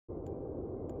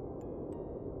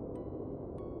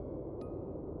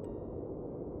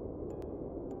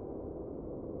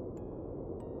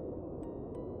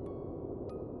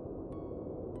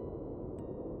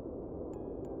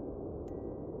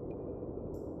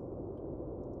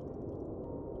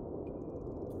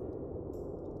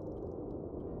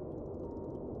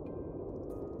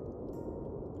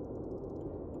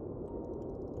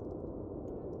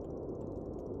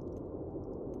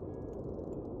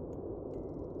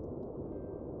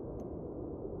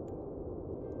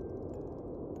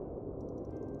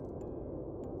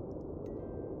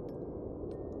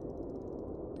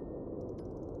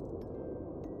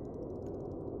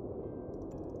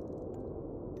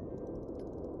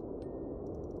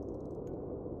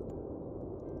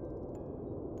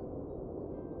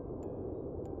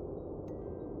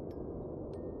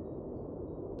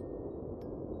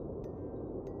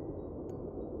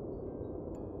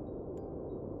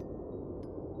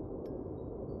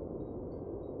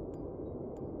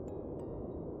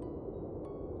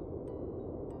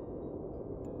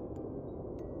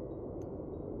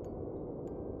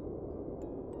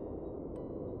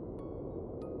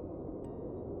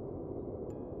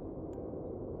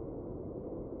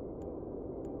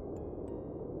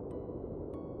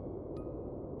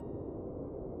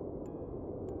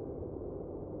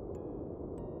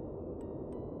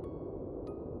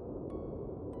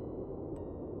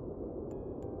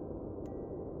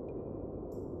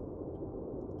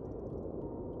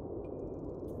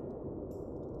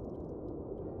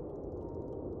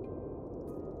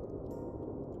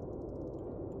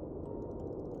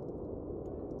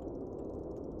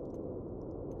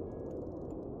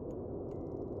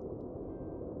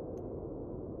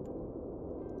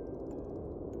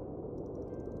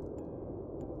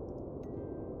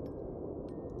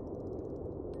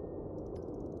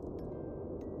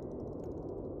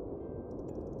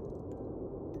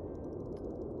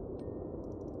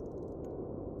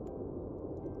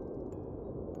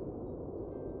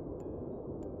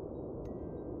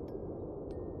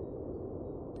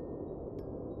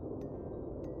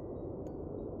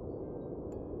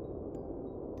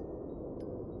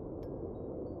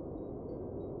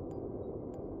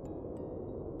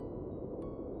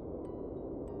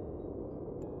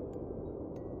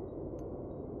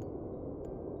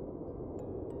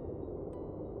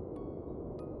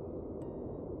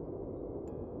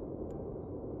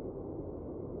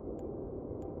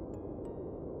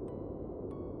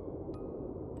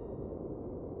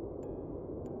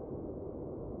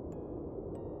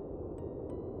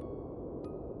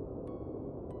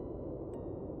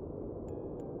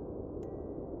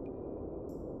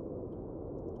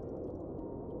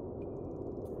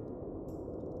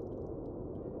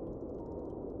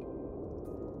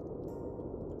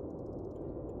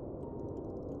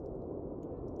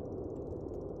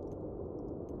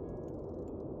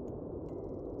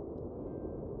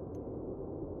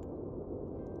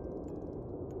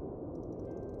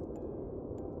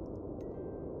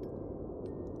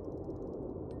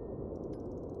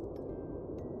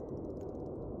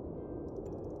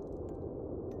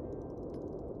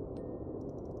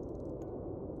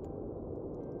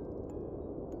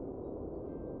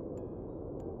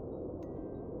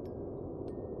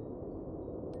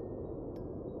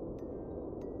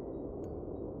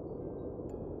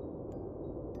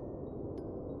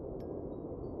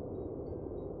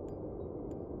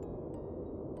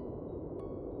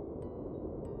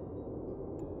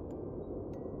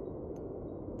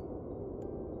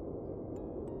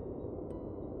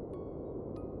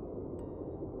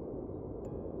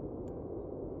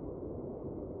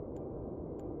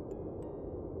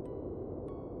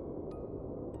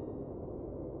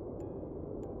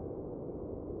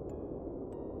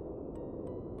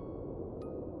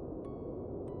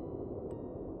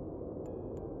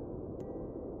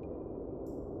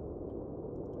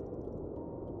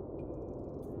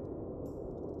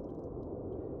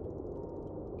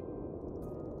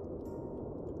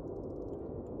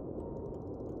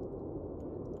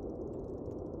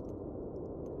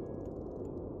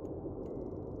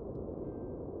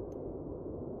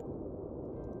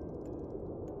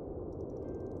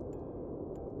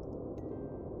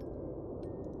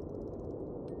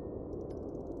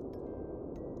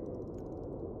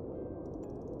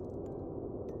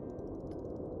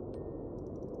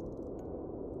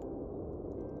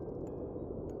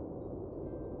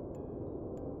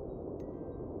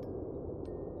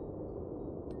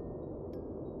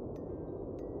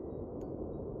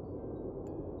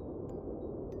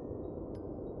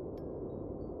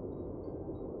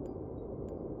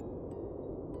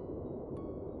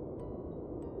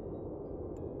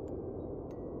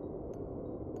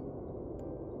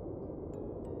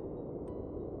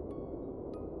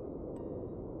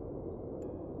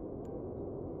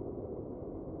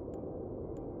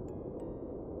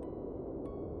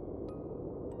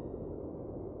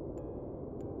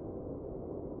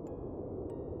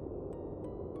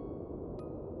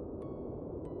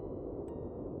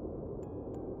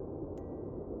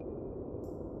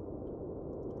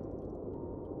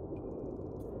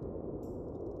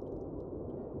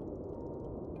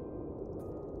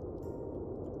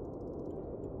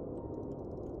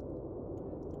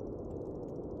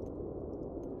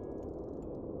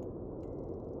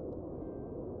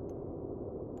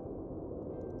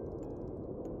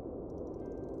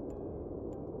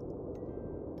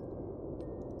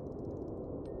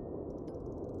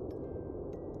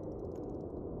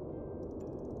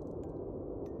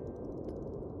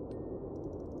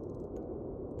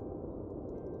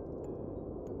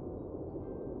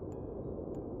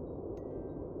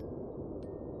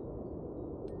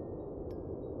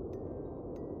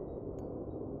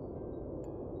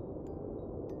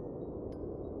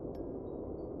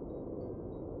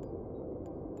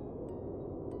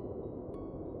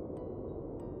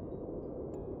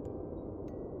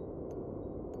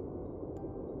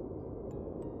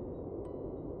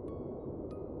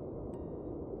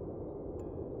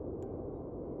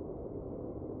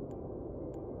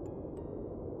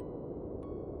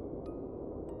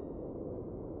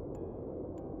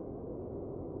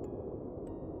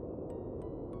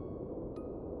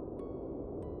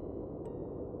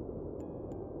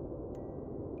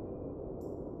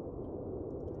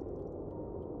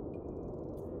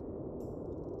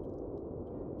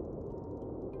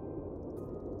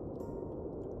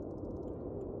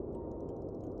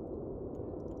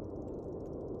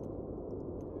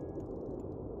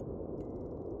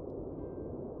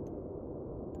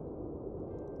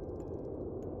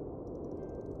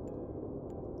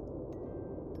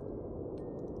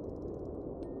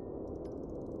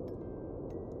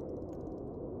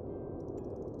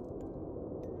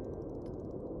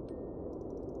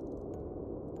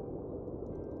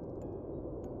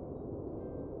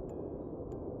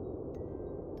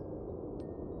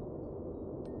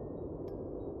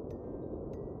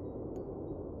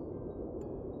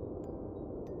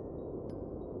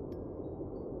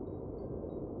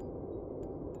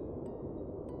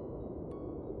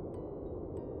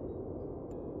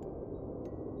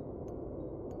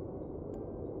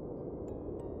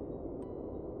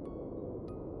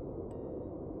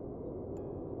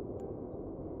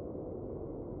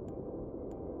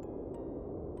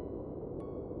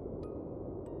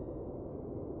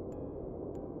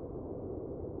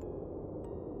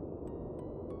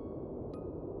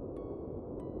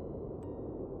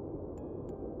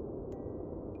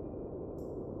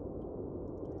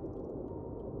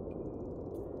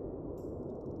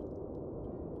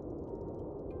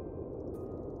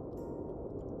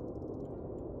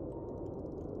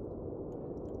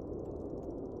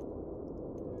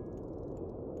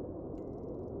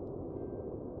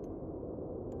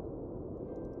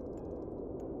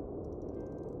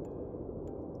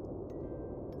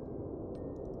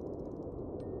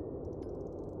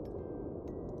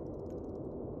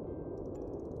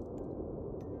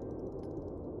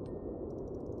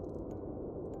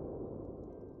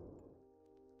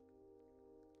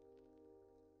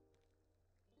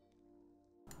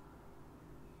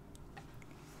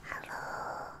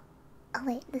Oh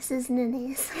wait, this is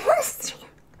Nene's stream.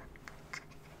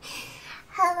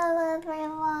 Hello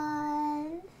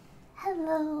everyone.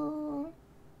 Hello.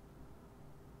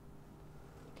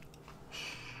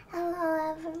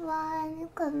 Hello everyone.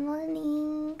 Good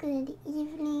morning, good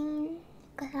evening,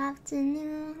 good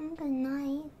afternoon, good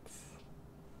night.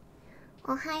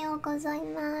 Ohayo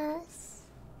gozaimasu.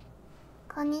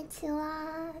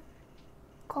 Konnichiwa.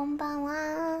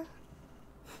 Konbanwa.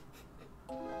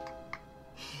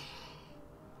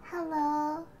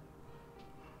 Hello.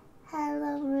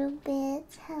 Hello Rubit.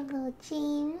 Hello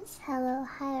James. Hello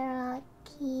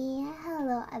Hierarchy.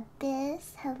 Hello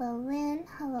Abyss. Hello Lynn.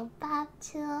 Hello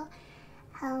Babtu.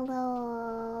 Hello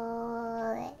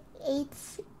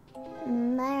 8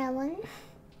 Maryland.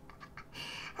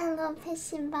 Hello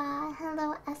Pishiba.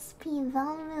 Hello SP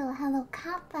Valmu. Hello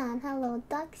Kappa. Hello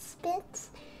Duckspit.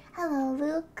 Hello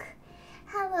Luke.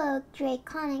 Hello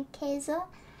Draconic Keizo.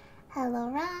 Hello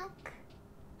Rack.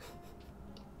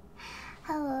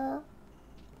 Hello.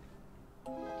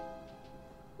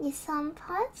 You sound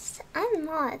parched? I'm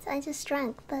not. I just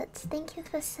drank, but thank you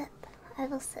for sip. I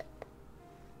will sip.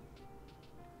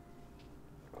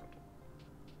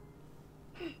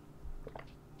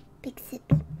 Big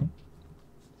sip.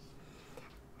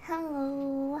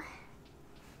 Hello.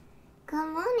 Good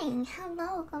morning.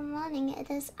 Hello, good morning. It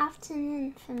is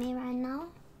afternoon for me right now,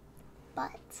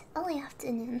 but early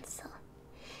afternoon, so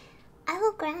I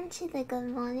will grant you the good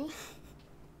morning.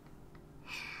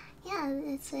 Yeah,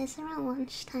 it's around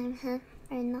lunchtime here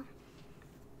right now.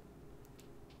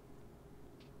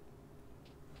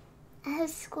 I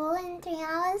have school in 3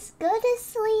 hours. Go to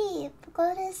sleep.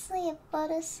 Go to sleep. Go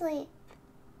to sleep.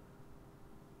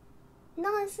 No,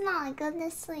 it's not. Go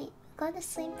to sleep. Go to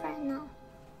sleep right now.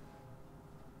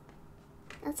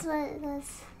 That's what it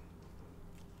is.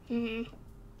 You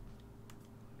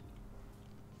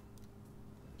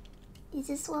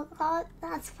just woke up?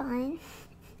 That's fine.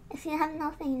 If you have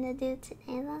nothing to do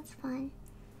today, that's fine.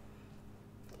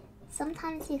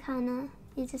 Sometimes you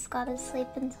just gotta sleep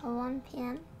until 1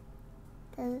 PM.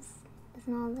 There's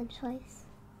no other choice.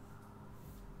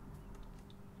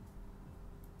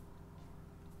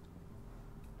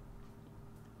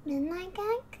 Midnight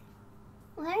gang?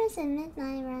 Where is it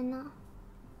midnight right now?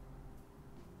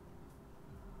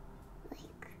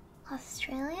 Like,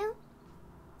 Australia?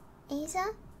 Asia?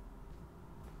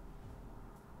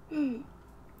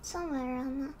 Somewhere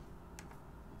around that.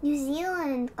 New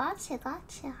Zealand! Gotcha,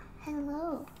 gotcha.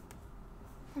 Hello.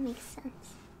 That makes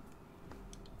sense.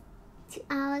 2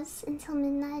 hours until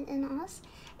midnight in Oz.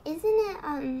 Isn't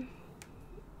it,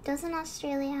 doesn't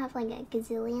Australia have like a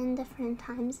gazillion different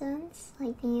time zones?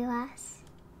 Like the US?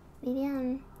 Maybe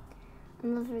I'm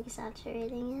over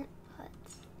exaggerating it, but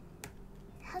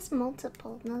it has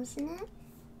multiple, doesn't it?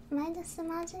 Am I just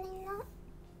imagining that?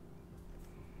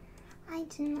 I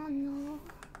do not know.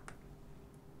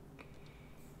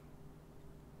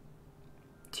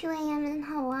 2 AM in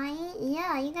Hawaii?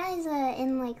 Yeah, you guys are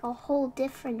in like a whole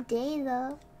different day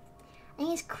though. I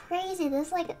think it's crazy.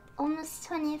 There's like almost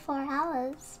 24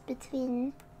 hours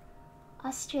between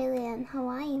Australia and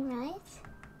Hawaii, right?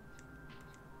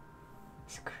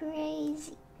 It's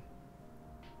crazy.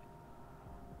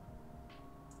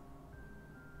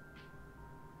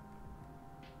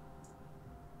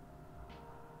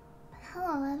 But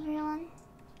hello everyone.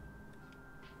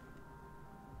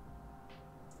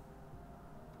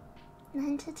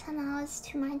 Nine to 10 hours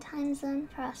to my time zone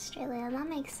for Australia. That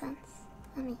makes sense.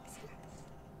 That makes sense.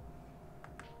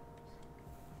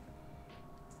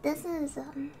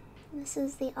 This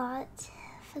is the art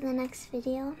for the next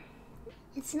video.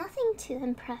 It's nothing too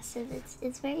impressive.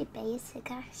 It's very basic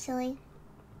actually.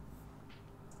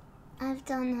 I've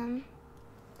done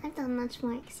much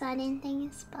more exciting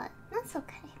things, but that's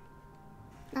okay.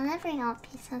 Not every art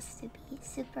piece has to be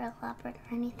super elaborate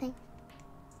or anything.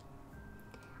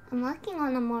 I'm working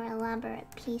on a more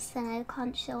elaborate piece that I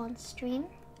can't show on stream,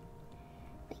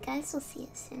 but you guys will see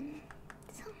it soon.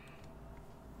 So,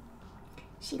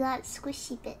 she got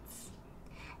squishy bits.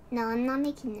 No, I'm not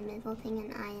making the middle thing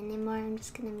an eye anymore. I'm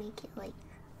just gonna make it like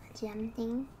a gem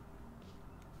thing.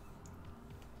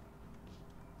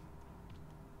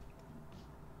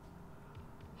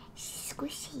 She's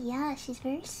squishy, yeah, she's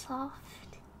very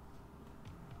soft.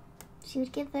 She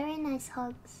would give very nice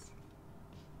hugs.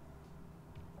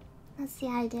 That's the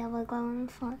idea we're going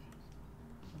for.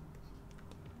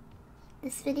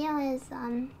 This video is,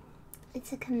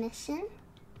 it's a commission.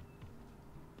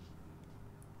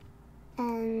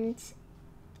 And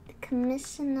the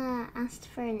commissioner asked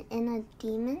for an inner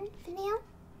demon video.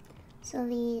 So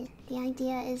the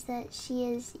idea is that she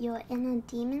is your inner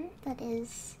demon that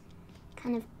is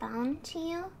kind of bound to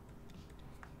you.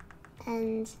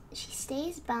 and she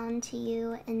stays bound to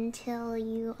you until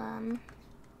you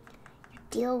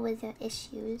deal with your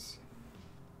issues.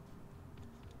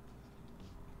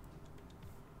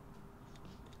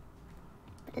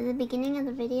 But at the beginning of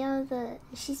the video,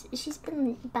 she's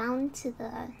been bound to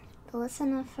the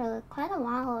listener for quite a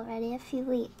while already, a few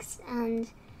weeks, and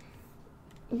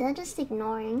they're just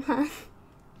ignoring her,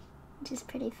 which is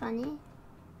pretty funny.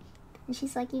 And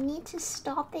she's like, "You need to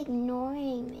stop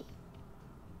ignoring me."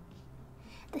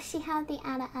 Does she have the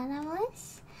Ada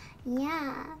voice?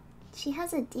 Yeah, she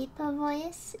has a deeper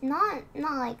voice. Not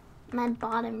like my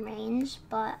bottom range,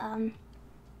 but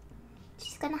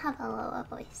she's gonna have a lower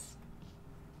voice.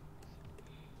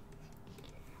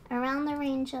 Around the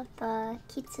range of the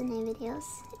Kitsune videos,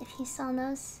 if you saw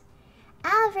those.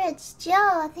 Average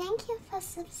Joe, thank you for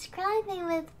subscribing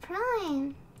with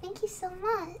Prime. Thank you so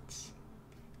much.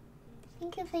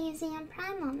 Thank you for using your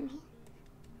Prime on me.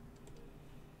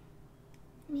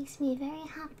 It makes me very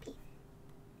happy.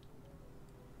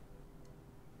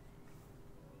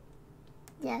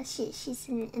 Yeah, she's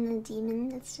in a demon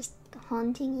that's just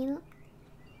haunting you.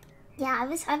 Yeah,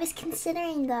 I was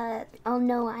considering the, oh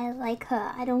no, I like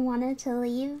her, I don't want her to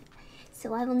leave,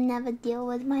 so I will never deal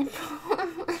with my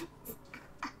problems.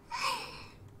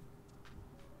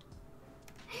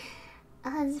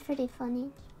 That's pretty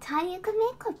funny. Ty, you could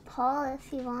make a poll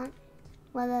if you want,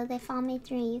 whether they found me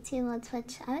through YouTube or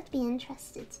Twitch. I would be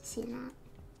interested to see that.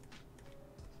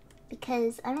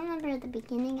 Because I remember at the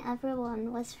beginning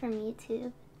everyone was from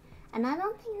YouTube, and I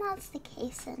don't think that's the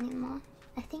case anymore.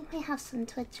 I think we have some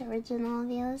Twitch original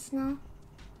viewers now,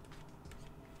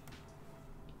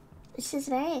 which is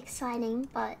very exciting.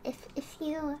 But if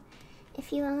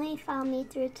you only found me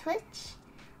through Twitch,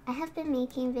 I have been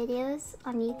making videos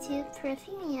on YouTube for a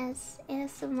few years,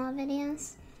 ASMR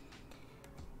videos.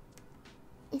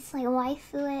 It's like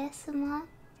waifu ASMR.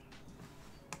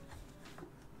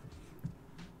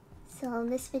 So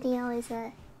this video is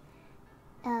a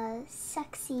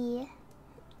sexy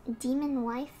demon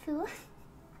waifu.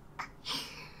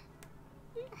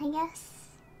 I guess.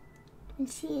 And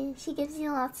she gives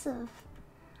you lots of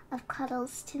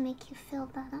cuddles to make you feel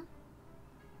better.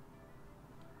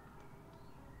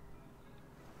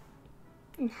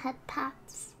 And head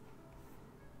pats.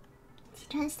 She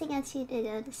tries to get you to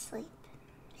go to sleep,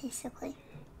 basically.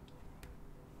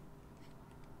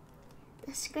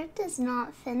 The script is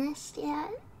not finished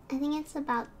yet. I think it's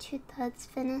about 2/3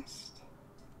 finished,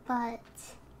 but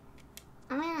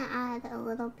I'm gonna add a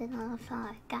little bit of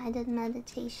guided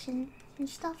meditation and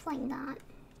stuff like that.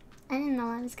 I didn't know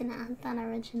I was gonna add that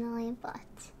originally,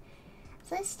 but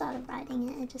as I started writing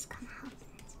it, it just kind of happened.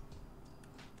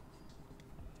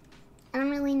 I don't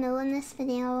really know when this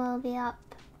video will be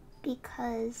up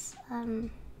because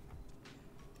I've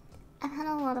had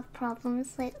a lot of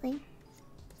problems lately.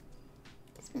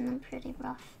 It's been a pretty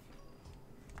rough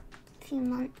few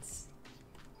months,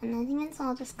 and I think it's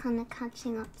all just kind of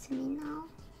catching up to me now.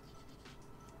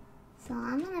 So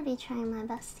I'm gonna be trying my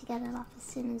best to get it off as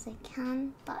soon as I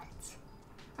can, but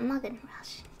I'm not gonna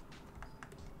rush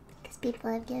because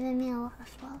people have given me a lot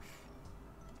of love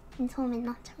and told me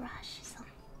not to rush, so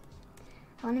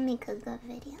I want to make a good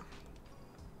video.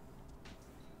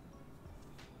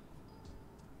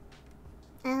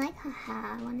 I like her hair.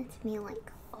 I want it to be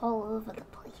like all over the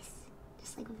place,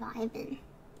 just like vibing.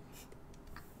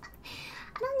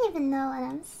 I don't even know what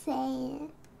I'm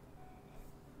saying.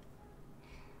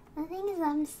 The things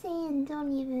I'm saying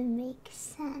don't even make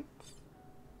sense.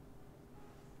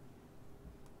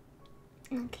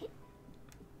 Okay.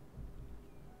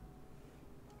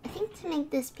 I think to make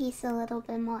this piece a little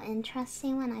bit more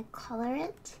interesting when I color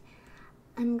it,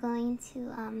 I'm going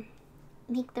to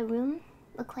make the room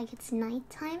look like it's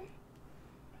nighttime.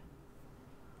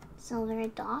 So very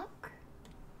dark.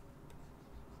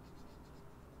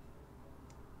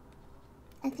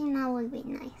 I think that would be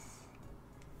nice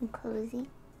and cozy.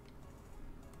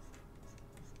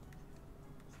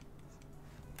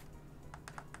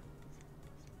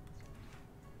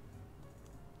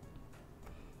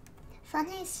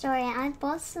 Funny story, I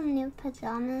bought some new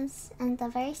pajamas and they're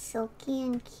very silky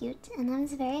and cute, and I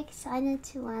was very excited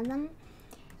to wear them.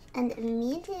 And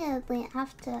immediately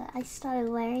after I started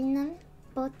wearing them,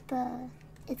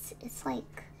 it's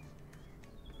like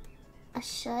a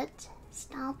shirt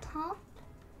style top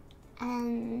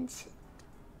and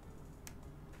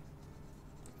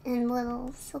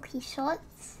little silky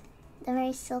shorts. They're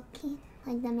very silky,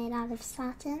 like they're made out of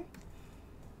satin.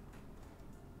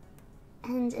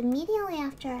 And immediately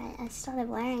after I started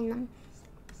wearing them,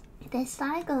 they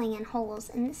started going in holes,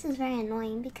 and this is very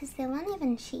annoying because they weren't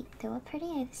even cheap. They were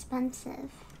pretty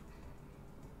expensive.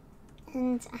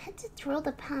 And I had to throw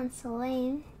the pants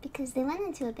away because they went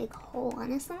into a big hole,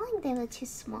 and it's not like they were too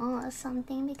small or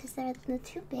something, because they're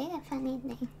too big if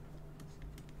anything.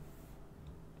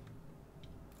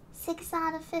 6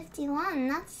 out of 51.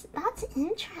 That's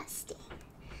interesting.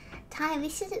 Ty, we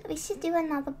should do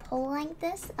another poll like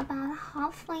this about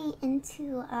halfway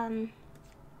into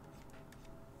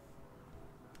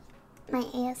my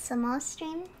ASMR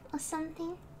stream or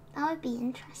something. That would be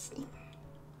interesting.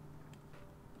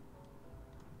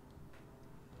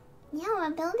 Yeah,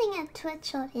 we're building a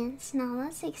Twitch audience now.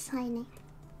 That's exciting.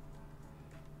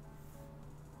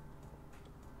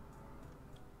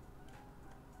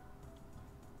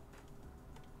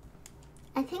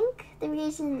 I think the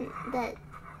reason that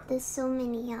there's so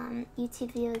many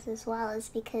YouTube viewers as well is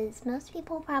because most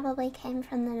people probably came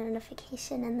from the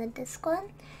notification in the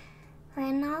Discord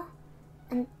right now,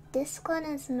 and Discord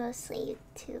is mostly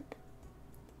YouTube.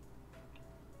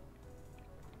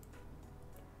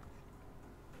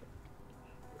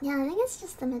 Yeah, I think it's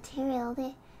just the material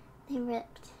they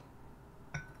ripped.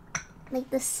 Like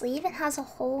the sleeve, it has a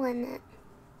hole in it.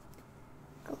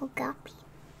 Little guppy.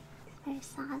 It's very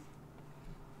sad.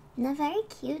 And they're very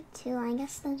cute too. I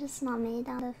guess they're just not made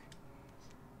out of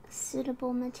a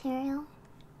suitable material.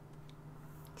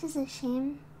 Which is a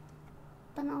shame.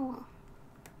 But oh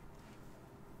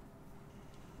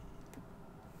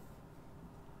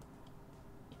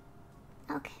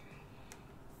well. Okay.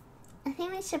 I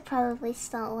think we should probably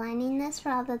start lining this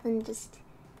rather than just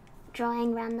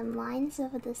drawing random lines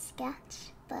over the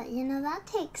sketch. But you know, that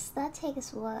takes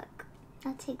work.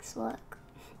 That takes work.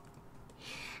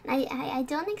 I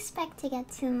don't expect to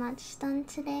get too much done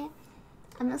today.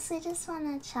 I mostly just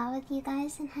want to chat with you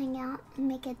guys and hang out and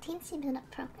make a teensy bit of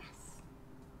progress.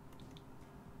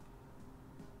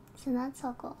 So that's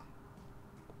our goal.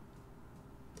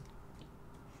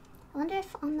 I wonder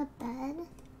if on the bed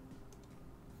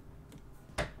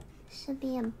should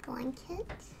be a blanket.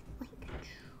 Like,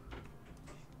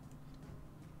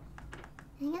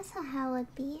 I guess a hat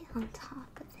would be on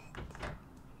top of it.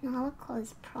 No, that would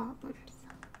cause problems.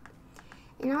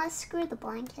 You know what? Screw the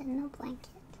blanket. No blanket.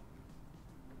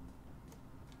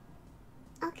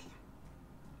 Okay.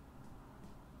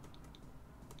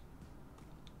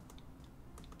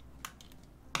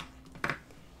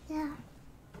 Yeah.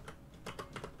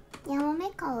 Yeah, we'll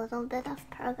make a little bit of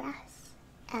progress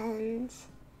and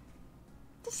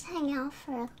just hang out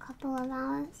for a couple of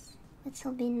hours, which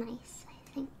will be nice,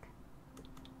 I think.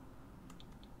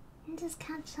 And just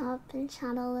catch up and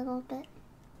chat a little bit.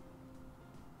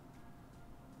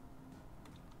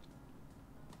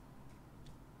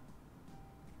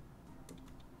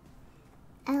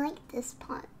 I like this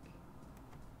pot.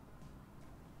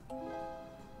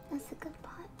 That's a good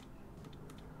pot.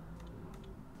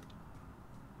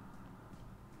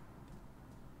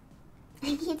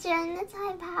 If you turn the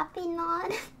type happy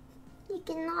knot, you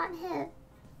cannot hit.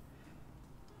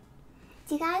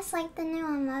 Do you guys like the new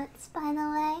emotes, by the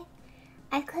way?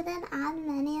 I couldn't add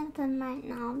many of them right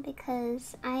now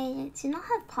because I do not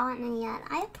have partner yet.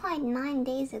 I applied 9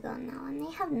 days ago now and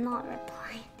they have not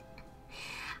replied.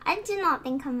 I do not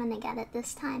think I'm gonna get it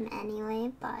this time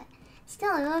anyway, but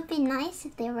still, it would be nice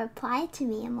if they replied to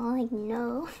me. I'm all like,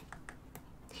 no.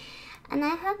 And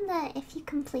I heard that if you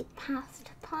complete Path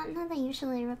to Partner, they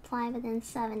usually reply within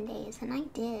 7 days, and I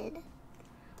did.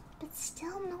 But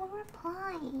still, no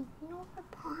reply. No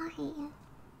reply.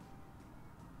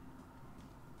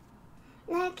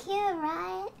 They're cute,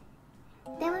 right?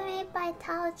 They were made by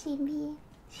TalGB.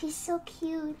 She's so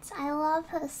cute. I love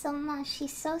her so much.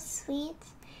 She's so sweet.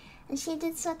 And she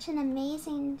did such an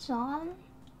amazing job.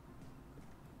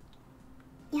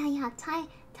 Yeah, Ty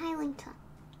linked her.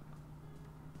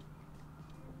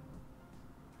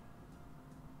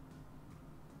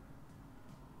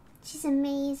 She's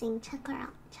amazing. Check her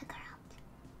out. Check her out.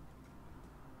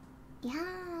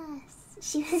 Yes.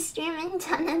 She was streaming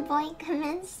Ton and Boy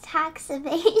commits tax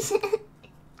evasion.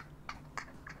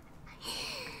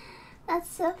 That's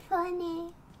so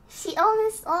funny. She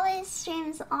always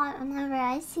streams art whenever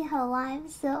I see her live,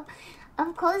 so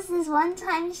of course this one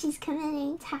time she's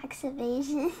committing tax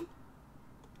evasion.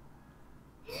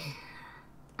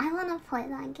 I wanna play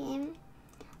that game.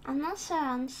 I'm not sure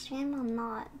on stream or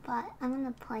not, but I'm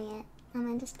gonna play it. I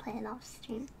might just play it off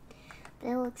stream. But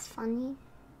it looks funny.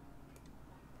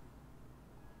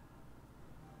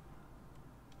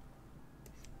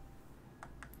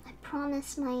 I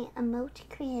promised my emote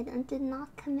creator and did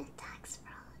not commit tax fraud.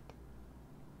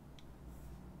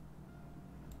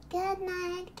 Good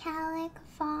night, Calic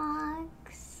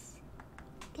Fox.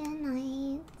 Good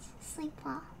night. Sleep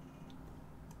well.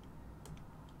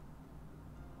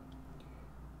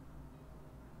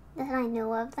 that I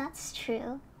know of, that's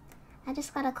true. I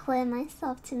just gotta clear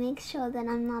myself to make sure that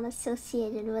I'm not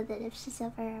associated with it if she's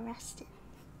ever arrested.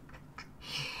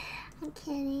 I'm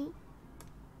kidding.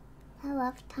 I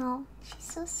love Tal. She's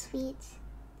so sweet.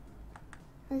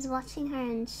 I was watching her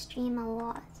in stream a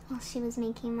lot while she was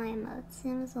making my emotes,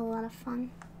 and it was a lot of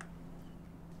fun.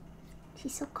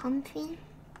 She's so comfy.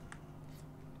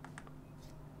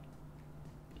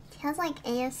 She has like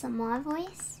ASMR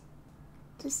voice,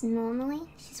 just normally.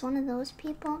 She's one of those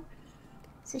people.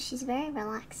 So she's very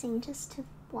relaxing just to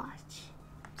watch.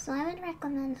 So I would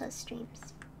recommend her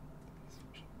streams.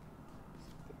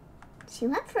 She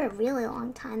went for a really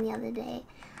long time the other day.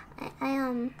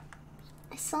 I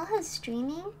saw her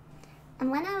streaming,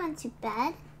 and when I went to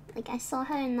bed, like I saw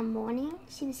her in the morning,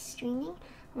 she was streaming.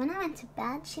 When I went to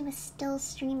bed, she was still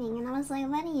streaming, and I was like,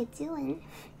 what are you doing?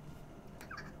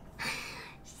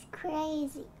 She's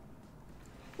crazy.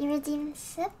 You redeemed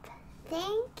Sip?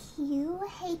 Thank you,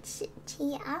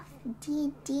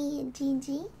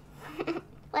 HTFDDGG.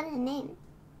 What a name.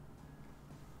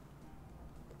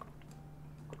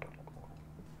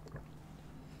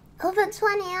 Over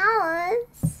 20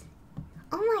 hours?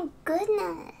 Oh my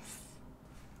goodness.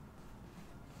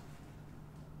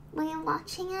 Were you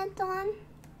watching it, Dawn?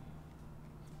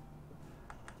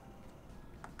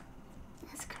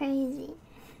 That's crazy.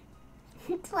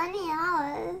 20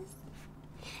 hours?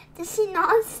 Did she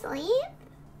not sleep?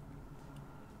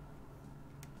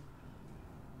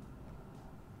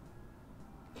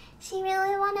 She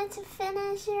really wanted to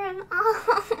finish her.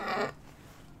 Oh.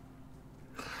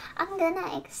 I'm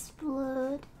gonna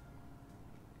explode.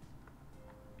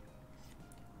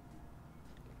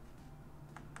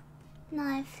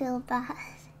 Now I feel bad.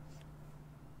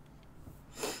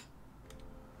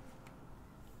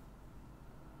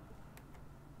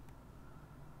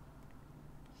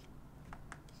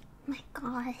 My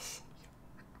gosh.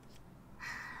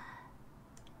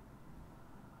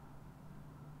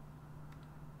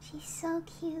 She's so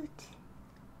cute.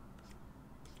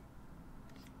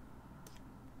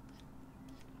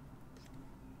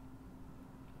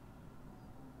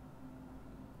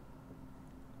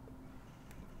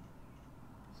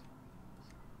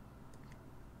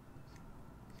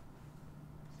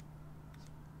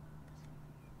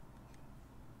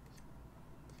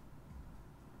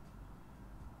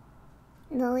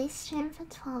 Lily streamed for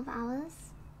 12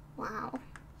 hours? Wow.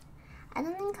 I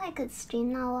don't think I could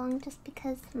stream that long just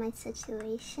because of my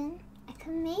situation. I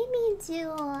could maybe do...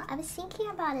 I was thinking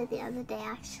about it the other day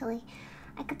actually.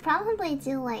 I could probably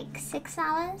do like 6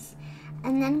 hours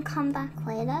and then come back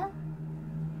later.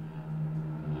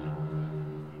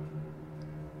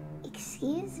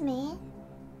 Excuse me?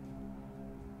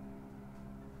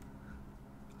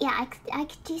 Yeah, I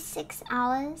could do 6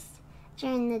 hours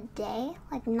during the day,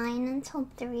 like 9 until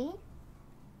 3.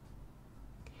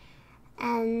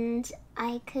 And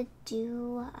I could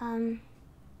do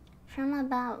from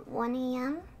about 1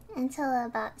 AM until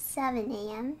about 7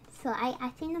 AM. So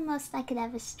I think the most I could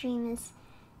ever stream is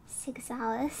 6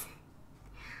 hours.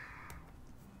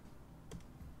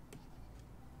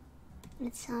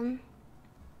 It's I'm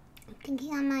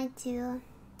thinking I might do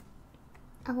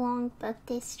a long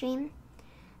birthday stream.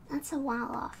 That's a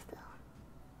while off though.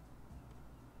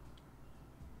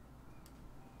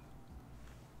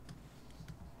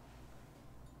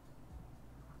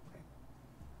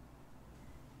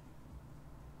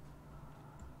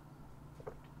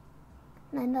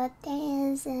 My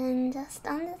birthday is in just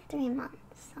under 3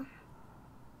 months, so.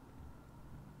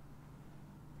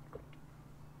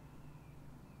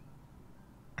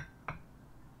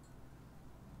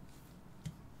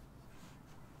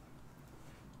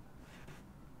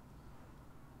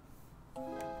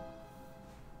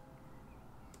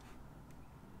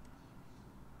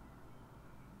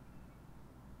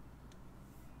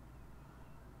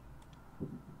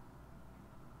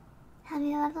 Have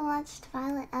you ever watched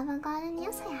Violet Evergarden?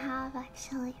 Yes, I have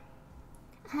actually.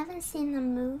 I haven't seen the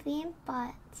movie,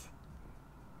 but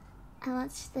I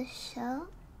watched the show.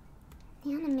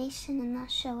 The animation in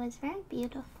that show is very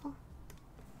beautiful.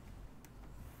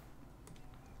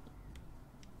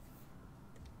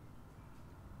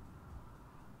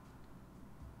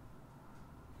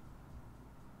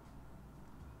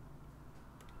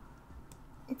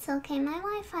 It's okay, my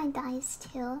Wi-Fi dies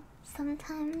too.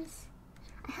 Sometimes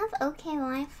I have okay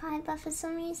Wi-Fi, but for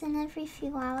some reason every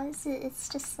few hours it's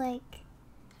just like,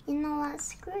 you know what,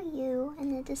 screw you,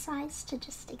 and it decides to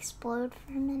just explode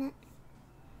for a minute.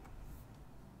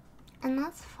 And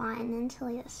that's fine until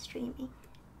you're streaming.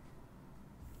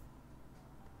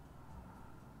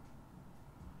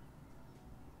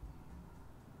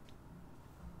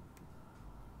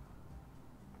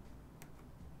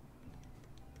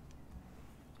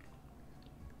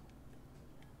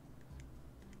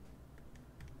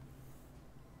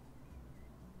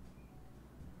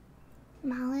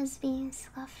 Mala is being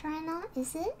scuffed right now,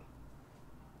 is it?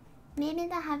 Maybe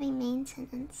they're having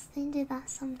maintenance. They do that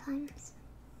sometimes.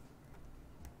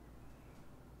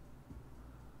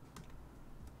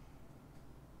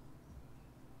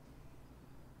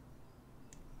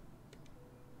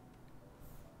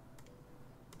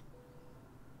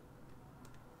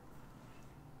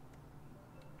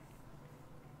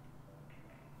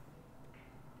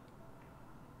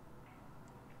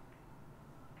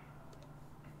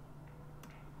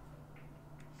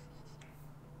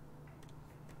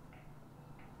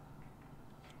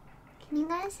 Can you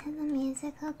guys hear the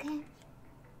music okay?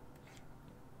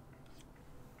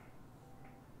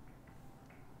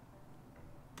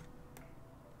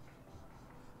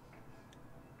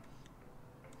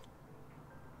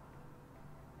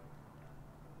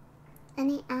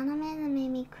 Any anime that made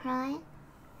me cry?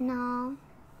 No,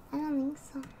 I don't think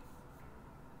so.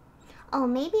 Oh,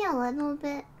 maybe a little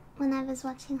bit when I was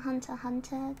watching Hunter x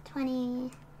Hunter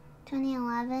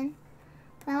 2011.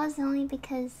 That was only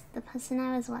because the person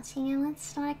I was watching it with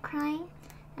started crying,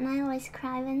 and I always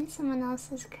cry when someone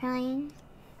else is crying.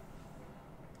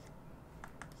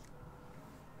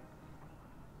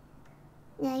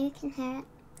 Yeah, you can hear it.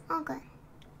 All good.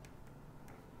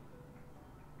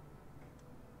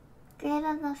 Grave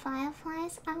of the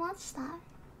Fireflies? I watched that.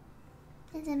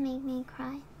 It did make me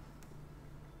cry.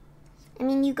 I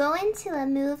mean, you go into a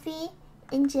movie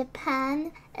in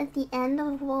Japan at the end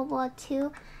of World War II,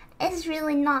 it's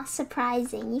really not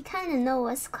surprising. You kind of know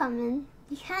what's coming.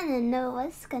 You kind of know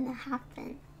what's gonna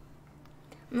happen.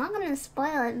 I'm not gonna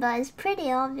spoil it, but it's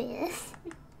pretty obvious.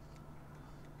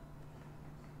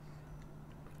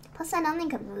 Plus, I don't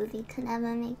think a movie could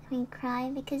ever make me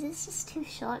cry because it's just too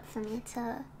short for me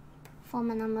to form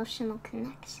an emotional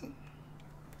connection.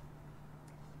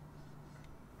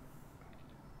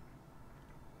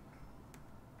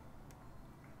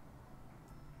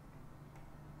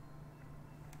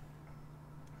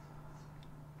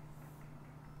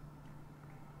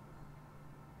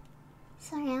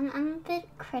 Sorry, I'm a bit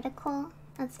critical.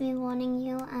 That's me warning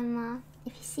you.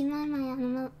 If you see my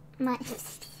if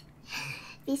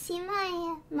you see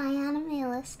my anime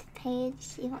list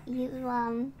page, you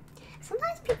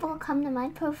sometimes people will come to my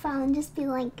profile and just be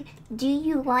like, "Do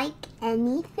you like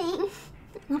anything?"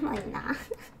 I'm like, nah.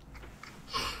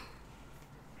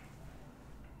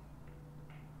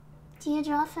 Do you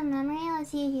draw from memory or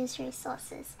do you use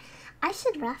resources? I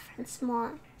should reference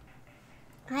more.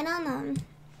 I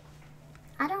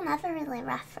don't ever really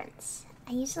reference.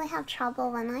 I usually have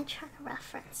trouble when I try to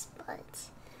reference, but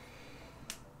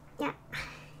yeah.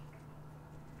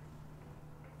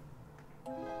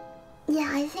 Yeah,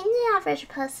 I think the average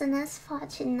person is far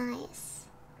too nice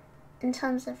in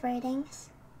terms of ratings.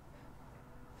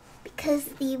 Because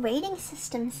the rating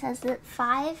system says that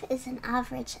 5 is an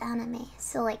average anime.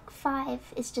 So like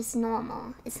 5 is just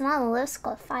normal. It's not a low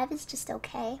score. 5 is just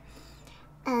okay.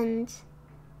 And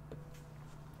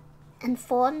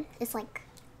 4 is like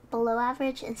below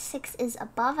average and 6 is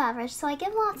above average. So I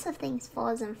give lots of things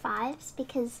 4s and 5s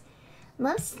because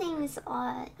most things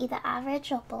are either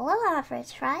average or below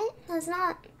average, right? There's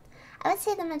not... I would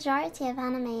say the majority of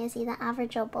anime is either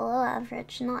average or below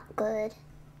average, not good.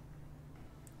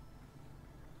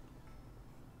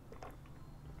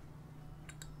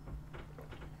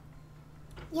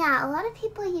 Yeah, a lot of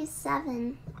people use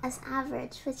 7 as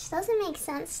average, which doesn't make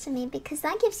sense to me because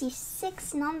that gives you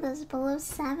 6 numbers below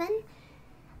 7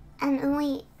 and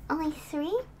only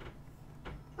 3?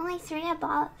 Only 3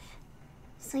 above.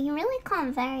 So you really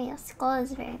can't vary your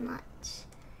scores very much.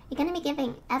 You're gonna be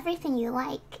giving everything you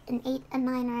like an 8, a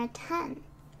 9, or a 10.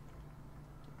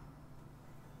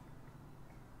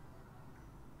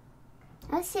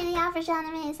 I would say the average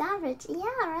anime is average. Yeah,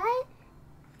 right?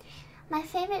 My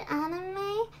favorite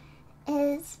anime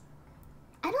is...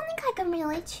 I don't think I can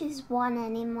really choose one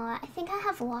anymore. I think I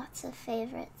have lots of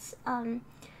favorites. I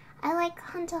like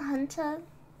Hunter x Hunter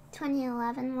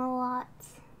 2011 a lot.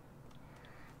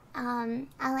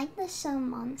 I like the show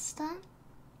Monster.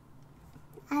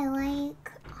 I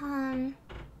like...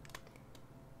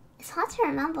 It's hard to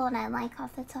remember what I like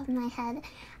off the top of my head.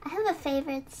 I have a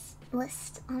favorites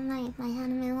list on my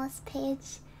anime list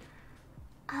page.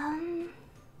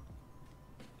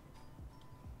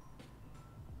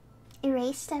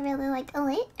 Erased, I really like.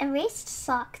 Erased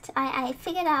sucked. I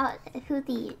figured out who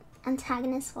the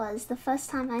antagonist was the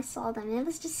first time I saw them. It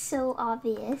was just so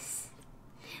obvious.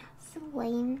 So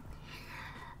lame.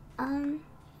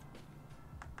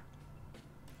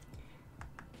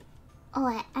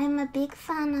 I'm a big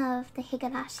fan of the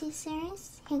Higurashi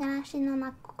series, Higurashi no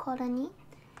Nakokoro ni.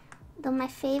 Though my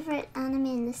favorite anime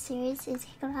in the series is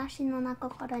Higurashi no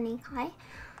Nakokoro ni Kai.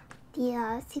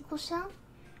 the sequel show.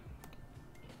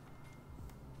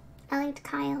 I liked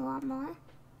Kai a lot more.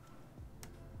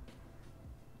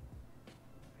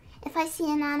 If I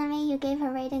see an anime you gave a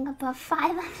rating above 5,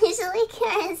 I'm usually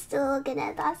curious to look at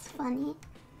it. That's funny.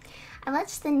 I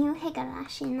watched the new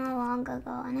Higurashi not long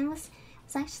ago, and it was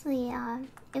actually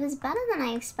it was better than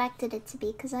I expected it to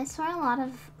be, because I saw a lot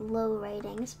of low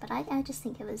ratings, but I just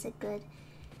think it was a good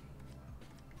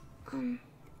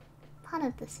part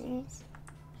of the series.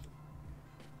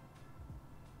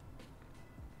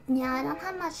 Yeah, I don't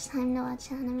have much time to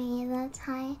watch anime either.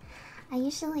 I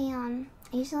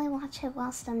usually watch it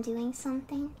whilst I'm doing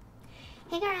something.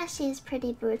 Higurashi is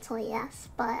pretty brutal, yes,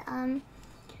 but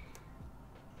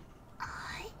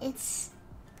it's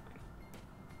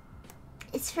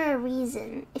for a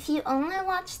reason. If you only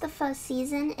watch the first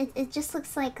season, it just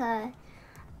looks like a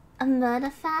murder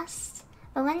fest.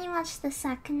 But when you watch the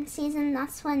second season,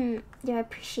 that's when your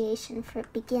appreciation for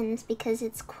it begins, because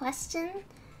it's question.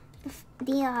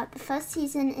 The first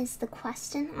season is the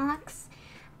question arcs,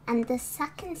 and the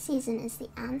second season is the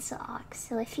answer arc.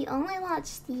 So if you only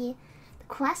watch the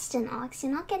question arcs,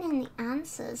 you're not getting the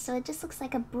answers, so it just looks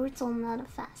like a brutal murder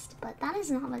fest. But that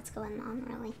is not what's going on,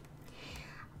 really.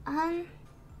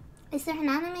 Is there an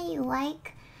anime you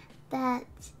like that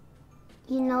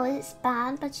you know is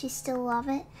bad but you still love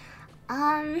it?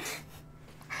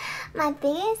 My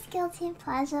biggest guilty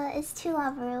pleasure is To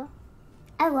Love.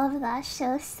 I love that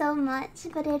show so much,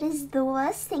 but it is the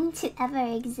worst thing to ever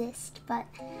exist. But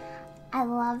I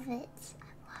love it.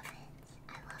 I love it.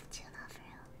 I love To Love.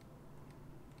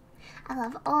 I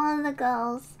love all the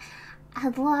girls. I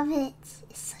love it.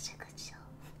 It's such a good show.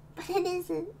 But it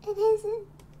isn't. It isn't.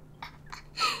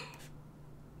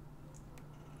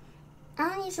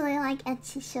 I don't usually like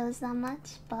ecchi shows that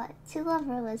much, but To Love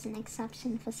was an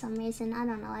exception for some reason. I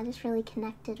don't know, I just really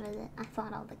connected with it. I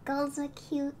thought all the girls were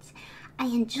cute. I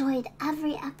enjoyed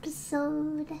every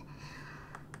episode.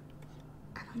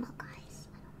 I don't know, guys.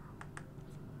 I don't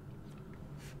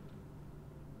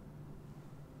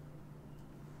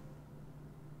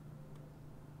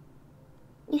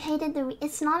know. You hated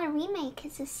it's not a remake,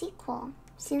 it's a sequel.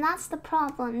 See, that's the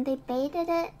problem. They baited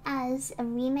it as a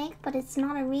remake, but it's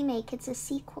not a remake, it's a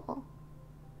sequel.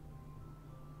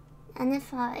 And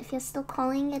if you're still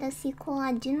calling it a sequel,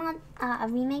 a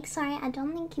remake, sorry, I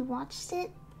don't think you watched it,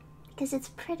 because it's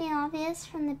pretty obvious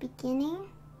from the beginning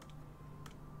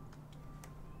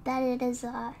that it is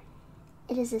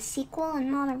a sequel and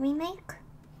not a remake.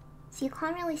 So you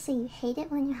can't really say you hate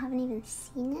it when you haven't even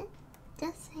seen it.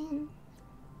 Just saying.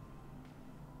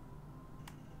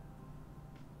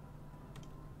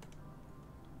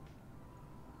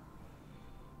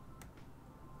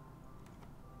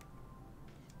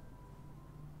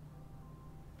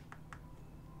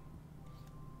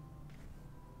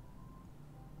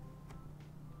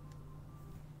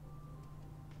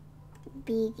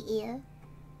 Big ear.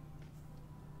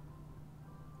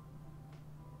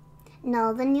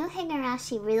 No, the new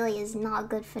Higurashi really is not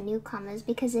good for newcomers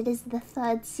because it is the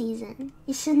 3rd season.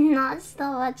 You should not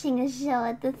start watching a show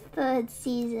at the 3rd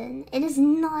season. It is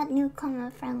not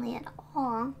newcomer friendly at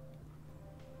all.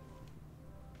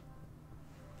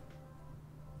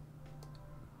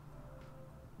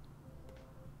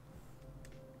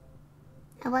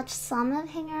 I watched some of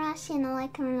Higurashi and all I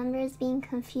can remember is being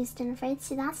confused and afraid.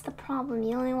 See, that's the problem.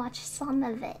 You only watched some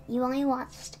of it. You only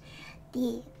watched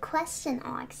the question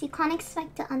arcs. You can't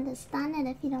expect to understand it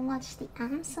if you don't watch the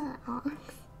answer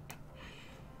arcs.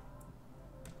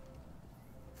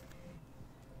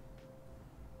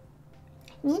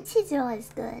 Nichijou is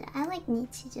good. I like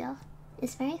Nichijou.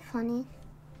 It's very funny.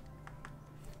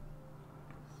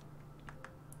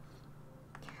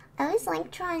 I always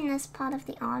like drawing this part of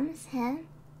the arms here,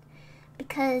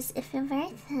 because if you're very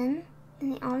thin,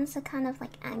 then the arms are kind of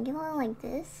like angular like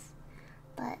this,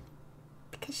 but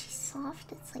because she's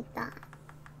soft, it's like that.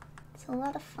 It's a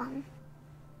lot of fun.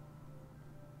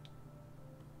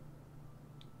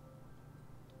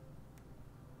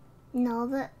 No,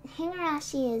 the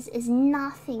Higurashi is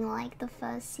nothing like the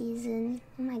 1st season.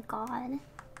 Oh my god.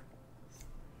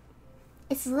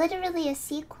 It's literally a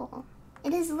sequel.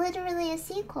 It is literally a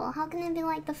sequel. How can it be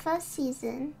like the 1st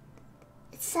season?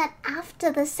 It's set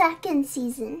after the 2nd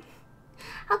season.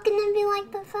 How can it be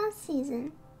like the 1st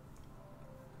season?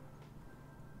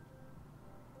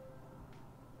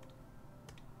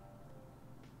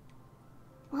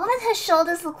 What would her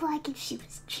shoulders look like if she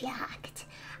was jacked?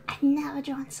 I've never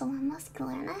drawn someone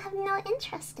muscular and I have no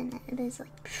interest in it. It is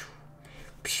like phew,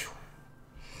 phew,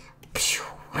 phew.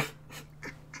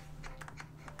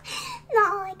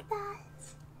 Not like that.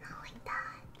 Not like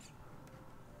that.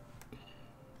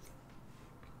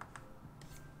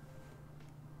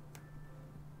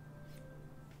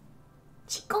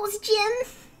 muscles, Jim.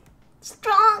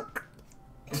 Strong.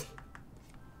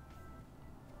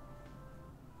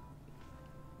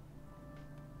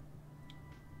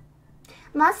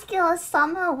 Musculous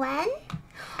summer when?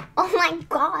 Oh my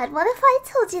god, what if I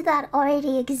told you that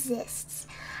already exists?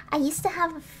 I used to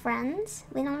have a friend,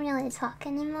 we don't really talk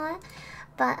anymore,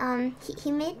 but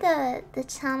he made the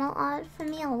channel art for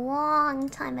me a long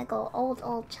time ago.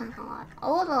 Old channel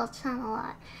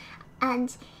art.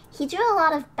 And he drew a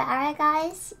lot of Bara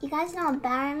guys. You guys know what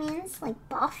Bara means? Like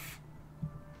buff?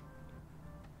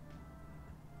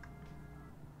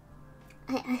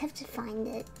 I have to find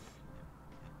it.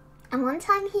 And one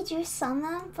time he drew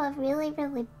someone, but really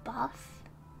buff.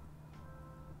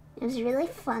 It was really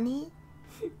funny.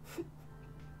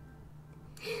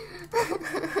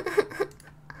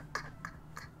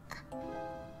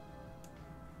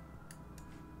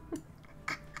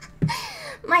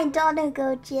 My daughter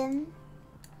go gym.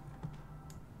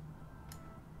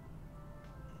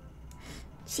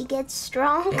 She gets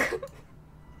strong.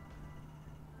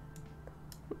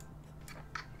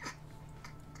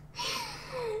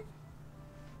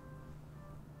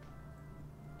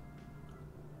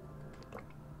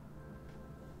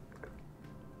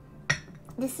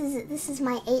 This is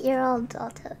my 8-year-old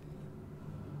daughter.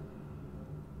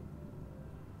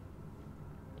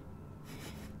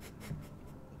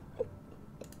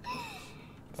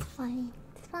 It's funny.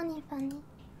 It's funny.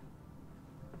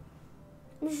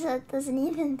 This doesn't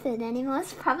even fit anymore.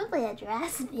 It's probably a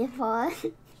dress before.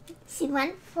 She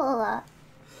went full.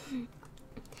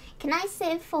 Can I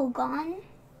say full gone?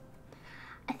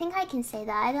 I think I can say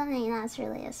that. I don't think that's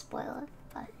really a spoiler,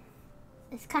 but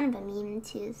it's kind of a meme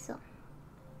too, so.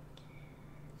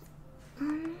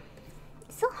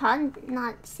 It's so hard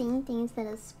not seeing things that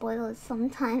are spoilers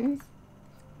sometimes.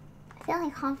 I feel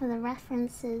like half of the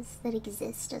references that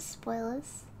exist are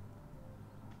spoilers.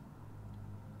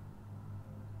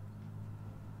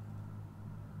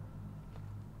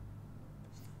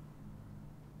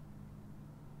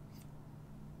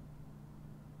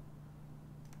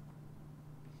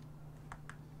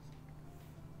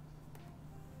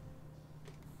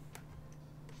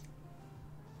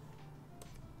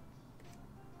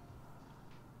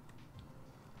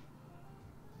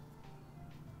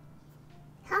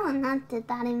 How on earth did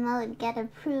that emote get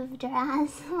approved,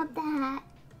 Raz? What the heck?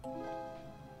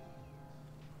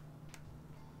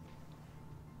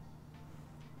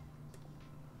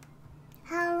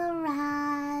 Hello,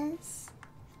 Raz.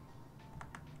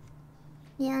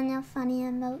 Yeah, no funny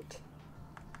emote.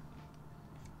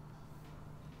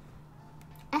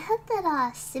 I hope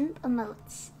that simp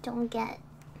emotes don't get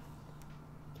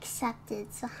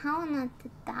accepted. So how on earth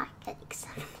did that get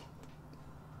accepted?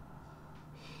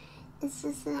 Is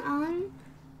this an on?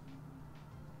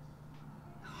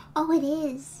 Oh, it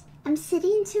is. I'm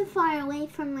sitting too far away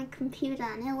from my computer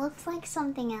and it looks like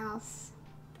something else.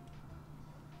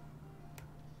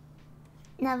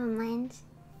 Never mind.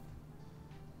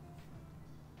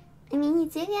 I mean, you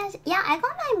do get... Yeah, I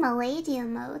got my Milady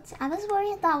emote. I was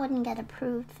worried that wouldn't get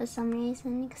approved for some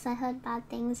reason because I heard bad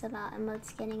things about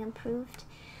emotes getting approved.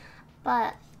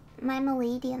 But my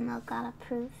Milady emote got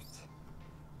approved.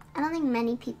 I don't think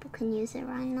many people can use it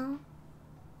right now.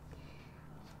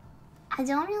 I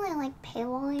don't really like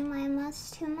paywalling my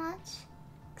emotes too much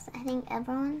because I think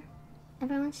everyone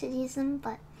should use them,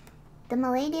 but the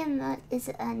Milady emote is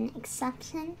an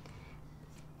exception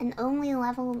and only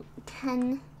level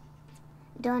 10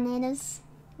 donators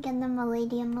get the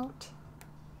Milady emote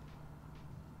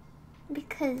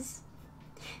because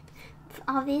for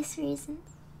obvious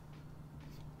reasons.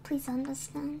 Please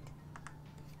understand.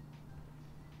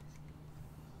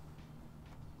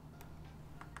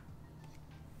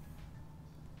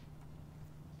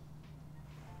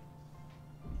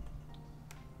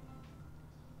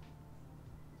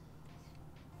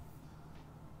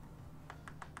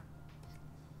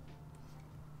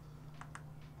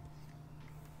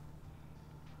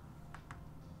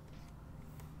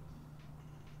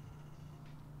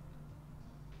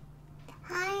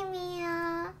 Hi,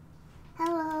 Mia.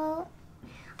 Hello.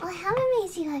 Oh, I haven't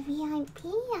made you a VIP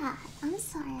yet. I'm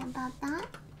sorry about that.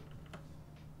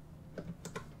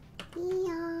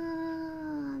 Mia.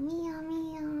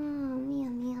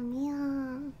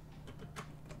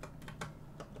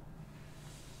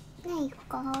 There you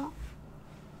go.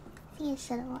 See, it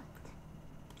should have worked.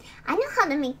 I know how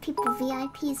to make people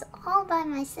VIPs all by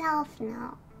myself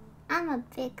now. I'm a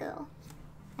big girl.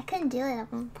 I couldn't do it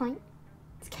at one point.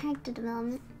 It's character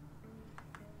development.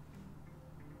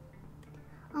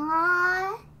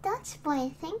 Aww, Dutch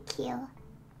boy, thank you.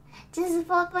 Just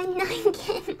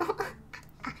 4.9k more.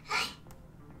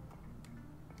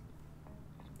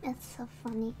 That's That's so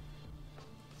funny.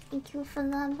 Thank you for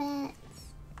the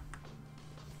bits.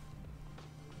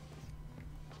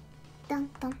 Dun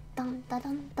dun dun dun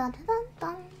dun dun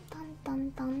dun dun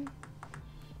dun dun.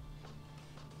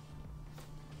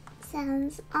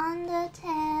 Sounds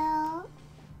undertale.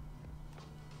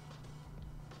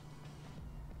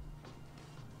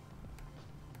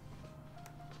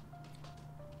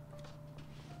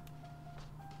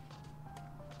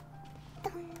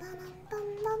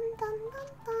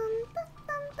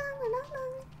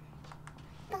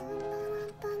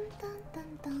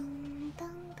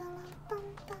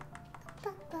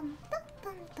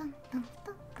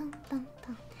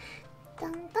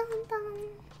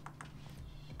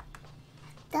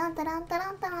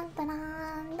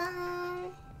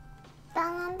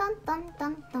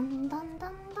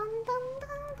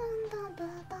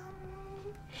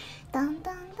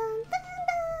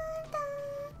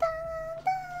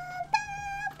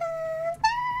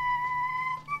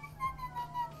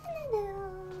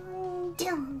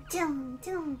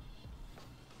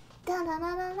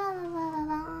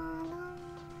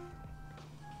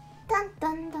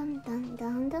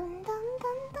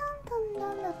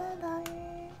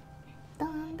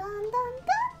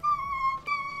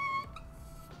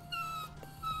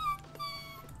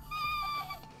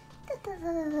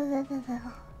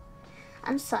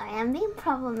 I'm sorry, I'm being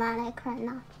problematic right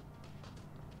now.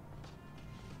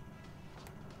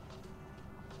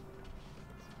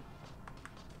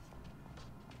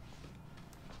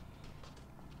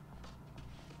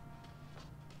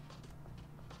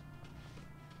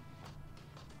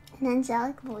 An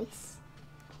angelic voice.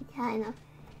 Yeah, I know.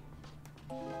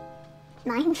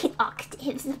 90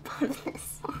 octaves above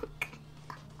this song.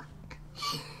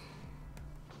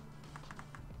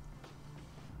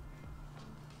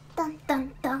 Dun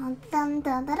dun dun dun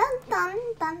dun dun dun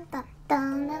dun dun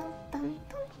dun dun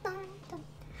dun dun.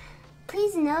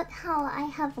 Please note how I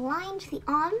have lined the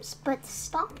arms but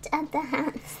stopped at the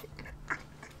hands.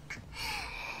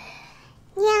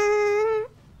 Yeah.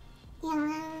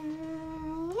 Yeah.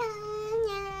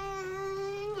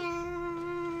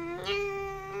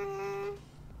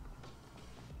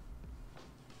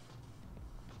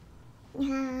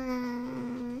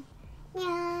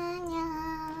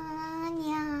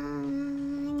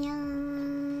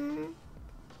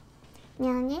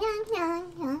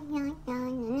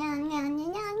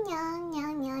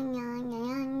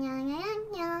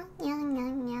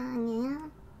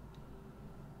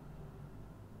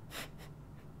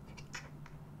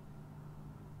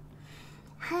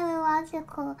 Highly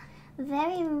logical,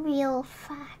 very real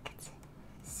fact.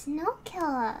 Snow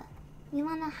Killer. You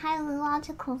want a highly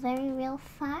logical, very real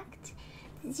fact?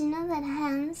 Did you know that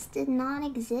hands did not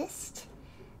exist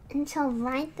until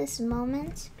right this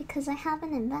moment? Because I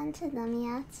haven't invented them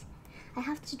yet. I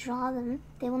have to draw them.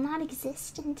 They will not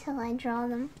exist until I draw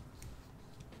them.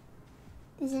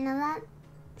 Did you know that?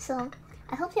 So,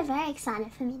 I hope you're very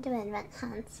excited for me to invent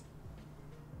hands.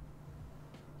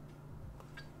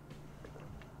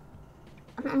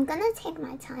 I'm gonna take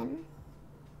my time.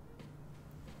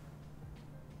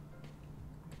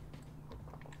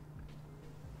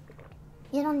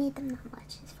 You don't need them that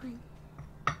much, it's fine.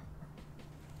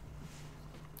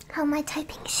 How am I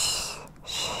typing? Shh,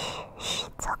 shh, shh,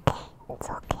 it's okay, it's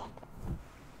okay.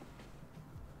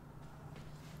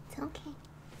 It's okay.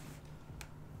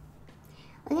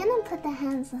 We're gonna put the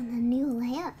hands on a new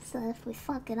layer, so if we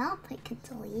fuck it up, I can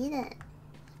delete it.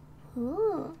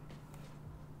 Ooh.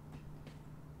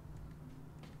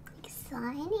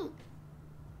 Exciting.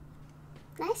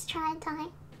 Nice try, Ty.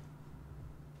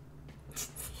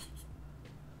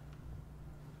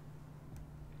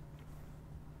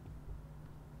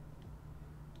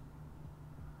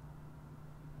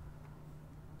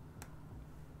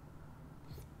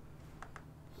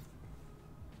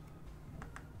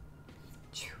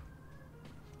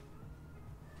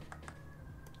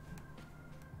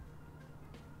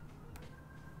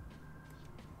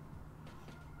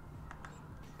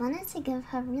 I wanted to give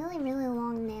her really, really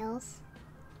long nails.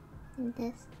 Like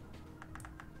this.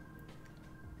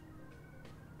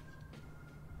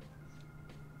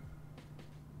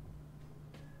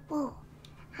 Whoa.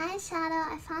 Hi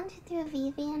Shadow, I found you through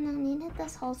Vivi and I needed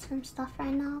this wholesome stuff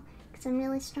right now because I'm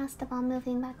really stressed about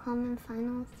moving back home in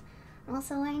finals. I'm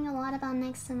also worrying a lot about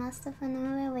next semester for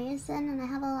no reason, and I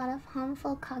have a lot of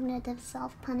harmful cognitive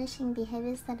self-punishing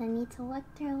behaviors that I need to work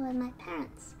through with my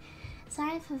parents.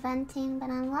 Sorry for venting, but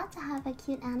I'm glad to have a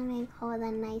cute anime girl with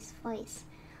a nice voice.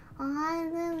 Aw,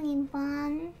 Lily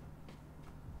Bun.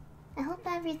 I hope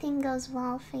everything goes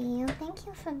well for you. Thank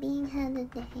you for being here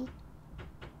today.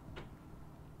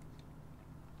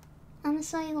 I'm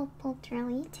promise I will pull through.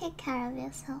 You take care of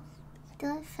yourself.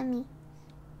 Do it for me.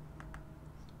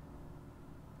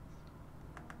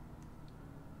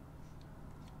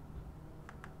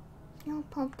 You'll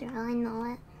pull through, I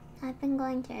know it. I've been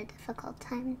going through a difficult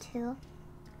time too.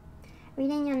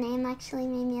 Reading your name actually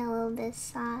made me a little bit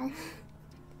sad.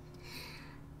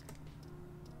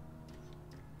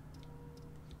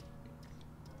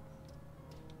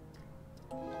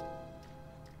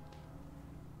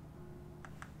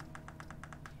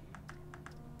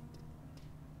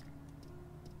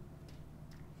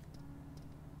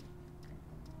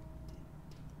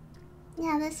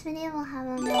 Yeah, this video will have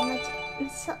a moment.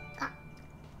 So,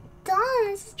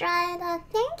 Dawn Strider,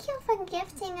 thank you for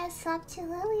gifting us up to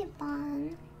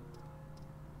Lilybon.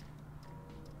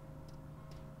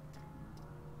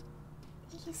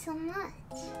 Thank you so much.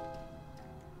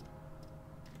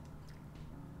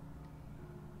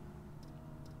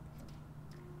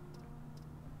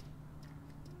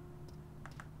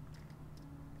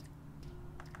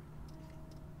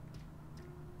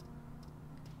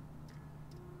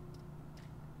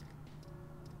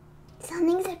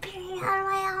 Something's appearing out of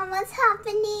my arm. What's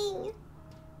happening?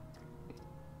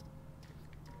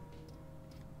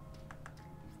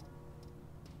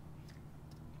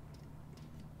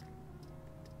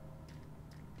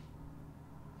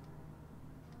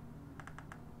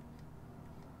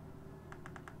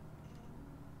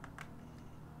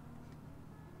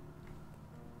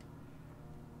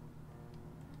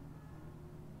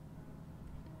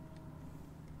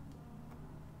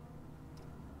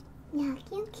 Yeah,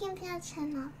 you keep your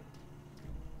chin up.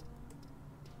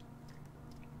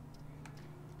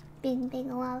 Big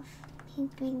love.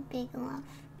 Big love.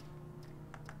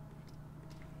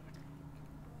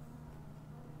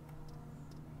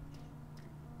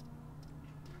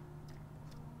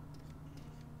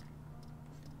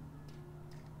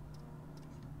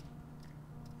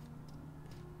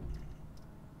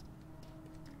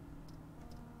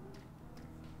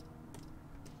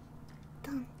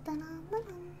 Dun, dun, dun,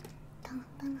 dun,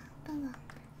 dun.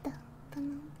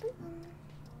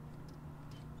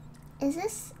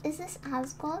 Is this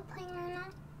Asgore playing right now?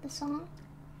 The song?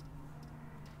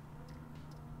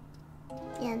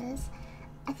 Yeah, it is.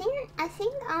 I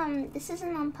think this is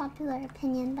an unpopular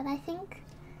opinion, but I think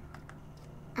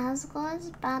Asgore's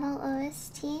battle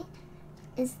OST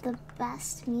is the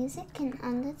best music in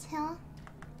Undertale.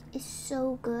 It's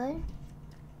so good.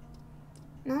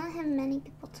 Not have many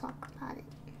people talk about it.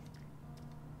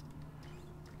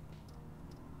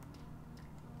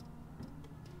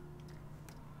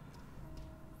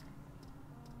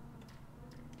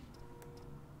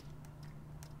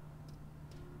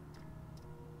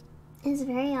 It's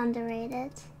very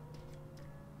underrated.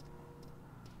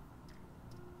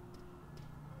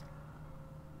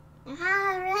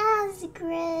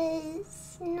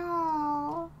 Razgris,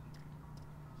 no.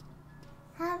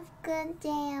 Have a good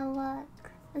day at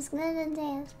work. As good a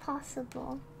day as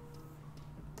possible.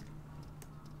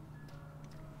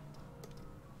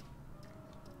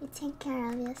 You take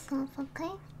care of yourself,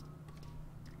 okay?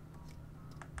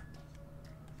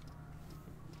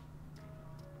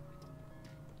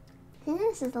 I think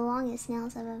this is the longest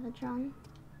nails I've ever drawn.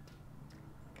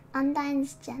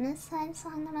 Undyne's genocide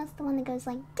song, that's the one that goes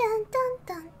like dun dun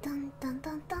dun dun dun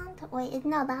dun dun. Wait,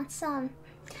 no, that's oh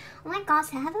my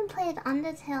gosh, I haven't played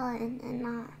Undertale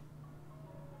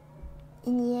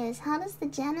in years. How does the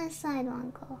genocide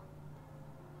one go?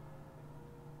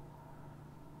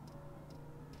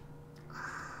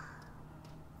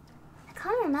 I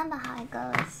can't remember how it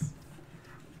goes.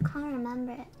 I can't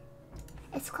remember it.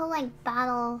 It's called like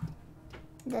Battle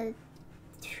the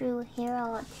True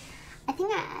Hero. I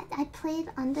think I played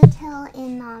Undertale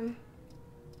in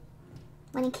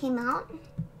when it came out.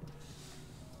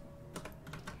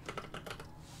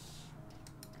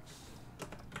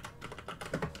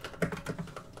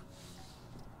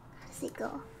 How does it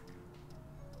go?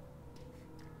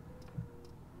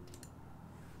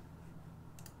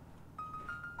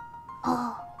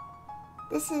 Oh,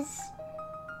 this is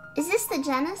this the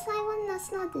genocide one?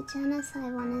 That's not the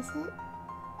genocide one, is it?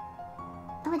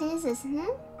 Oh, it is, isn't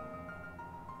it?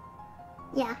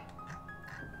 Yeah.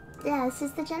 Yeah, this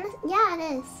is the genocide. Yeah,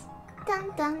 it is. Dun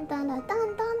dun dun dun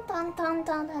dun dun dun dun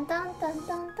dun dun dun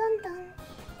dun dun dun.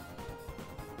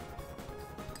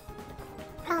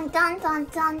 Dun dun dun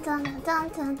dun dun dun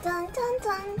dun dun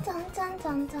dun dun dun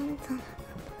dun dun dun.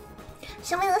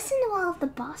 Shall we listen to all of the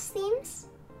boss themes?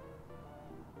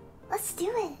 Let's do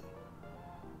it.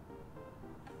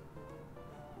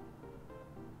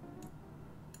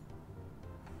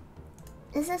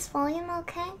 Is this volume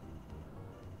okay?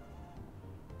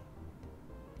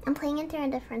 I'm playing it through a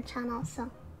different channel,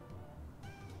 so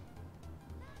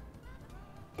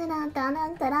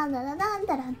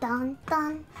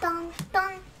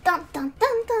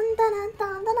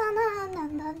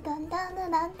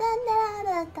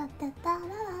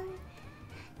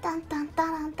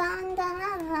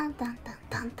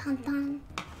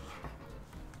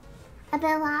A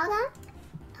bit louder?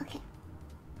 Okay.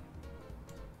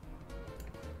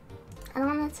 I don't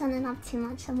want to turn it up too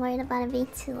much. I'm worried about it being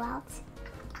too loud.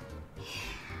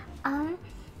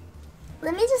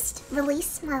 Let me just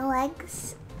release my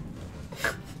legs.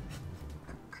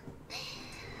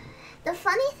 The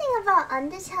funny thing about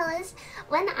Undertale is,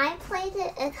 when I played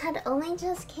it, it had only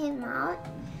just came out.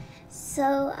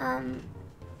 So,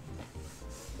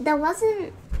 there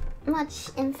wasn't much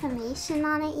information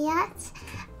on it yet.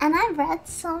 And I read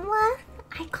somewhere,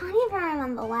 I can't even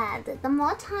remember where, that the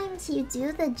more times you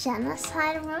do the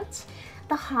genocide route,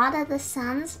 the harder the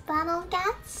Sans battle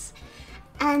gets.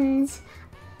 And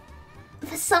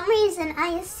for some reason,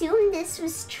 I assumed this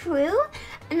was true,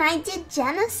 and I did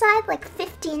genocide like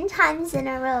 15 times in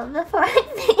a row before I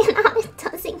figured out it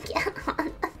doesn't get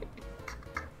harder.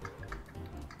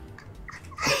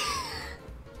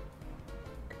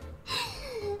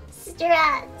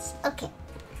 Strats. Okay.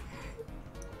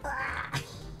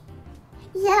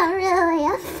 Yeah, really,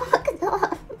 I'm fucked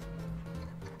up.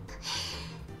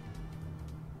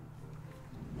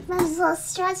 That was a little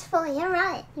stressful. You're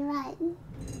right.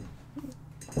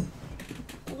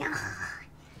 Yeah.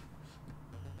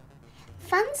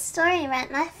 Fun story, right?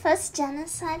 My first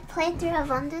genocide playthrough of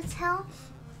Undertale,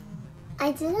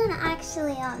 I didn't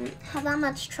actually have that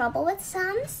much trouble with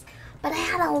Sans, but I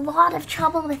had a lot of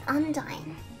trouble with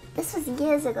Undyne. This was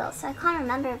years ago, so I can't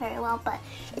remember very well, but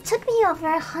it took me over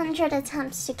 100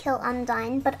 attempts to kill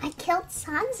Undyne, but I killed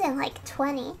Sans in like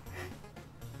 20.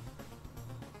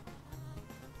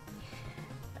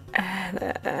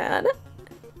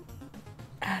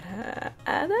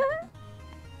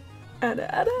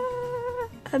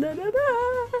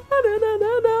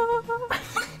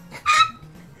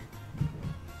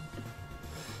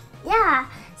 Yeah,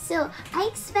 so I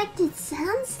expected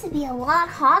Sans to be a lot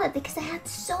harder because I had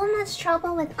so much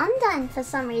trouble with Undyne for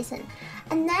some reason.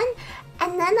 And then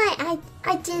I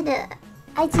did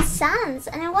Sans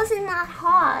and it wasn't that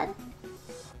hard.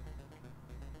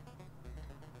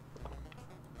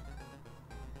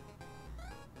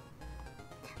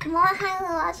 More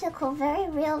highly logical, very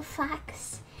real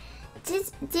facts.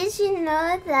 Did you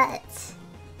know that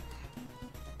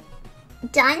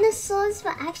dinosaurs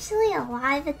were actually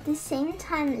alive at the same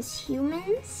time as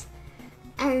humans?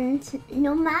 And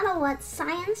no matter what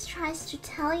science tries to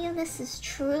tell you this is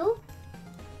true,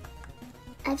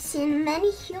 I've seen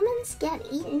many humans get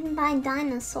eaten by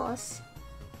dinosaurs.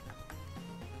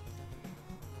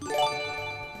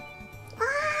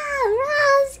 Ah,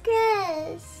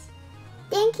 Rosgris!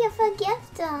 Thank you for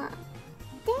gifting.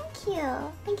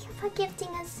 Thank you for gifting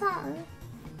a song.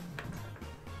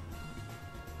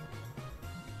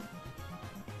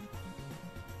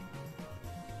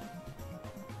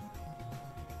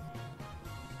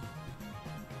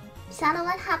 Shadow,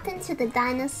 what happened to the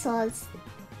dinosaurs?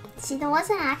 See, there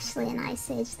wasn't actually an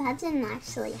ice age. That didn't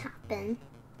actually happen.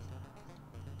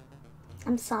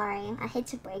 I'm sorry. I hate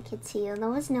to break it to you. There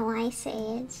was no ice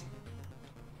age.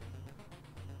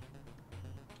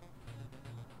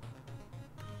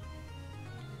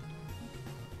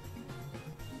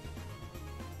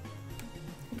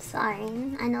 I'm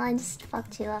sorry. I know I just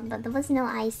fucked you up, but there was no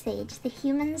ice age. The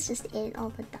humans just ate all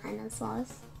the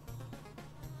dinosaurs.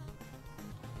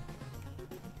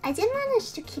 I did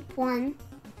manage to keep one.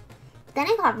 But then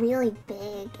it got really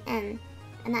big and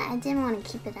I didn't want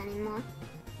to keep it anymore.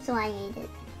 So I ate it.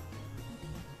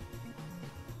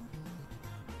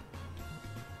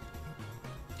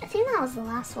 I think that was the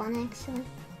last one actually.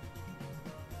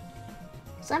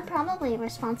 So I'm probably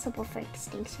responsible for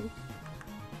extinction.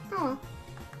 Oh.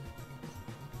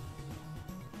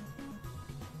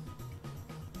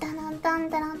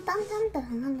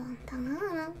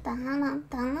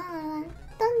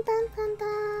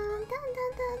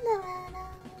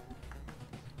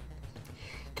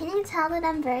 Can you tell that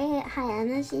I'm very high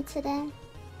energy today?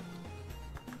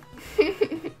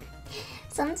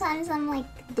 Sometimes I'm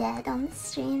like dead on the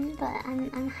stream, but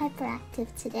I'm hyperactive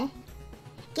today.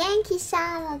 Genki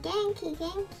Shadow,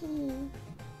 Genki.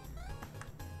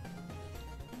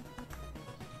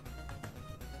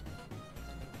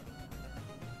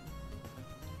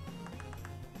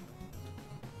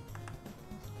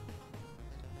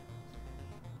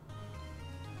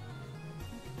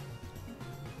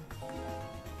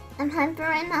 I'm hyper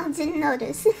right now, didn't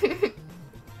notice.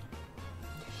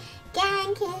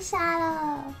 Genki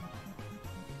Shadow.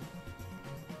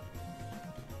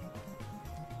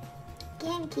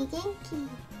 Genki, Genki.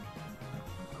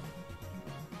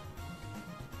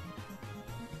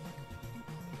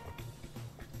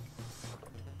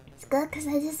 It's good because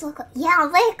I just woke up.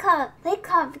 Yeah, wake up!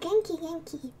 Wake up! Genki,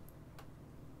 Genki.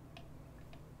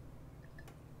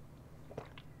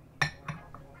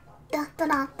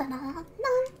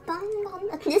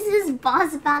 This is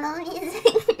boss battle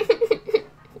music.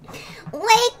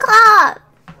 Wake up!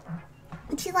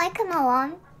 Would you like an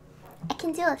alarm? I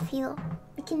can do a few.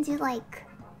 We can do like,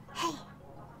 hey,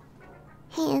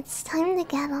 it's time to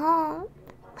get up.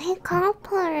 Wake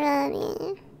up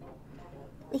already.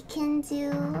 We can do,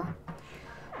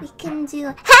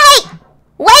 hey!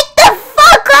 Wake the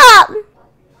fuck up!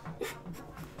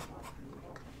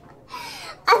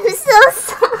 I'm so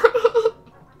sorry.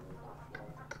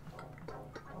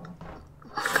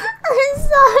 I'm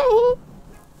sorry.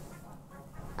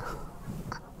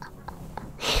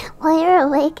 Well, you're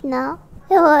awake now.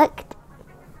 It worked.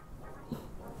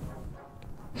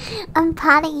 I'm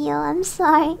proud of you. I'm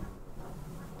sorry.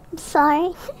 I'm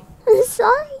sorry. I'm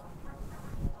sorry.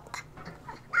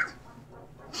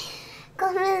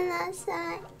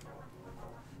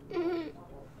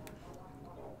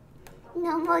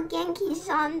 No more Genki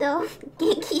Shando.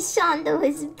 Genki Shando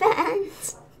is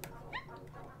banned.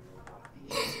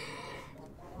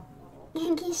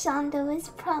 Genki Shando is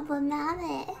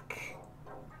problematic.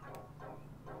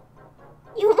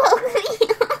 You woke me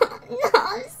up. No,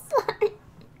 I'm sorry.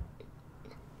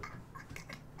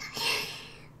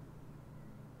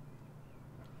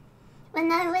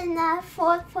 When I win that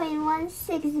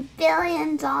 $4.16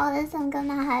 billion, I'm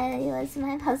gonna hire you as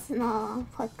my personal.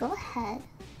 But go ahead.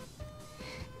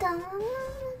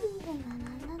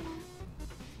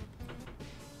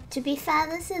 To be fair,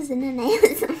 this isn't an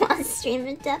ASMR stream.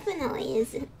 It definitely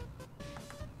isn't.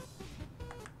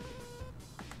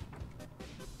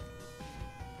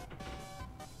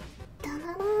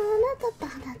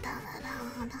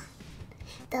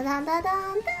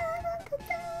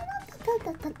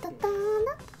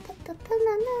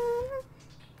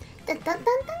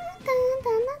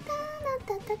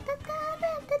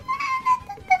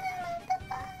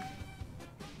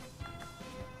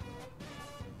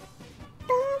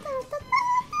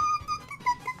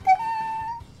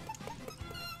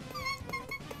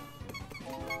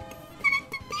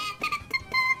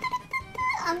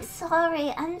 I'm sorry,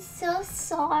 I'm so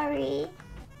sorry.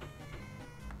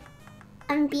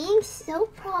 I'm being so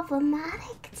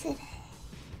problematic today.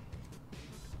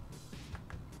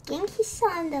 Genki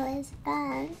Shando is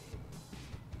bad.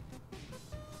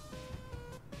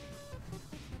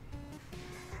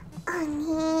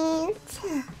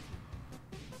 Oni-chan.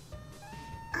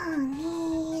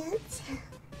 Oni-chan.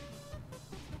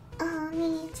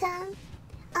 Oni-chan.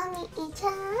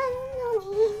 Oni-chan.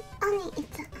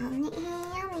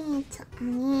 Oni-chan.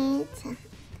 Oni-chan.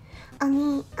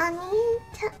 Oni-chan. Oni-chan.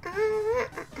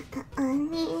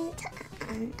 Oni-chan.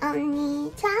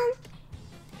 Oni-chan.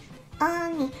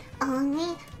 Oni,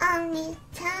 Oni,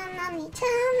 Oni-chan,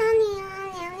 Oni-chan, Oni,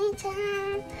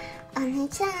 Oni-chan,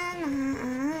 Oni-chan,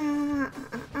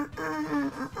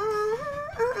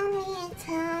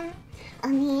 Oni-chan,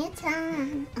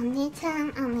 Oni-chan, Oni-chan,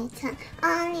 Oni-chan,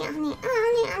 Oni, Oni,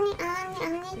 Oni, Oni, Oni,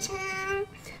 Oni-chan,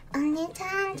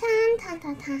 Oni-chan, chan, tan,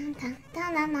 tan, tan, tan, tan,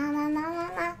 la, la, la, la, la,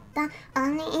 la, la,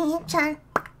 Oni-chan.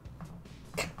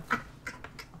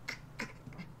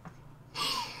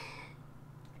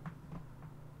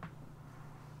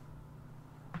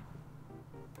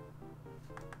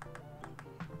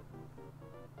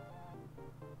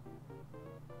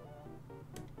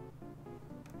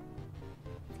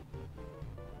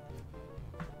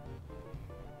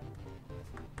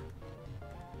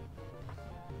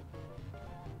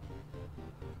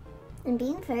 I'm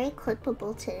being very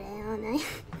clippable today, aren't I?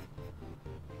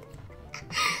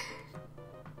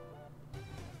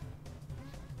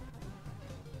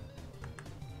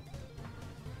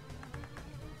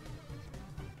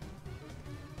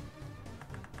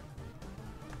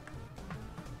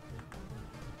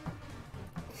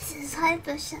 This is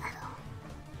Hyper Shadow.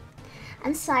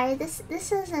 I'm sorry, this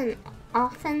isn't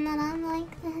often that I'm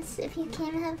like this. If you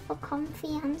came here for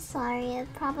comfy, I'm sorry.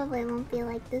 It probably won't be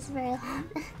like this very long.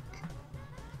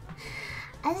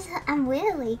 I'm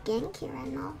weirdly Genki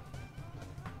right now.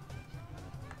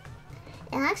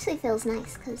 It actually feels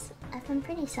nice because I've been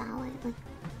pretty sad lately.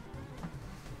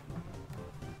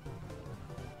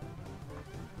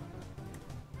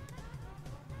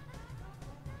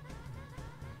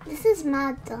 This is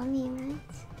Mad Dummy, right?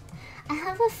 I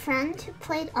have a friend who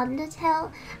played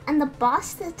Undertale, and the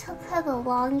boss that took her the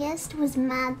longest was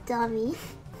Mad Dummy.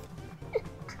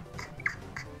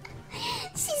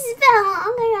 She spent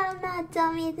longer on Mad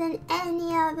dummy than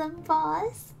any other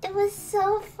boss. It was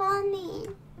so funny.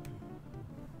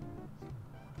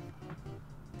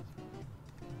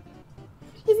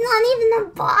 He's not even a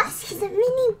boss, he's a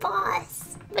mini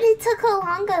boss. But it took her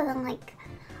longer than like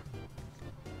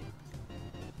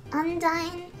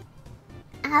Undyne,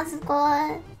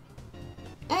 Asgore,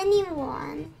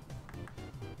 anyone.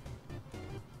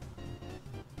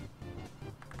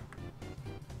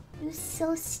 It was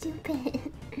so stupid.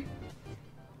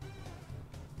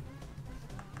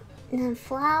 And then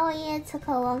Flowey, it took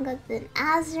her longer than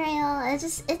Azrael.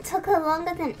 It took her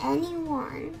longer than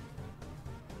anyone.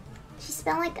 She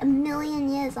spent like 1,000,000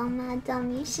 years on that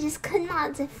dummy. She just could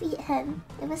not defeat him.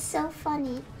 It was so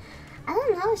funny. I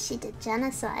don't know if she did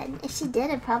genocide. If she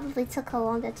did, it probably took her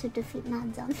longer to defeat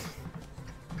that dummy.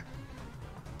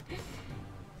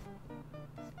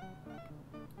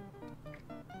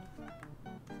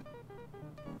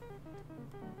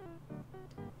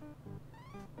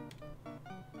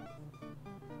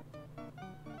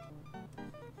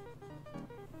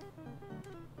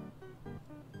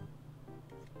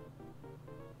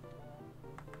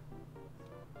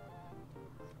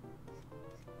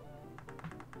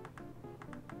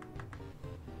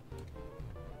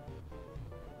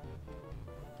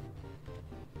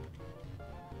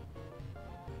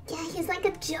 Yeah, he's like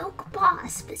a joke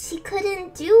boss, but she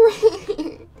couldn't do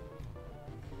it.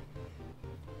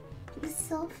 It was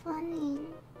so funny.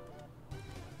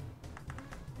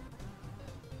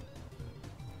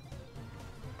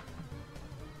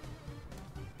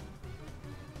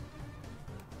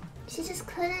 She just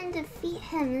couldn't defeat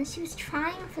him, and she was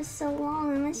trying for so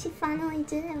long, and when she finally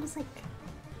did it, it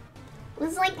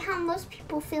was like how most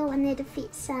people feel when they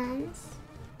defeat Sans.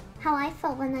 How I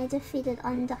felt when I defeated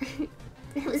Undyne.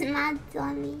 It was mad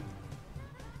dummy.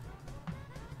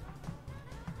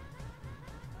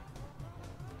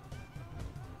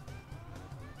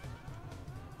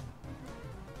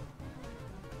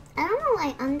 I don't know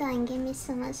why Undyne gave me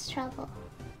so much trouble.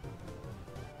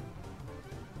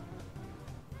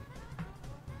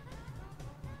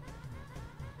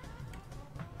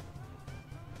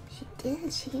 She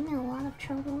did, she gave me a lot of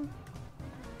trouble.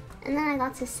 And then I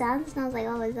got to Sans and I was like,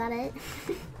 oh, is that it?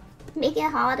 Make it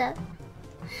harder.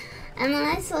 And then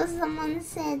I saw someone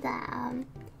say that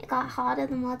it got harder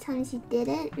the more times you did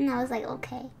it, and I was like,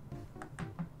 okay.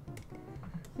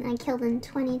 And I killed him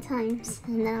 20 times,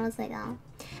 and then I was like, oh.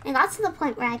 And it got to the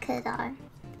point where I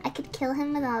could kill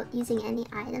him without using any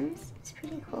items. It's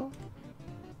pretty cool.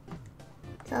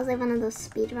 So I was like one of those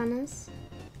speedrunners.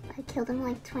 I killed him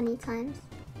like 20 times.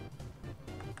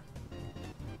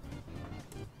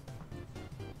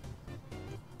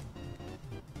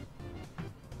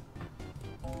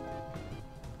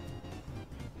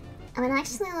 I would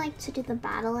actually like to do the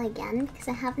battle again because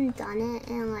I haven't done it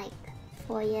in like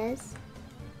 4 years.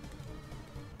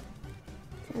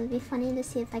 So it would be funny to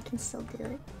see if I can still do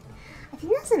it. I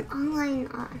think there's an online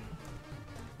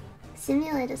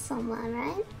simulator somewhere,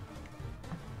 right?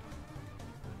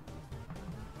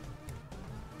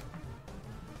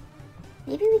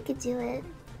 Maybe we could do it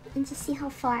and just see how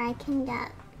far I can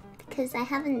get, because I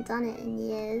haven't done it in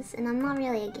years and I'm not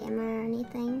really a gamer or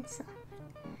anything, so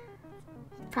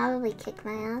probably kick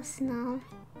my ass now.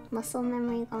 Muscle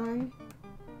memory gone.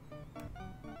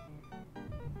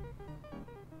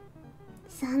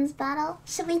 Sans battle?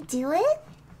 Should we do it?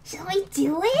 Shall we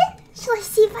do it? Shall I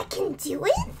see if I can do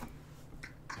it?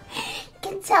 You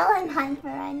can tell I'm hyper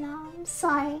right now. I'm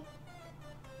sorry.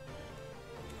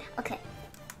 Okay.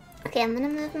 Okay, I'm gonna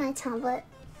move my tablet.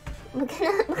 We're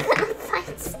gonna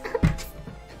fight Sans.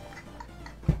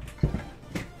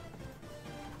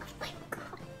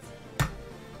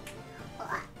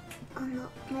 Oh no,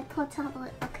 my poor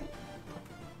tablet. Okay.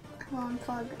 I will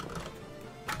unplug.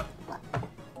 What?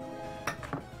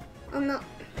 Oh no.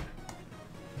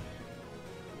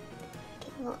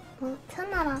 Okay, we'll turn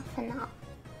that off for now.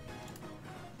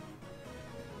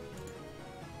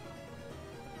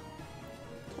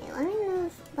 Okay,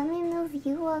 let me move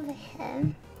you over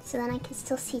here so then I can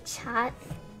still see chat.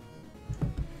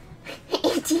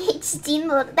 ADHD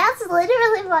mode. That's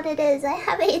literally what it is. I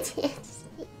have ADHD.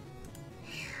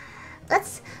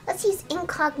 Let's use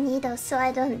incognito so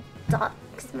I don't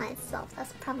dox myself.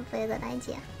 That's probably a good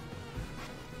idea.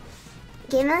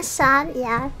 Game a shot,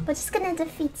 yeah. We're just gonna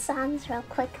defeat Sans real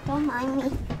quick. Don't mind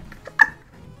me.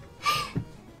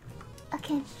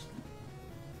 Okay.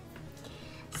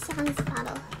 Sans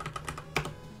battle.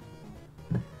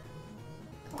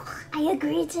 I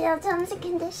agree to your terms and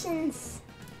conditions.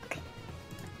 Okay.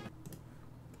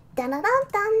 Dun dun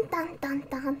dun dun dun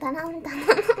dun dun dun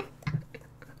dun.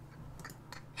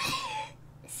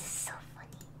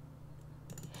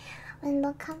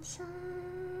 Window caption.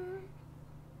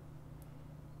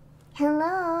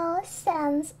 Hello,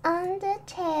 sans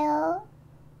undertale.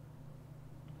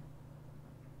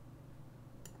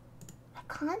 I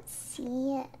can't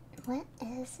see it. What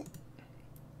is it?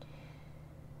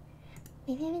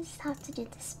 Maybe we just have to do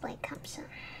display caption.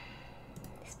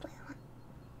 Display one.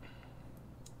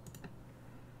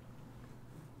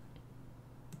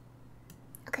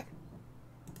 Okay.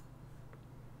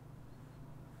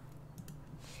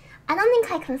 I don't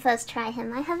think I can first try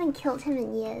him. I haven't killed him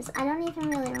in years. I don't even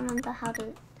really remember how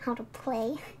to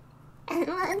play.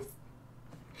 Unless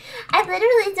I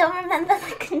literally don't remember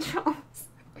the controls.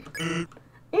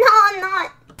 No, I'm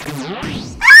not.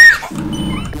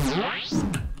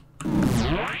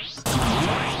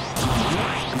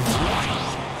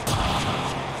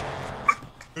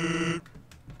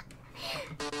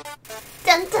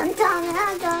 Dun dun dun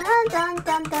dun dun dun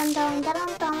dun dun dun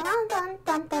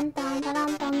dun dun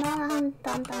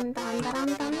dun dun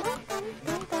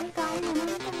dun.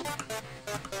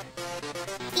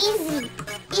 Easy,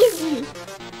 easy.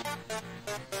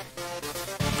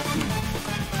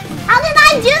 How did I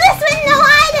do this with no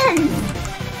items?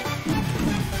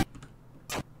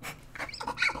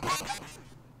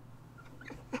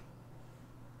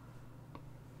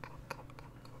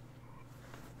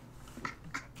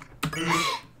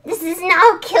 This is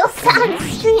now kill sound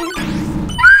stream.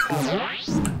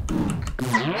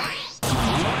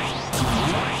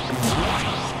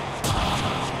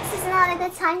 This is not a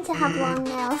good time to have long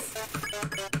nails.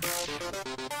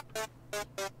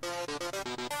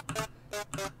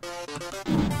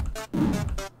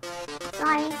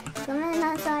 Sorry,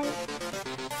 I'm sorry.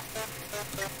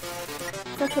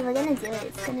 It's okay, we're gonna do it.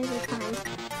 It's gonna be fine.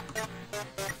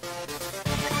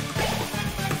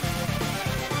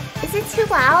 Is it too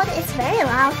loud? It's very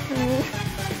loud for me.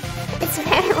 It's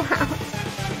very loud.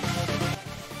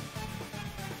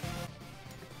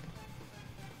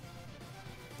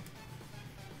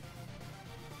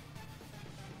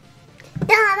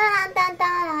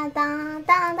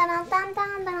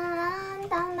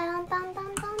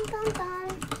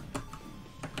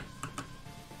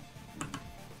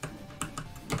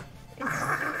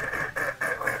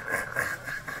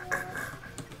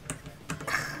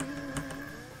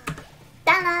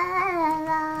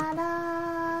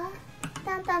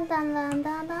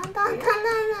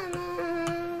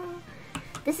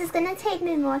 This is gonna take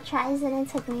me more tries than it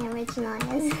took me originally.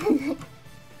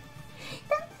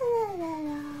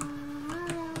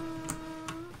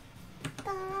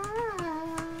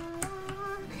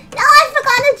 No, I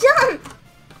forgot to jump!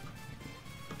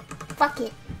 Fuck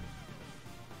it.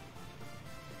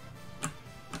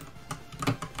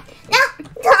 No!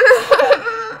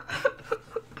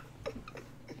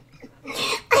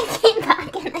 I came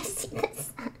back and I see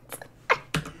this.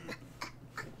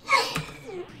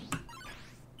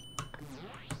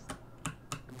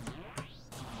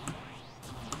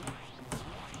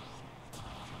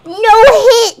 No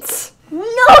hit!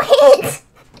 No hit!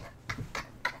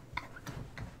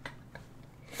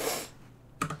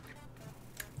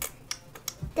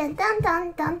 Dun dun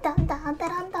dun dun dun dun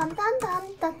dun dun dun dun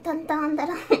dun dun dun dun.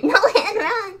 No hit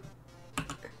run!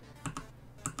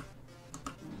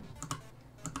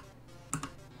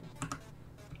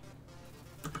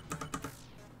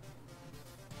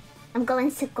 I'm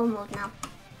going sicko mode now.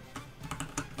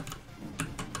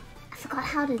 I forgot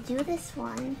how to do this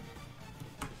one.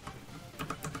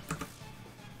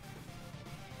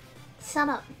 Shut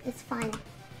up, it's fine.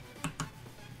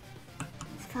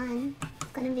 It's fine.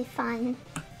 It's gonna be fine.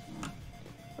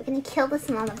 We're gonna kill this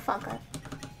motherfucker.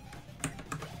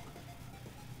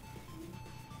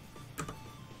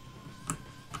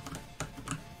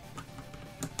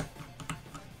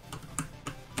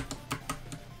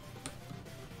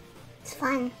 It's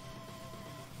fine.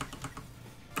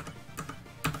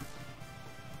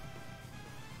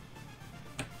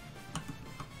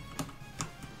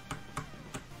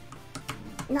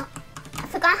 No, I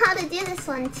forgot how to do this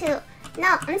one too.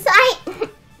 No, I'm sorry.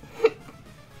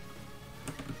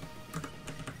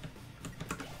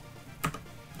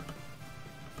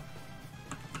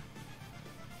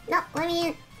 No, let me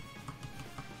in.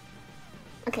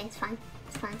 Okay, it's fine.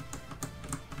 It's fine.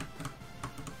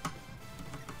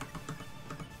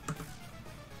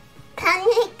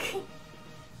 Panic!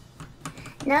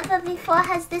 Never before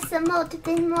has this emote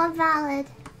been more valid.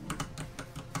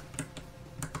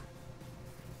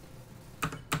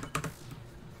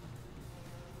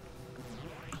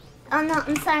 Oh no,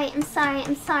 I'm sorry, I'm sorry,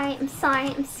 I'm sorry, I'm sorry,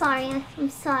 I'm sorry, I'm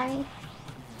sorry.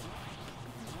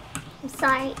 I'm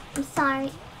sorry, I'm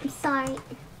sorry, I'm sorry.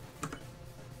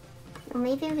 Or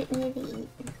maybe eat.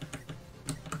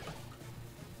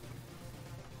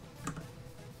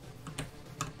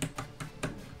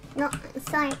 No,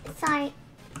 sorry, sorry,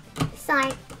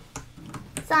 sorry,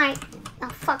 sorry. Oh,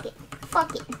 fuck it,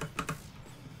 fuck it.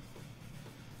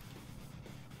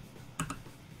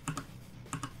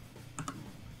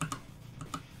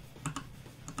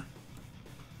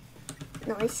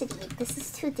 No, we should eat. This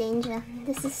is too danger.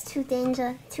 This is too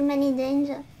danger. Too many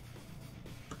danger.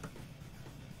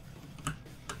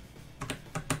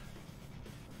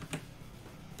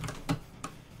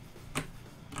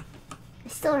 I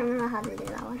still remember how to do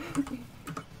that one.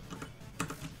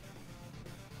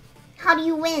 How do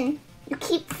you win? You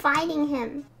keep fighting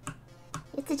him. You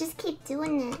have to just keep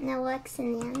doing it and it works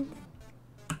in the end.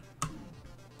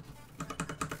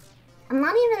 I'm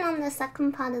not even on the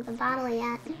second part of the battle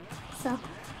yet. So,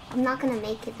 I'm not gonna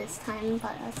make it this time,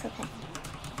 but that's okay.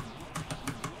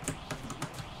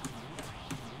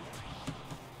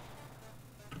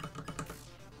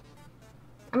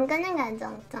 I'm gonna get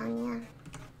dunked on, yeah.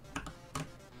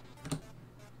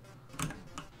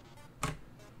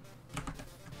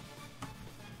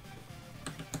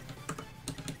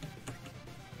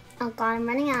 Oh god, I'm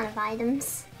running out of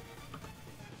items.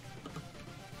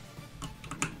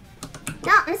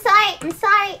 No, I'm sorry, I'm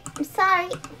sorry, I'm sorry.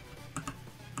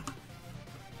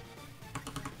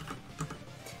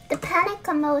 The panic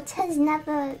emote has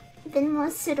never been more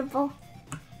suitable.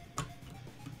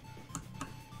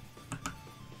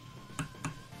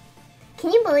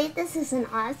 Can you believe this is an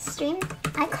art stream?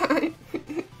 I can't.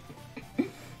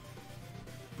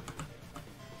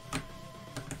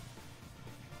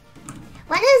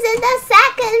 When is it the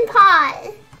second part?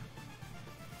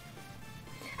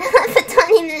 For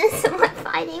 20 minutes and we're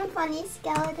fighting funny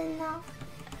skeleton now.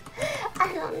 I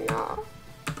don't know.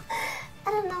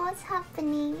 I don't know what's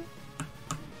happening.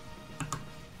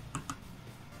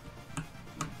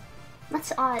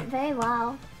 Much art, very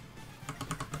well.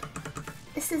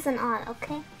 This is an art,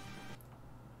 okay?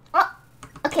 Oh!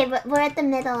 Okay, but we're at the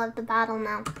middle of the battle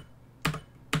now.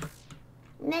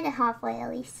 Made it halfway at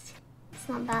least. It's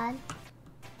not bad.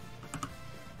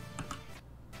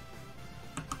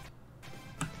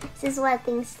 This is where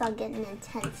things start getting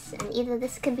intense, and either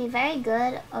this could be very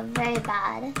good or very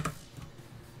bad,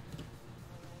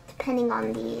 depending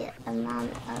on the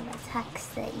amount of attacks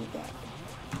that you get.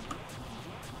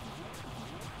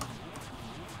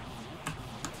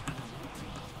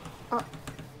 Oh.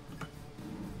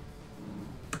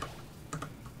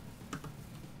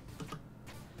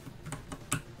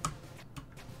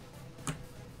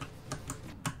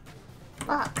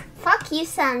 Fuck. Fuck you,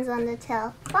 Sans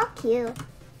Undertale. Fuck you.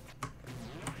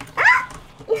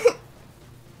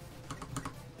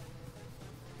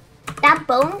 That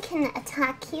bone can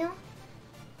attack you.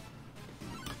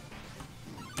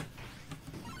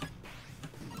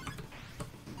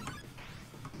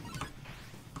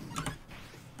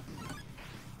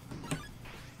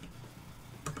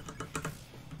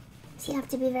 So you have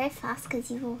to be very fast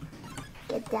because you will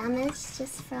get damaged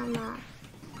just from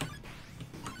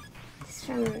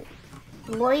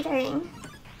loitering.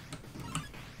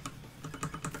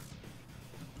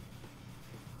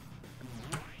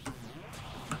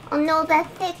 Oh no, that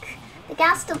thick. The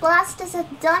Gaster Blast is a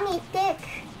dummy thick.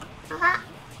 Hi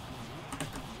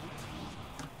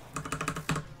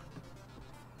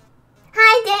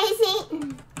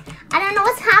Daisy. I don't know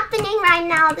what's happening right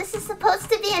now. This is supposed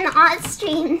to be an odd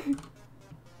stream.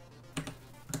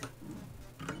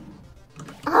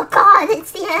 Oh god,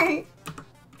 it's the end.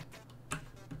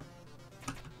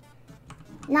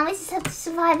 Now we just have to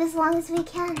survive as long as we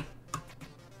can.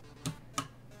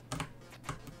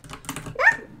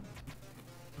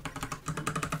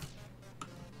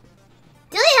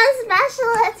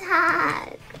 Special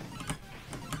attack.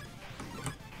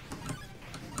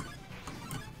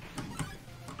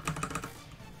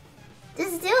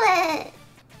 Just do it.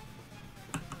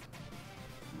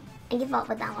 I give up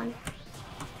with that one.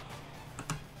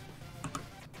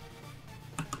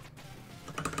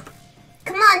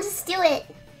 Come on, just do it.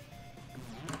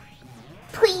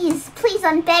 Please, please,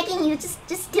 I'm begging you,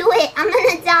 just do it. I'm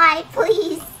gonna die,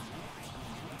 please.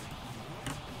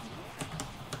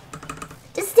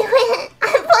 Just do it!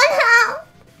 I'm one health!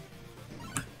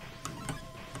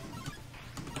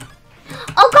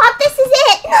 Oh god, this is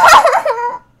it! No!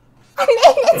 I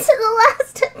made it to the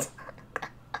last attack.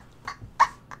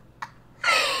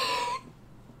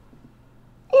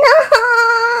 No!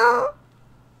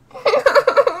 No!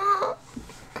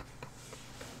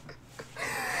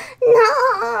 No!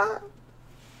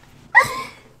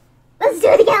 Let's do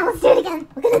it again, let's do it again.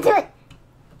 We're gonna do it.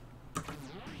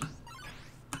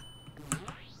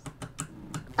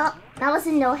 Oh, that was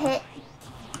a no hit.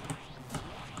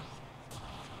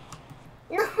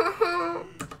 No.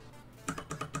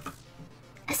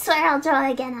 I swear I'll draw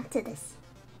it again after this.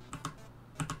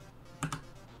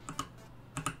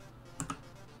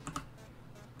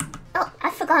 Oh, I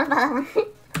forgot about that one.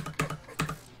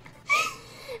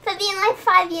 For being like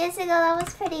 5 years ago, that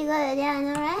was pretty good. Yeah, I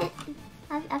know, right?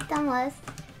 I've done worse.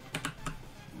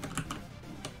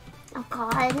 Oh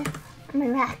god, I'm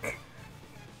a wreck.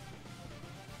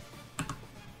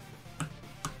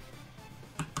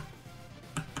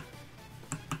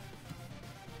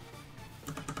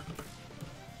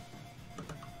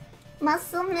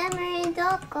 Muscle memory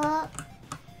doko.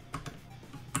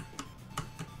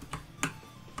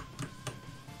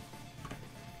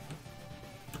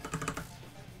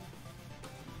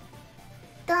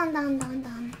 Dun dun dun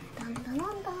dun dun dun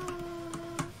dun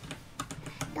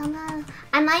dun dun.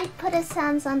 I might put a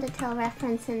Sans Undertale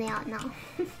reference in the out now.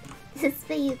 This is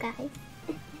for you guys.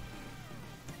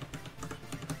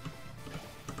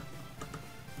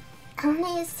 I don't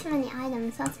want to use too many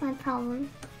items, that's my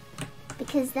problem.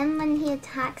 Because then when he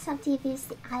attacks after you've used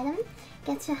the item,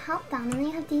 gets your health down and then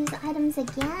you have to use the items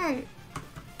again.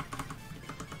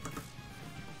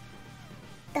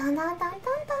 Dun dun dun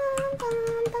dun dun dun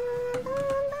dun dun.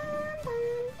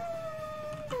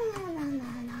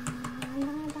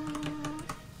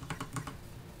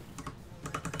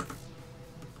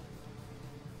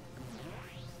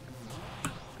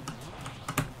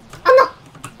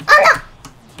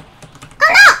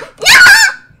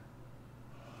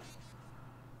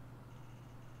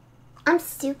 I'm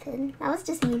stupid. That was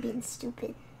just me being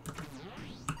stupid.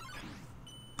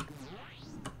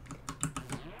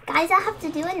 Guys, I have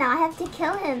to do it now. I have to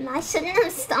kill him. I shouldn't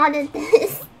have started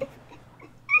this.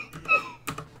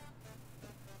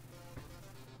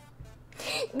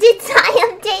 Did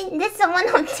someone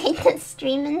update the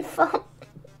stream info?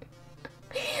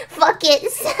 Fuck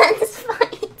it, Sans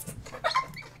fight.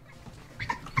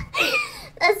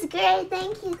 That's great.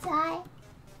 Thank you, Ty.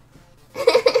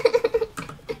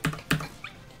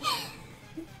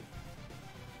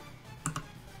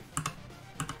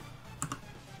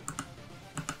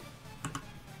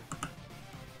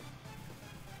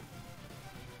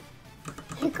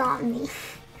 You got me.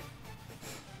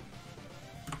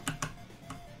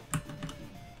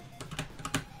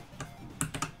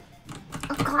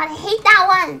 Oh god, I hate that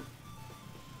one.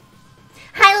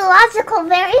 Highlogical,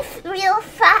 very real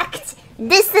fact.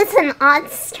 This is an odd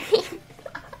stream.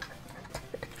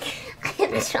 I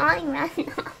am trying right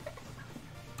now.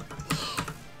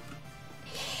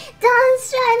 Don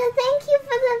Strider, thank you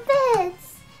for the bits.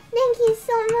 Thank you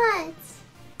so much.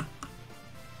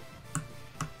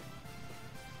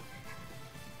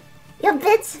 Your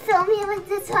bits fill me with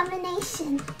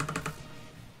determination.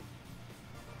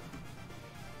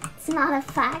 It's not a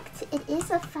fact. It is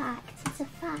a fact. It's a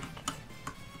fact.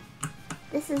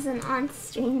 This is an on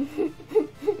stream.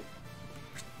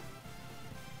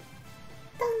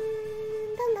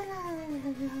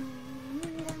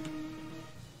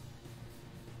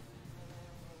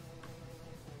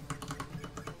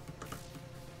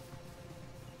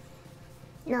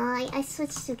 No, I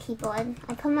switched to keyboard.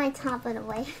 I put my tablet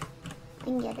away. I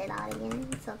can get it out again.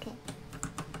 It's okay.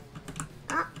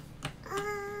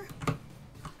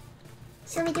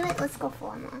 Shall we do it? Let's go for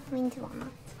one more. We can do one more.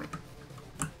 It's fine.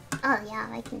 Oh yeah,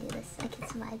 I can do this. I can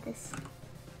survive this.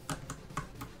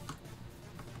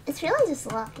 It's really just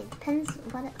luck. It depends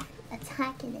what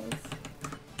attack it is.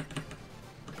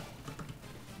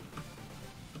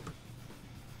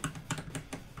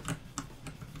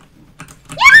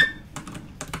 Yeah!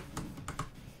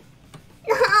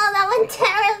 No, that went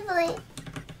terribly.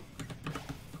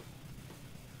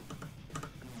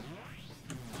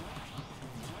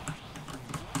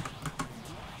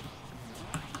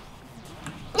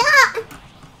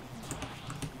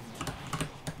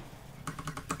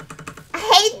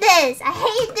 I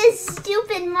hate this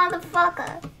stupid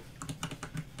motherfucker.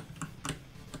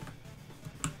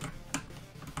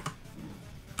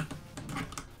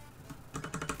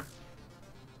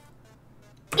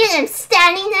 Look at him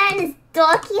standing there in his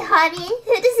dorky hoodie.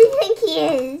 Who does he think he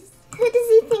is? Who does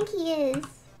he think he is?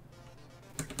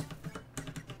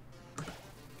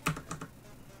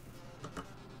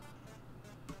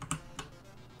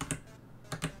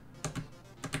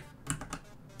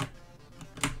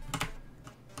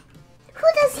 Who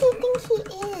does he think he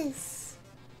is?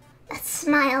 That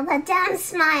smile, that damn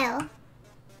smile.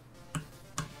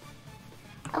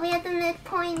 Are we at the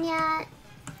midpoint yet?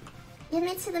 Get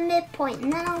me to the midpoint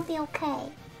and then I'll be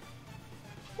okay.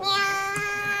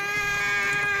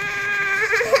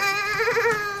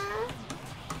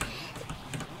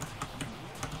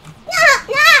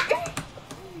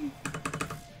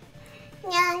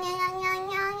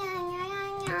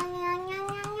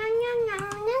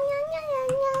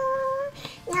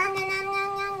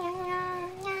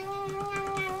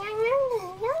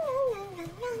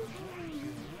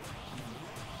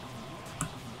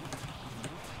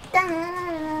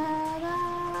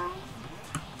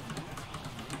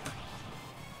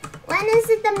 When is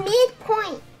it the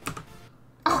midpoint?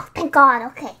 Oh, thank God.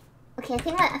 Okay. Okay,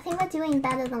 I think we're doing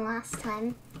better than last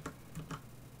time.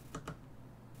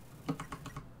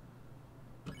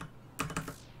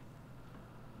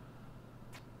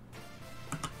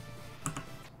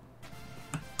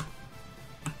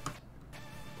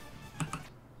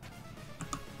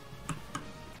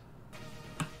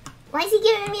 Why is he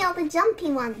giving me all the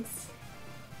jumpy ones?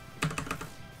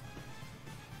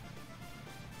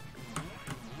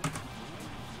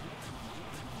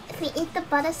 If we eat the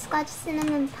butterscotch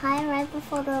cinnamon pie right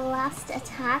before the last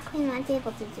attack, we might be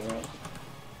able to do it.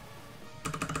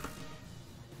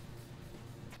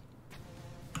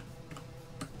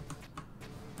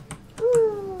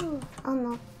 Ooh. Oh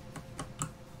no.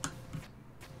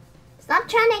 Stop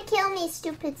trying to kill me,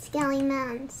 stupid skelly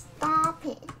man. Stop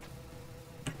it.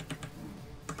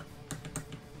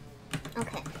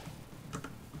 Okay.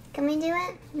 Can we do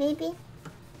it? Maybe?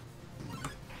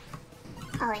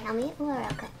 Oh wait, how many? We're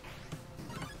okay.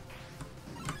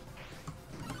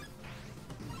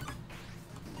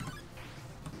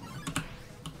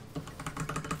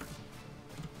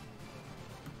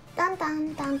 Dun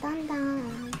dun dun dun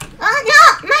dun. Oh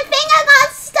no! My finger got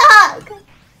stuck!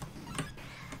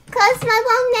 Curse my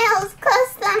long nails!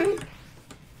 Curse them!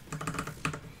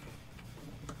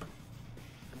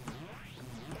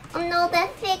 Oh no, they're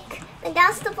thick! The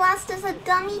Gaster Blasters are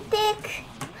dummy thick!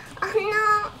 Oh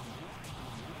no!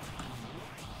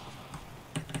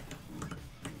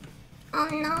 Oh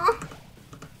no!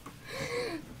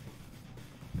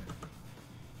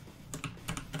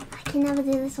 I can never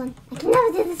do this one. I can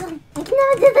never do this one. I can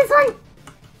never do this one.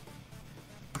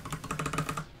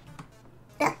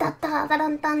 Da da da da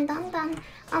dun dun dun dun.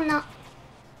 Oh no!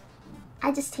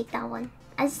 I just take that one.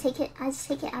 I just take it. I just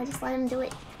take it. I just let him do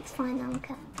it. It's fine. I don't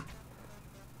care.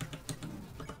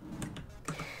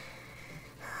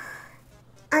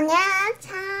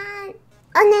 Onechan,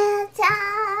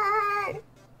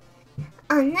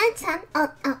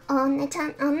 Onechan, Onechan, Onechan,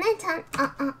 Onechan,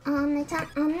 Onechan,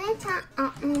 Onechan,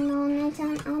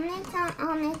 Onechan, Onechan,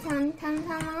 Onechan,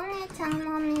 Tantan, Onechan,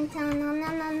 Onechan,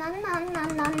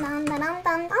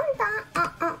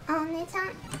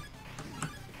 Onechan.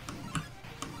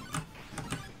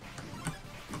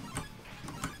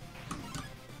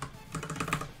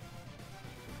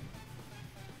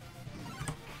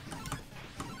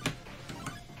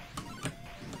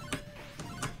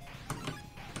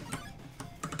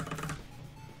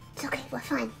 It's okay, we're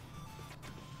fine.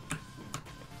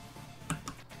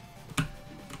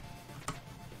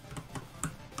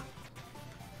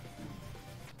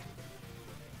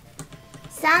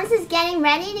 Sans is getting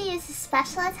ready to use his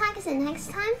special attack. Is it next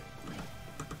time?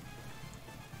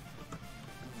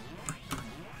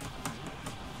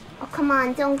 Oh come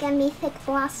on, don't get me thick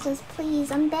blasters,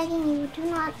 please. I'm begging you, do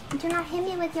not hit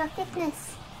me with your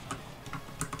thickness.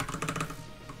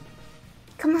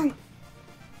 Come on.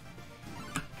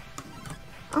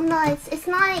 Oh no, it's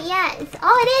not it yet.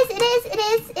 Oh, it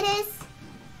is.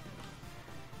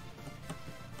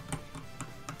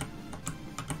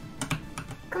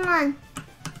 Come on.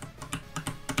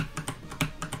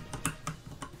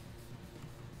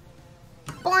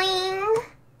 Boing.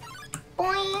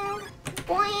 Boing.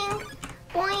 Boing.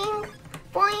 Boing.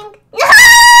 Boing.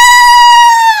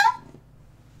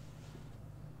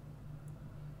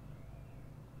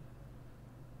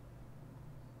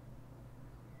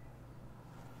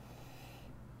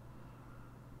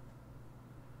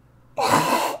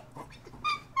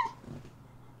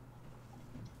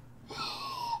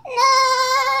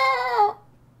 No!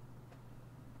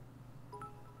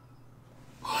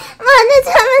 My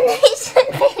determination,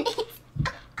 baby.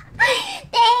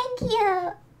 Thank you.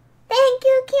 Thank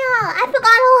you, Kyo. I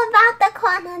forgot all about the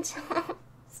corner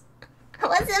jumps. I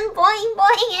wasn't boing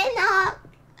enough.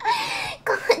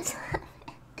 God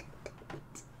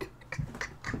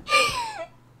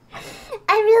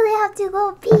I really have to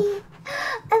go pee.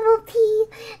 I will pee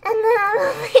and then I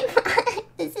will be back.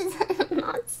 This is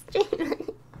not streaming.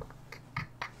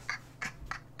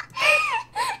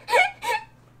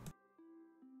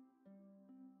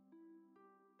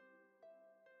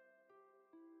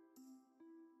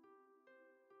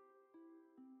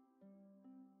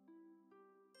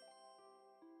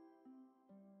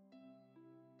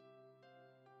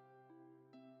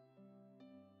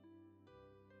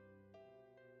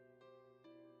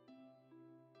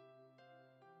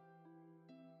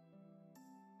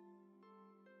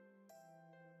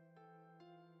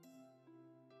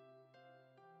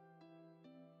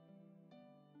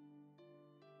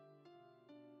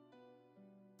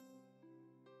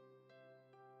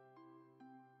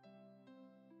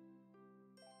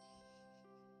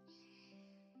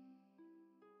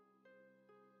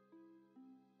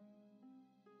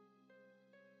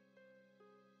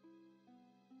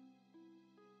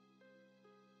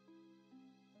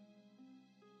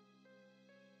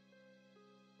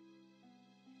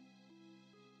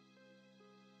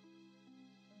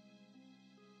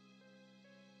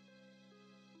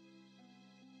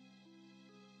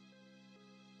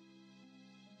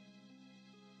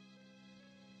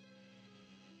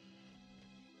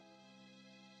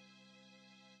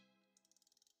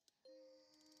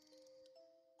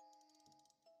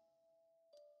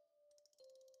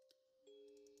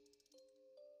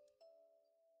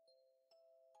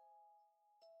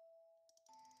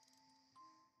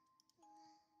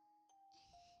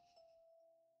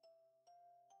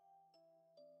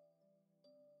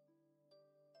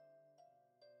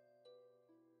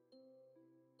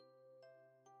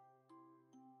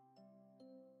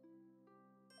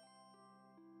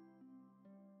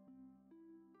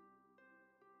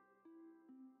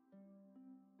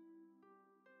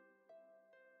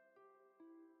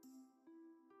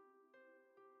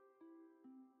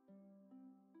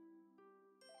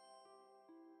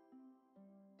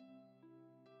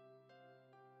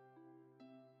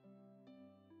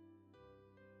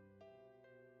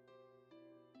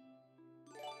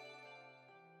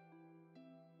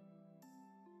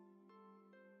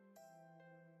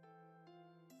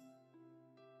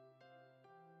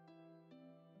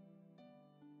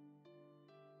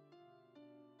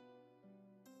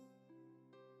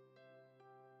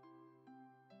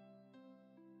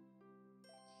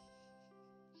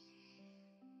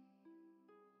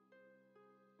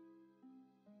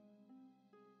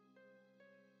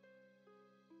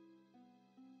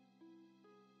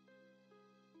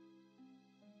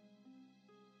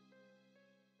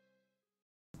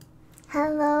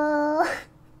 Hello.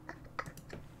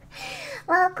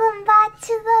 Welcome back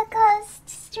to the ghost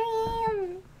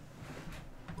stream.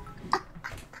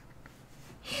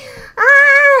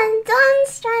 Dawn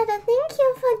Strider, thank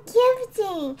you for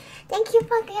gifting. Thank you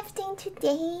for gifting to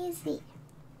Daisy.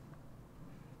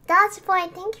 Dodge Boy,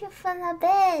 thank you for the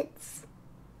bits.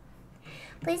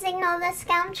 Please ignore the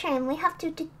scam train. We have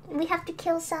to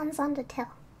kill Sans undertale.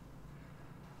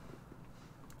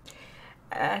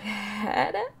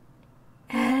 I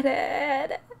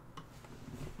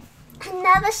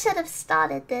never should have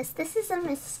started this. This is a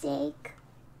mistake.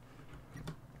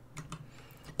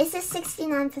 Is this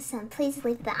 69%? Please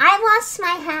leave that. I washed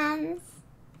my hands.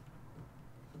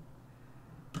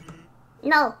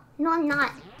 No, I'm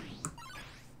not.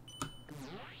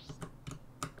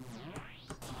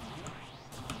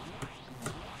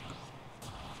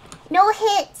 No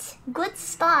hit. Good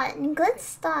start. Good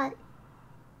start.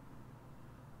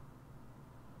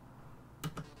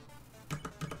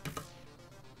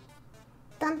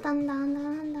 Dun dun dun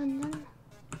dun dun dun.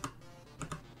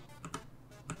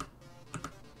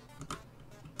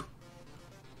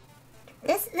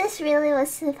 This really was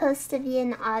supposed to be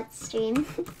an odd stream.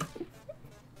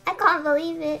 I can't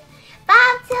believe it.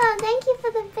 Babto, thank you for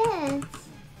the bits.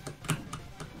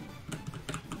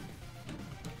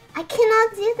 I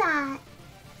cannot do that.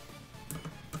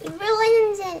 It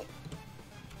ruins it.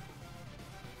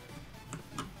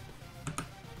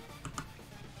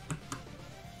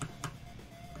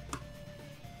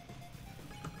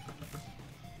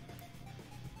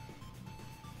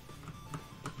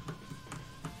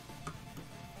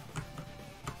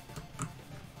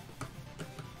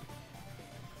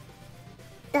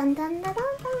 Dun dun dun dun dun.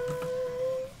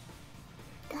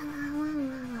 Dun, dun, dun, dun,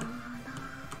 dun.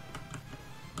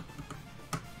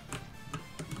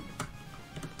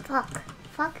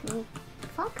 Fuck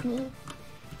me.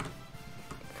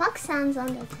 Fuck sounds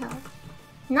undertale.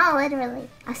 No, literally.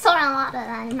 I saw a lot of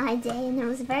that in my day and it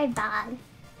was very bad.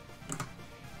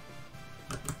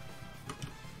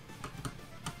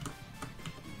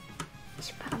 I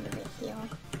should probably heal.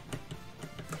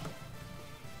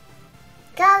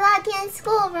 Got lucky in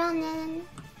school running.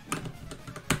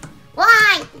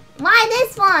 Why? Why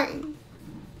this one?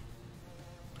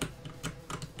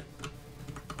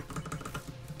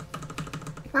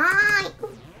 Why?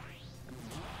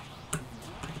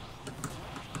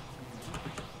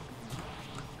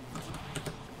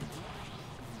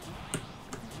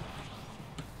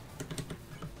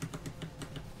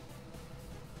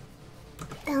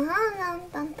 Dun dun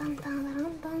dun dun dun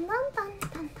dun dun dun dun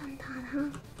dun dun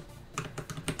dun.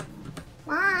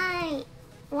 Why?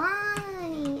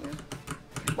 Why?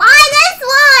 Why this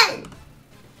one?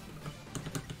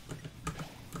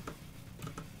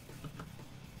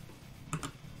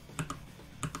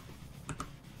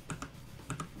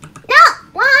 No!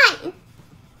 Why?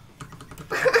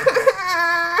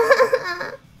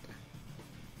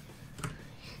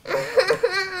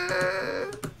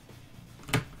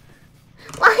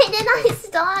 Why did I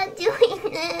start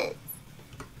doing this?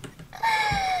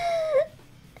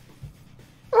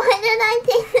 Why did I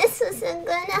think this was a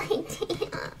good idea?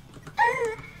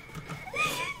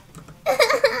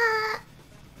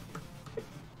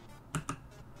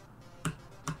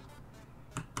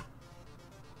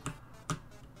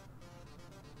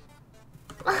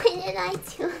 Why did I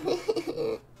do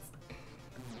this?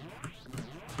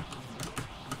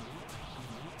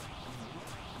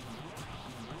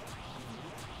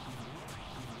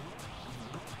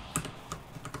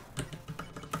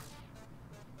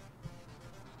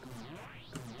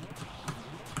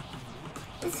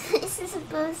 This is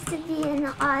supposed to be an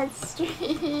odd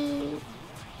stream.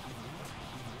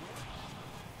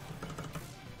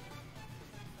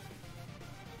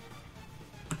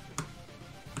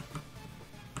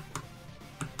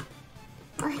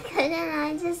 Why couldn't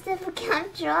I just have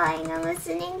kept drawing and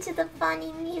listening to the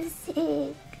funny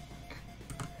music?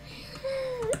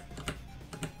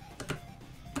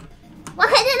 Why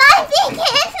did I begin this?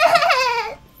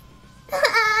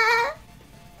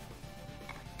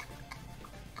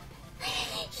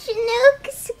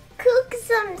 Chinooks,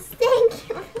 Cooksums, thank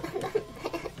you for the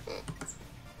bits.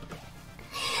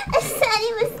 I said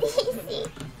it was easy.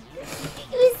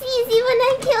 It was easy when I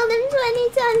killed him 20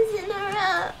 times in a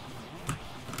row.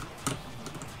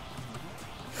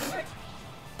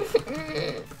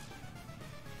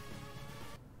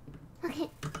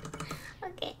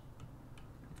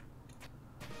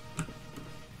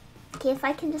 Okay, if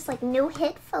I can just like no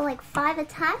hit for like 5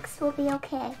 attacks, we'll be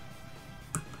okay.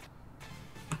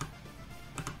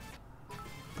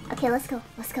 Okay, let's go.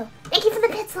 Thank you for the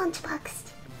bits,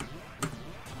 Lunchbox.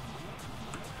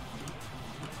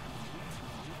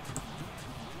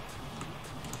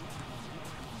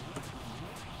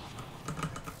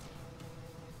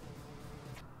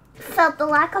 felt the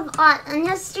lack of art on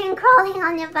your stream crawling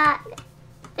on your back.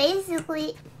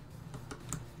 Basically.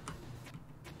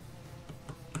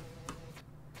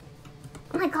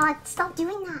 Oh my god, stop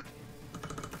doing that.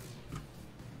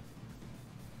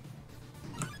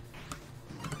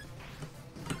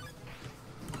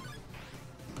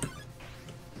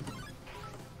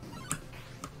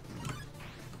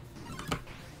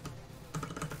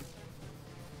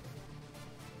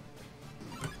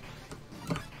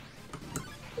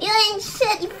 You ain't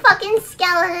shit, you fucking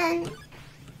skeleton.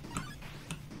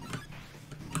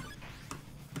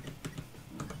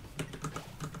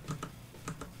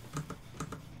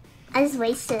 I just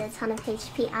wasted a ton of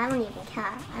HP. I don't even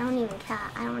care. I don't even care.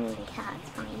 I don't even care. It's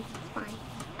fine. It's fine.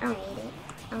 I don't need it.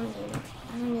 I don't need it.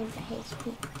 I don't need the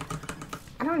HP.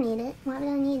 I don't need it. Why would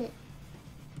I need it?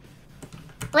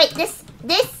 Wait, this.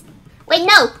 Wait,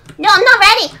 no. No, I'm not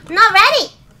ready. I'm not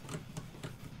ready.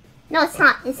 No, it's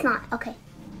not. It's not. Okay.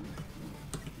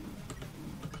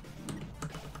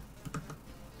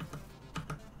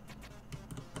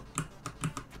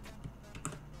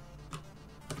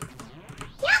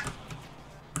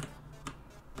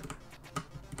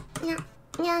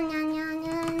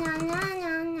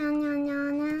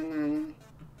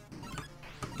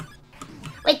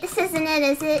 Wait, this isn't it,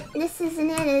 is it? This isn't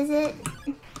it, is it?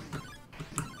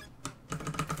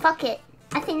 Fuck it.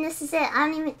 I think this is it. I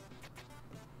don't even...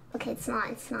 Okay, it's not.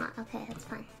 It's not. Okay, that's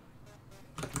fine.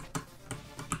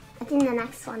 I think the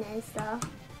next one is, though.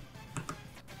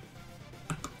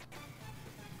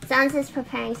 Sounds is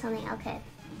preparing something. Okay.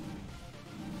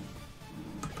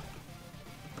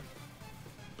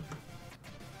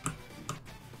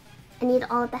 I need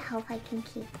all the help I can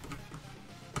keep.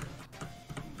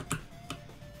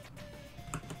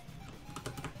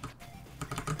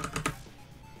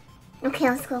 Okay,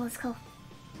 let's go, let's go.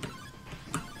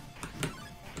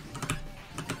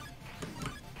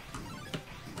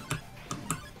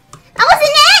 That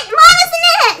wasn't it! Why wasn't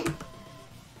it?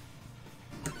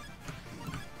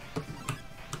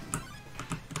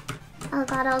 Oh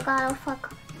god, oh god, oh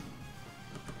fuck.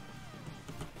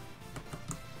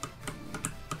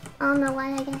 Oh no, why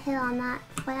did I get hit on that?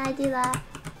 Why did I do that?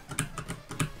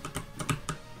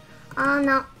 Oh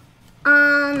no.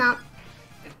 Oh no.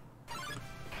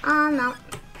 Oh no.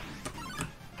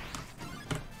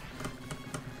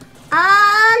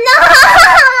 Oh no!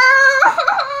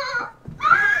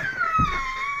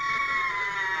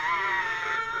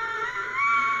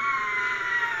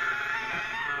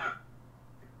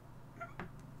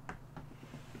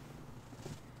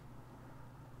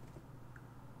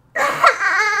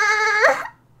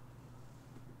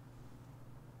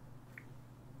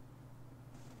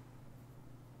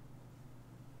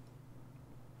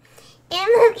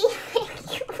 Imugi,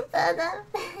 thank you for the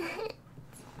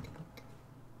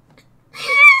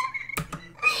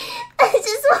I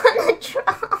just wanna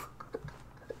draw.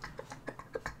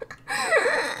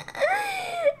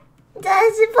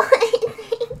 Does it boy,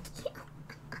 thank you.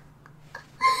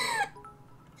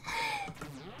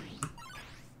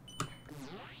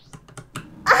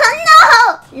 Oh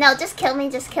no! No, just kill me,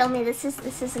 just kill me. This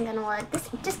isn't gonna work.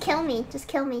 Just kill me, just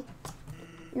kill me.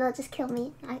 No, just kill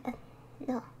me.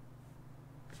 No.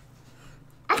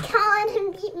 I can't let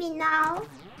him beat me now.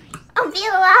 I'll be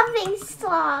a laughing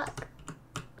stock.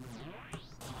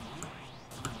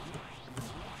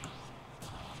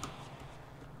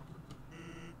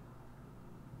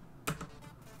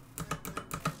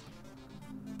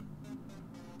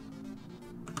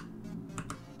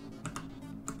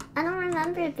 I don't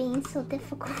remember it being so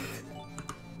difficult.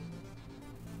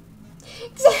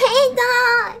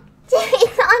 J-Dog!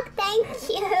 J-Dog, thank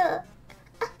you!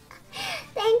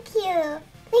 Thank you!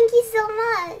 Thank you so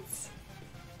much!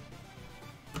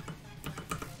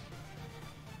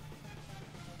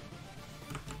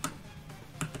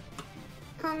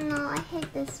 Oh no, I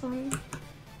hate this one.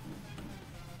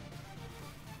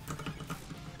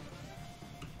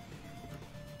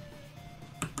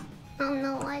 Oh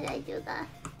no, why did I do that?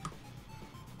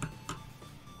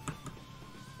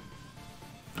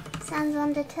 Sounds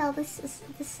undertale, this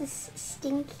is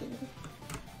stinky.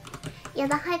 Yeah,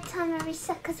 the hype timer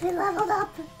reset because we leveled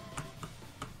up.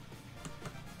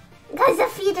 Guys are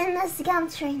feeding the scam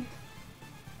train.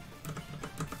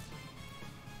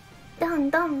 Dun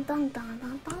dun dun dun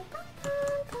dun dun dun dun.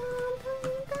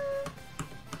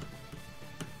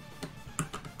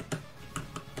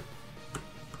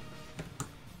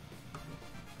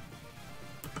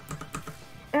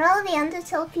 Are all the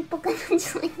Undertale people gonna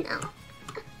join now?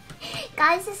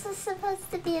 Guys, this was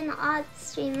supposed to be an odd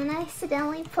stream and I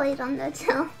accidentally played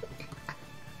Undertale.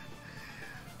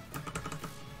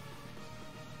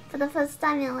 For the first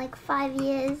time in like 5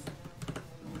 years.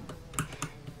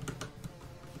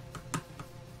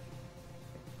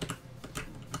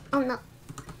 Oh no.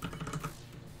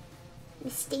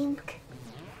 Mistake.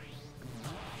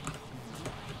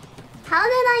 How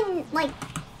did I, like,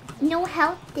 no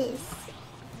health this?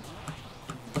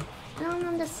 I don't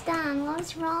understand.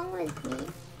 What's wrong with me?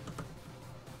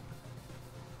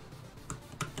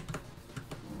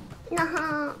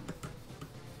 No.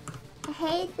 I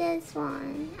hate this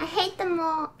one. I hate them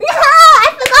all. No! I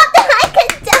forgot that I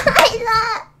could die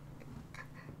that!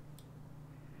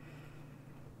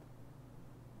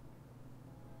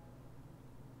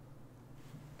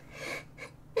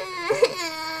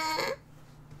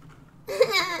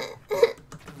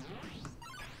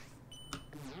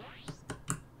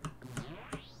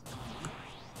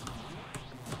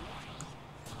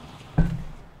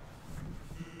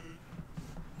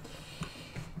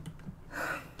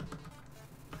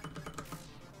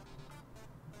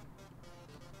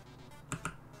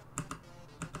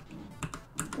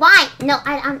 Why? No,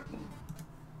 I'm...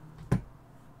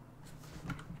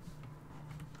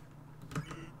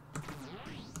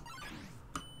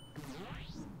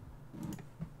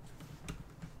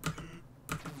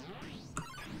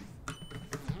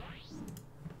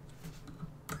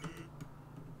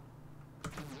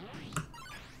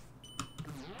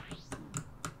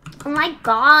 Oh my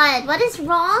god, what is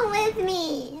wrong with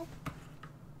me?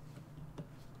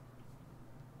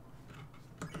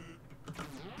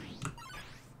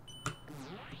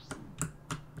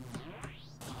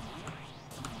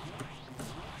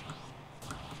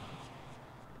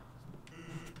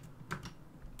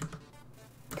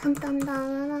 Dum dum dum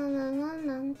dum dum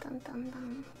dum dum dum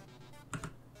dum.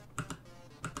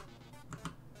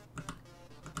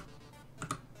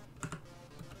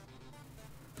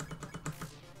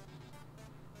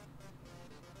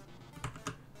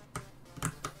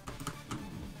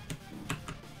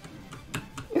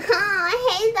 I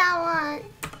hate that one.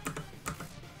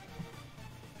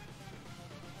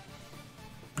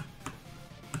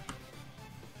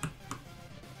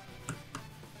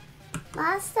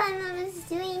 Last time I was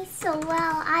doing so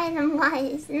well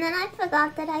item-wise, and then I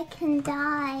forgot that I can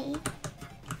die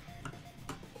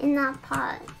in that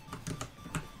pot.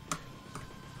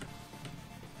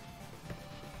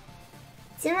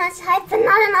 Too much hype, but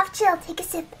not enough chill. Take a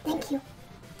sip. Thank you.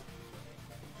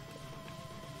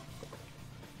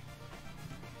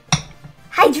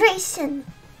 Hydration!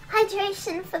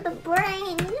 Hydration for the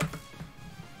brain!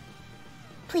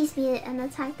 Please be an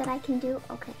attack that I can do.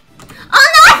 Okay. Oh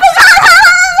no, I forgot!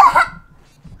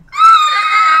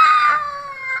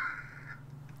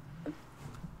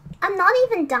 I'm not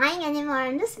even dying anymore.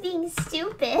 I'm just being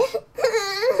stupid.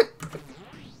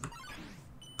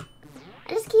 I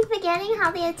just keep forgetting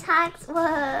how the attacks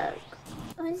work.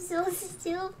 I'm so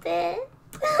stupid.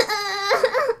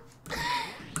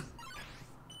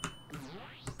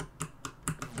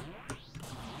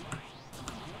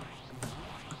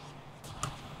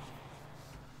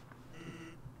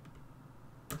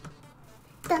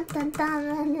 Dun, dun, dun,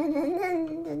 dun, dun,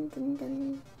 dun, dun, dun,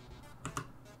 dun.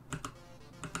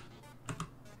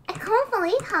 I can't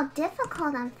believe how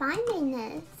difficult I'm finding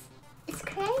this. It's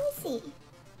crazy.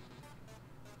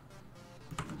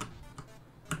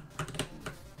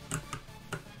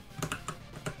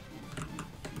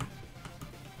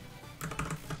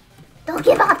 Don't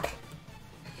give up.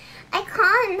 I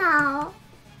can't now.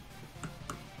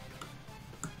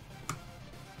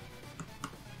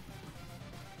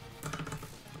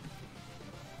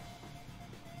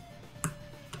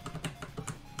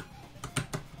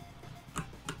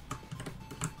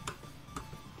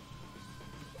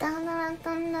 Dun,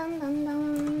 dun, dun, dun,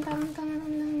 dun, dun, dun,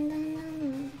 dun, dun,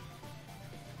 dun.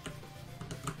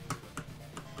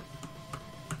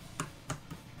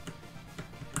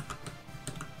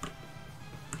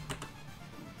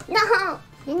 No!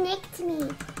 You nicked me.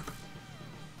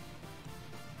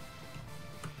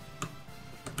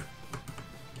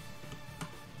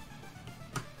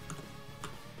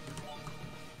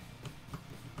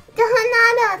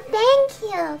 Donado, thank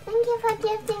you! Thank you for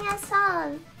gifting us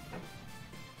sub.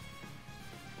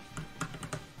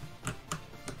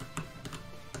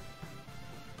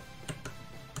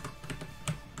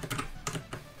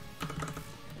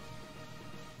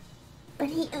 But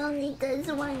he only does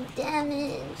 1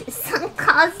 damage. Sunk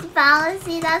cost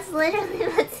fallacy, that's literally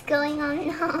what's going on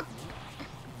now.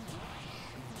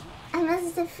 I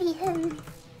must defeat him.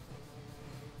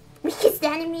 Weakest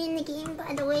enemy in the game,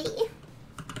 by the way.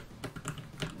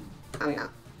 Oh no.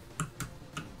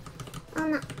 Oh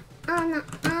no. Oh no.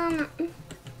 Oh no.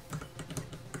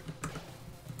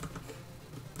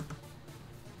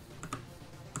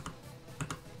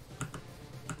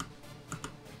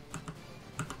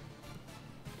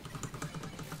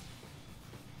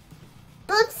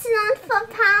 Books not for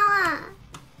power.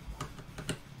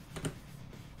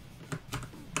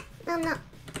 Oh no.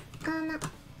 Oh no.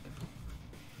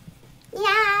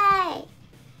 Yay!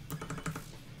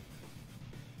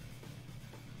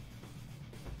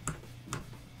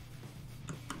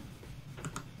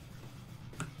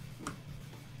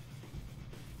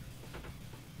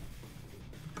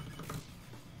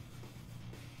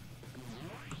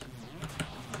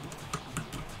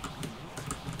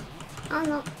 Oh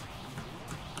no.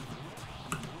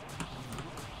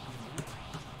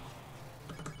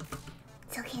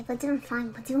 It's okay, we're doing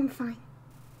fine, we're doing fine.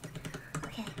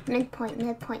 Okay, midpoint,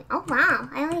 midpoint. Oh wow,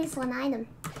 I only used one item.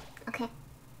 Okay.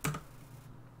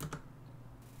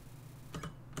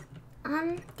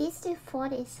 These do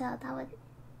 40, so that would...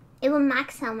 It would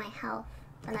max out my health,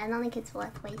 but I don't think it's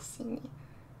worth wasting it.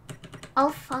 Oh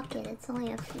fuck it, it's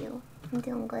only a few. I'm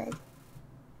doing good.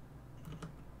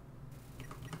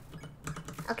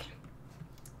 Okay.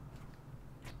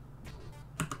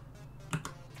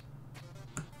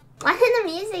 Why did the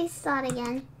music start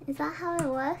again? Is that how it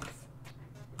works?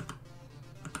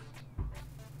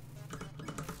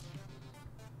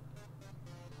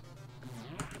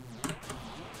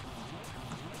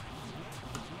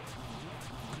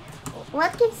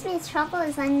 What gives me trouble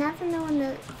is I never know when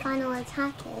the final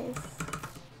attack is.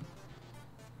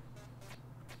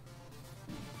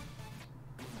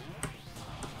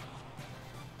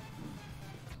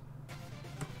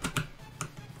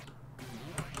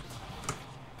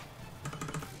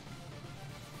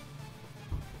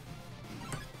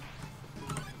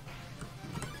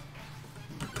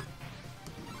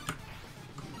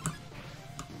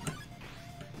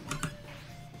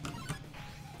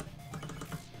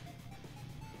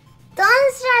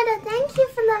 Strider, thank you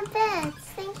for the bits.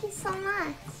 Thank you so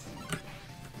much.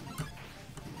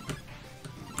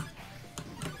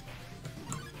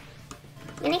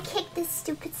 I'm gonna kick this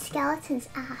stupid skeleton's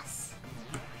ass.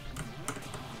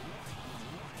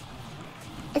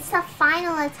 It's the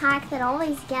final attack that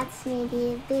always gets me,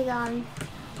 the big oh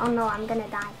no, I'm gonna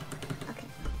die. Okay,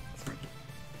 it's fine.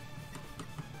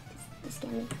 Just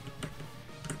get me.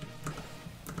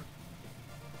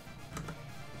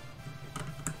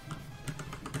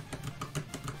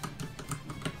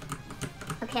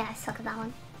 Okay, I suck at that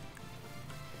one.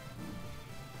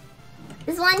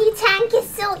 This one you tank is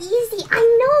so easy. I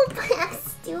know, but I'm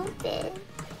stupid.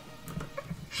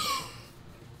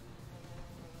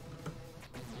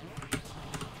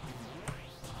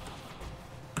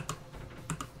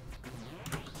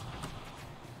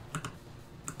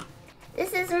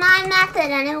 This is my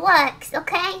method and it works,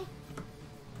 okay?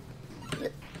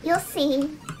 You'll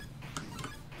see.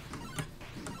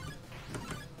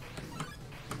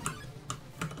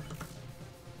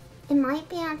 It might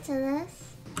be after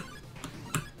this.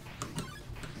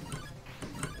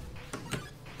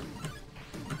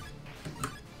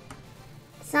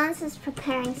 Sans is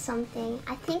preparing something.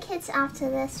 I think it's after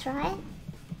this, right?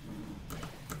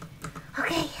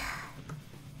 Okay.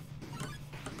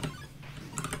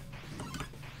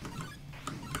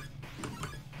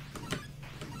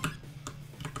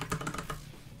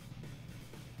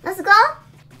 Let's go.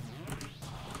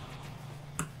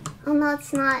 Oh no,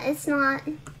 it's not. It's not.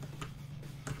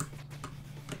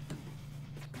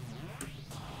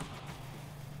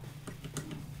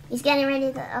 He's getting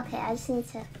ready to... Okay, I just need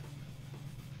to...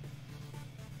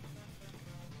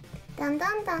 Dun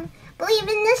dun dun. Believe in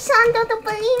the Shando that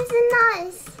believes in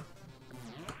us.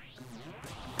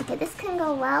 Okay, this can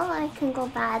go well or it can go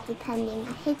bad depending.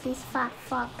 I hate these fat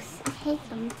fucks. I hate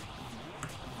them.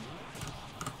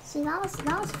 See, that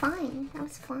was fine. That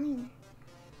was fine.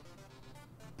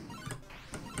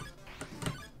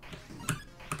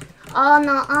 Oh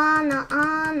no, oh no,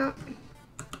 oh no.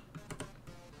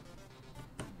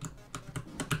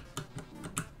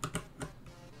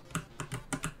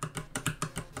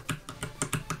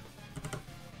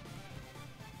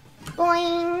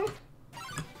 Boing,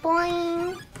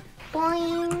 boing,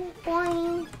 boing,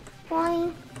 boing,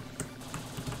 boing.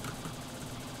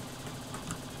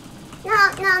 No,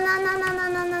 no, no, no, no, no,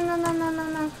 no, no, no, no, no, no,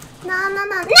 no, no, no, no,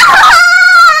 no!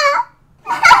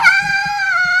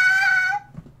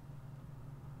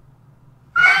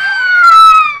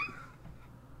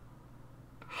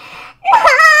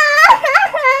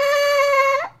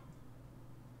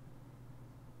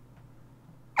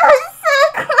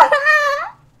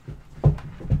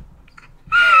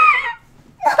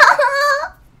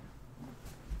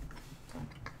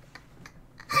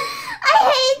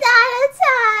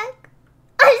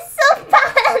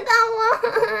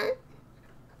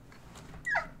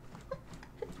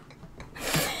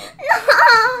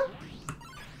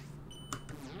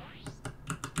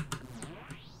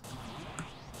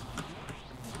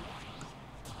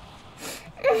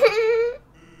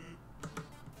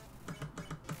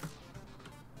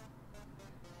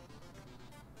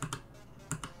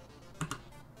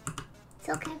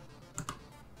 okay.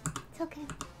 It's okay.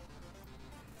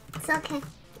 It's okay.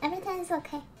 Everything is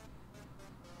okay.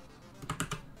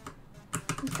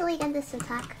 Until we get this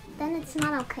attack, then it's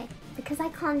not okay. Because I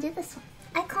can't do this one.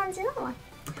 I can't do that one.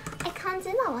 I can't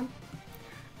do that one.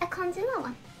 I can't do that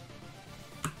one.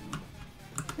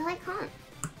 No, I can't.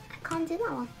 I can't do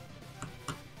that one.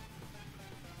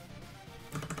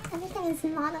 Everything is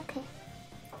not okay.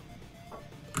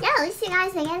 Yeah, at least you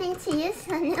guys are getting to use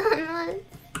the new emotes.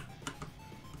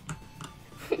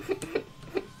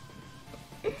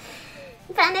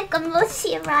 Panic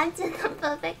emoji arrived in the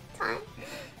perfect time.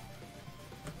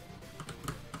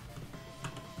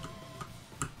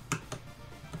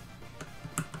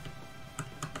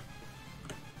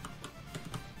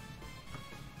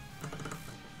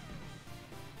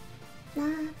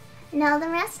 No, the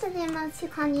rest of the emotes you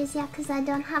can't use yet because I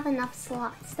don't have enough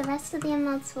slots. The rest of the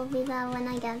emotes will be there when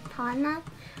I get a partner.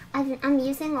 I'm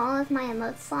using all of my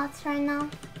emote slots right now.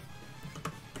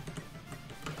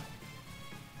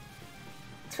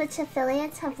 Twitch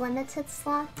affiliates have limited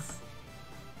slots.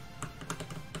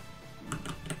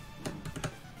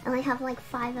 I only have like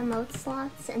 5 emote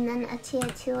slots and then a tier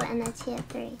 2 and a tier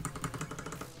 3.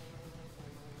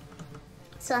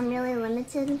 So I'm really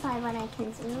limited by what I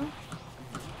can do.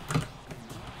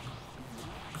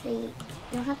 So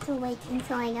you'll have to wait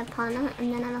until I get partner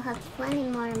and then I'll have plenty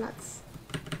more emotes.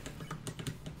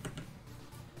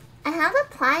 I have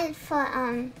applied for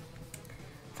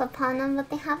partner, but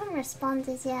they haven't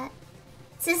responded yet.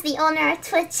 Says the owner of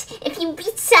Twitch, if you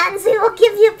beat Sans, we will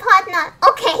give you a partner.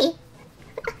 Okay.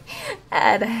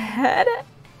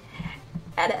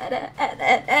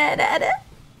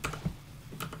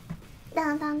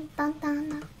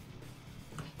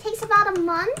 Takes about a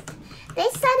month. They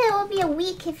said it will be a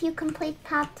week if you complete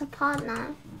path to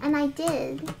partner, and I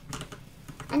did.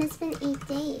 And it's been 8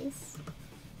 days.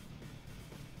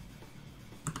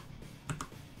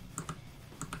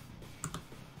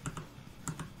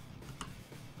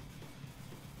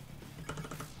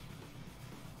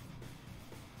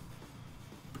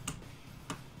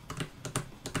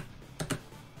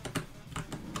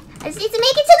 I just need to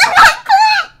make it to the back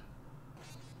clip!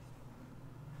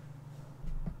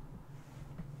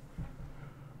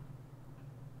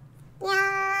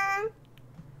 Yeah.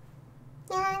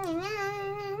 Yeah, yeah,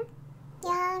 yeah.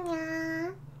 Yeah,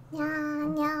 yeah. Yeah,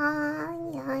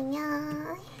 yeah,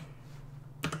 yeah.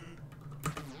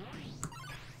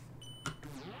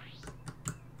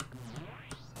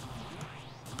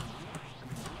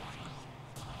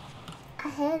 I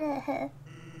hated her.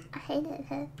 I hated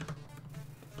her.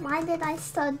 Why did I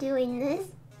start doing this?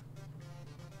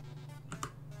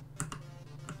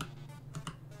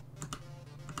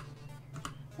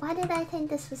 Why did I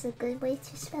think this was a good way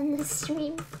to spend the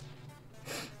stream?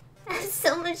 I have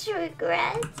so much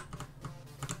regret.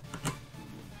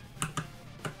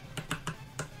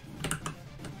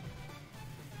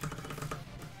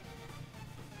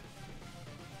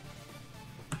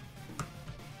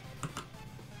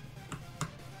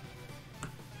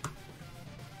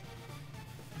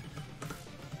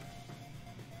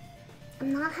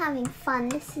 I'm not having fun.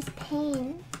 This is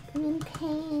pain. I'm in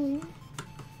pain.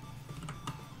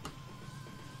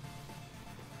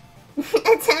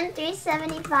 Attempt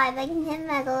 375. I can hit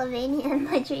Megalovania in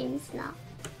my dreams now.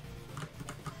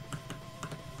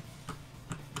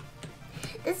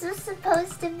 This was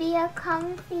supposed to be a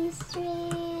comfy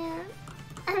stream.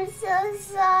 I'm so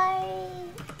sorry.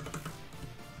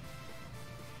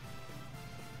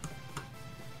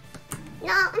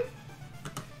 No.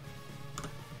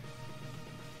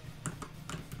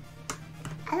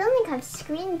 I don't think I've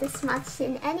screamed this much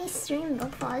in any stream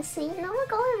before, so you know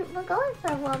we're going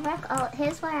for a world record. Oh,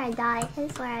 here's where I die.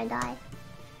 Here's where I die.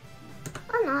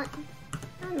 Or not.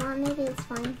 Or not, maybe it's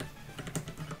fine.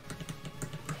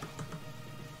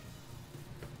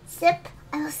 Sip.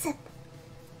 I will sip.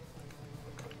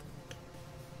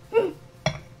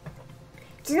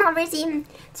 Do not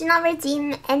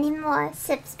redeem any more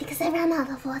sips because I ran out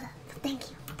of water. But thank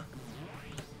you.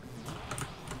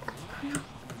 Oh, no.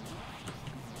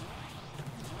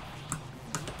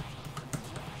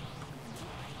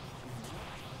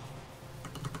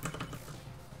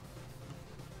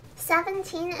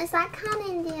 17, is that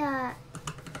counting the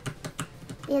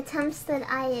attempts that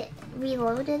I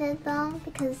reloaded it though?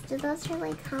 Because do those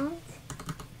really count?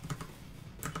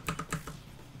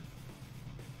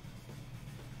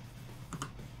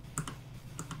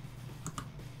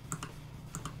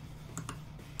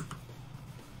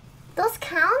 Those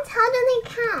count? How do they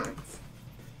count?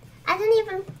 I didn't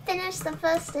even finish the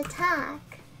first attack.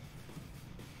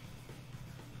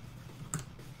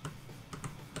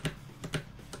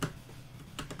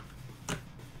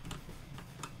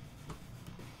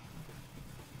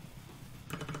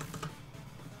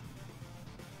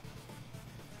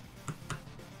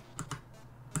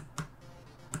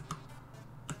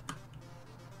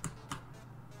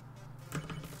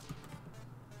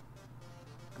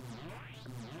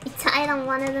 died on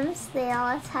one of them, so they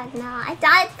all attack now. I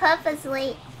died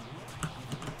purposely.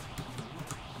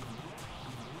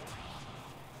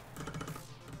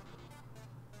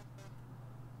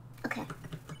 Okay.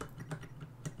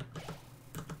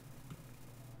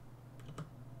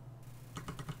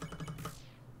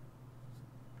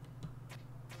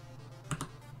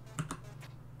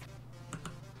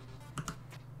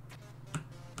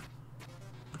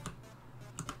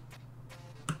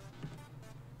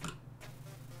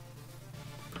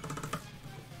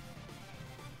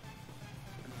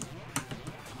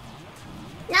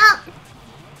 No!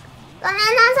 Go on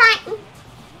outside!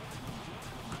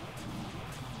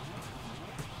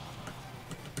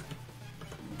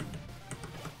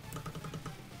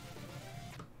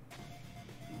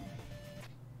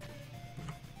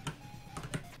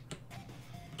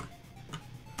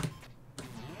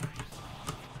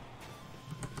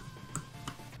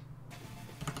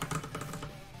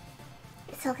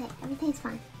 It's okay, everything's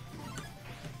fine.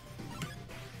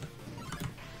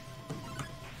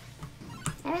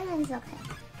 Everything's okay.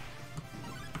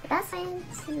 The best way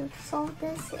to solve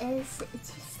this is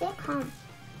to stay calm.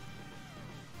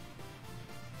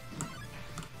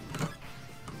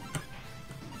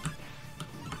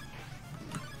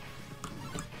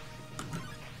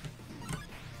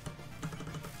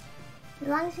 As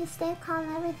long as you stay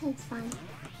calm, everything's fine.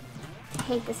 I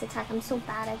hate this attack. I'm so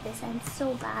bad at this. I'm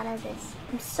so bad at this.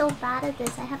 I'm so bad at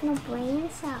this. I have no brain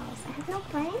cells. I have no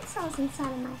brain cells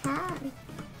inside of my head.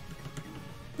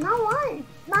 Not one.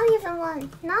 Not even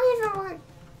one. Not even one.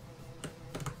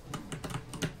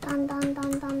 Dun dun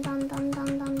dun dun dun dun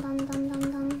dun dun dun dun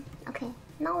dun dun. Okay.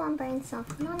 Not one brain cell.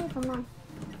 Not even one.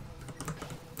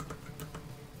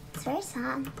 It's very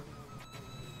sad.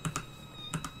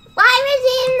 Why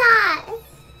redeem that?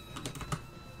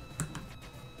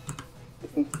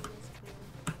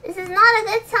 This is not a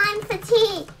good time for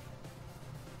tea.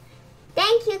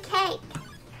 Thank you, cake.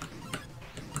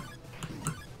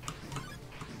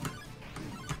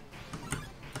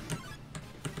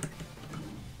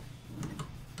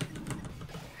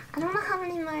 I don't know how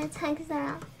many more attacks there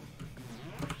are.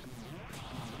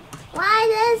 Why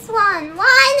this one?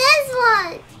 Why this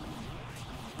one?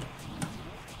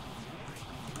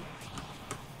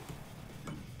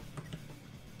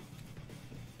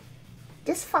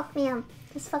 Just fuck me up.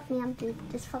 Just fuck me up, dude.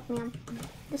 Just fuck me up.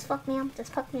 Just fuck me up.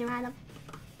 Just fuck me right up.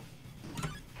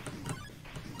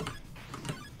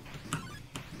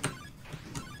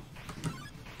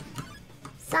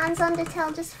 Sans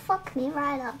Undertale, just fuck me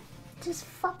right up. Just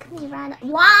fuck me right up.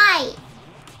 Why?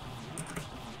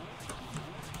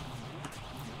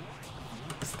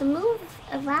 Just to move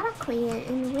erratically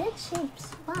in weird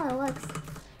shapes. Wow, it works.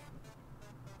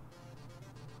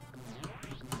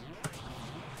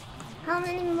 How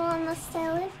many more must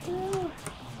I live through?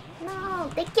 No,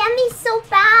 they get me so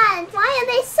bad. Why are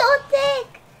they so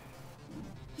thick?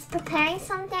 He's preparing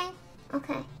something?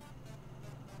 Okay.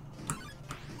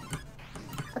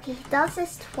 Okay, he does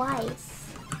this twice.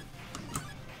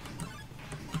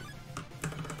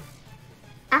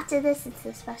 After this, it's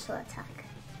a special attack.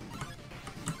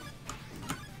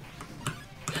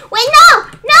 Wait, no!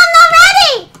 No, I'm not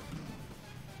ready!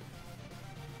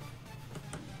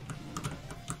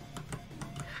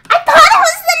 I thought it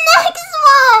was the next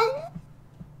one!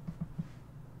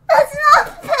 That's not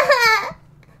fair!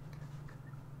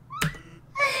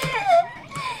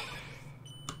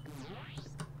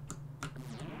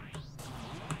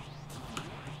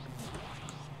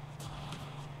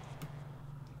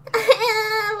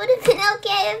 Would have been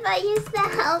okay if I used the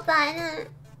health item.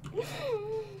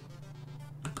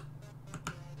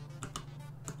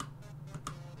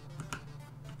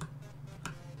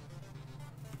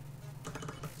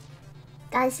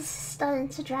 Guys, this is starting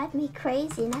to drive me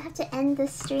crazy and I have to end the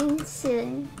stream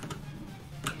soon.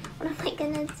 What am I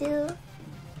gonna do?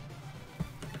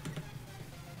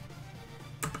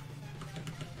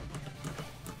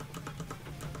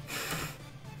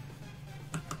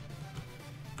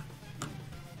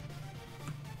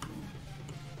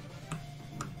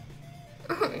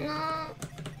 Oh no.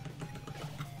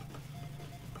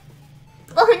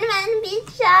 Boneman beat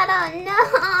Shadow, no!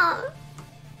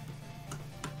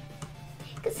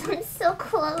 Because I'm so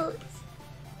close.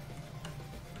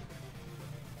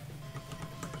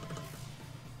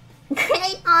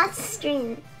 Great odd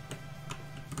stream.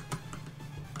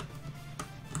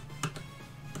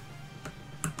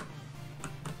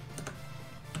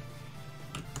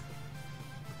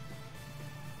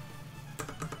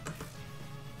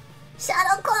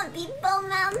 Shadow can't beat Bowman.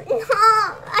 No,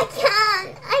 I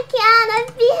can't. I can't.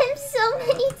 I've beat him so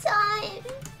many times.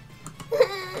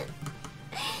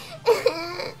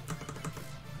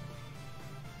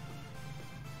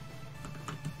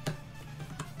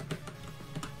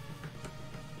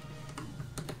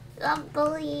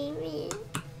 believe me.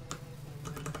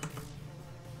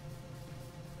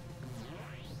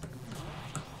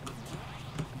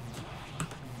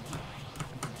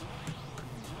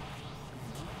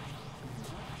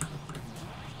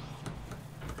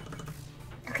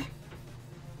 Okay.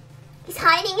 He's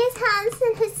hiding his hands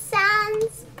in his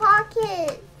Sans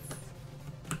pockets.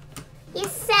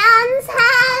 His Sans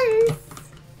hands!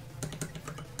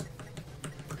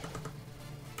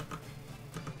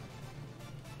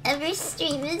 Every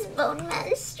stream is Bone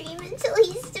Man's stream until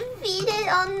he's defeated.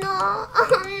 Oh no,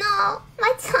 oh no.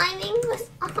 My timing was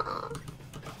off.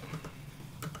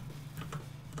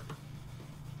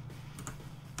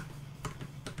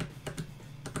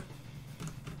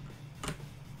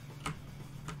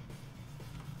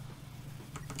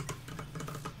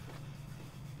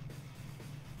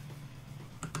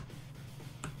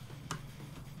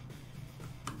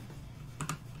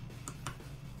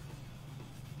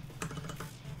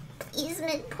 Please,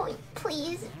 midpoint,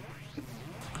 please.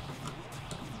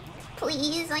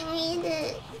 Please, I need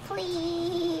it.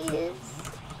 Please.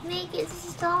 Make it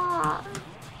stop.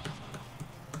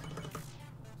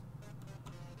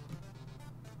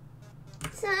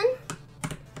 Soon?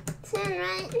 Soon,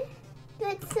 right?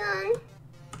 Good soon.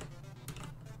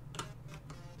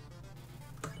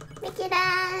 Make it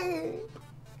end.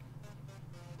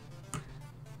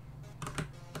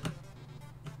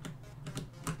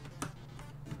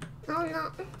 Oh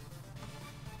no.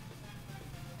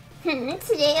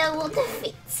 Today I will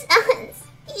defeat Sans.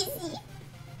 Easy.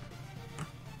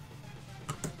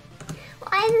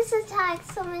 Why this attack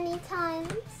so many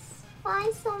times?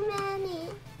 Why so many?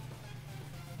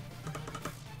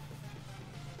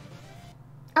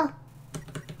 Oh.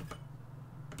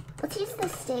 Let's use the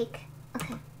steak.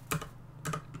 Okay.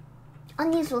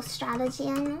 Unusual strategy,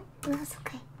 I know. That's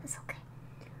okay. That's okay.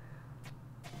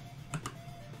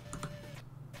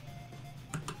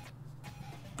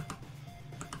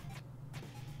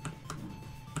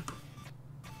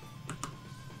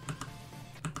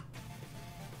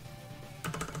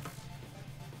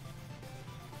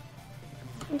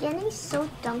 I'm getting so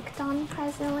dunked on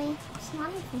presently. It's not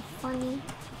even funny.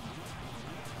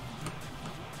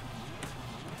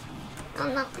 Oh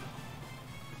no.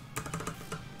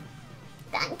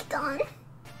 Dunked on.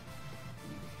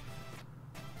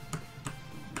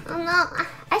 Oh no.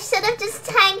 I should have just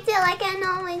tagged it like I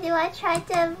normally do. I tried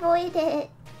to avoid it.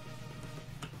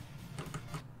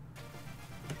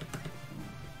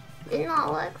 Did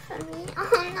not work for me.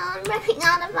 Oh no, I'm running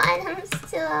out of items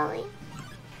too early.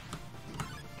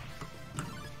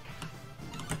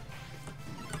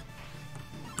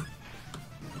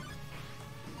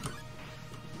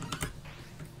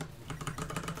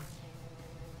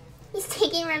 He's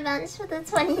taking revenge for the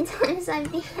 20 times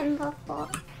I've beat him before.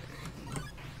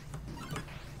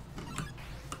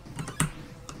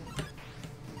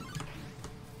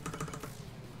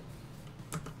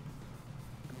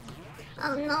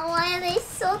 Oh no, why are they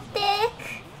so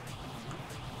thick?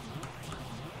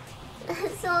 They're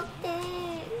so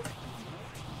thick.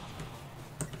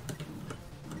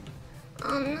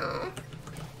 Oh no.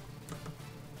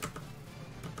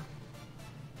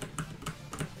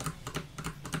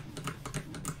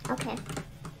 Okay.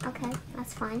 Okay,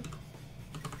 that's fine.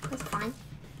 That's fine.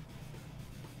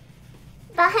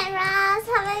 Bye, Raz.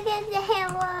 Have a good day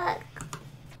at work.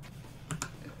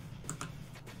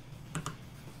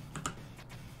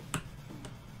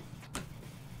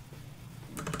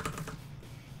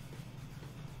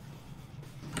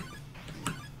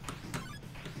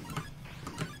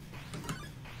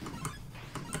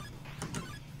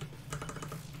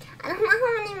 I don't know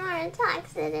how many more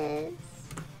attacks it is.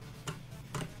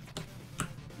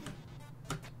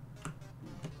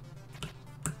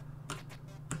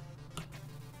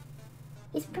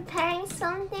 He's preparing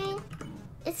something.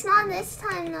 It's not this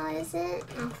time though, is it?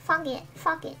 Oh, fuck it.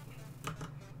 Fuck it.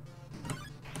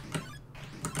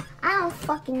 I don't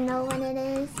fucking know what it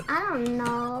is. I don't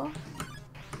know.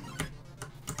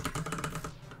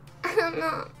 I don't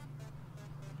know.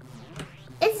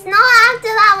 It's not after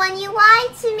that one. You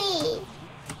lied to me.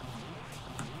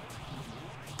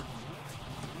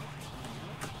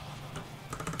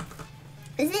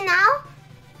 Is it now?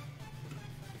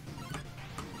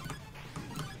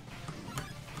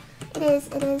 It is,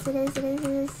 it is, it is, it is, it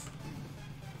is.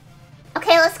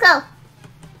 Okay, let's go.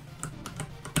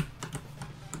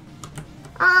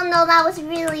 Oh no, that was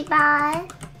really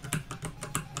bad.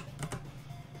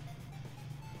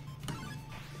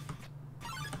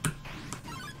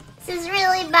 This is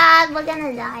really bad. We're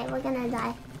gonna die. We're gonna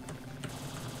die.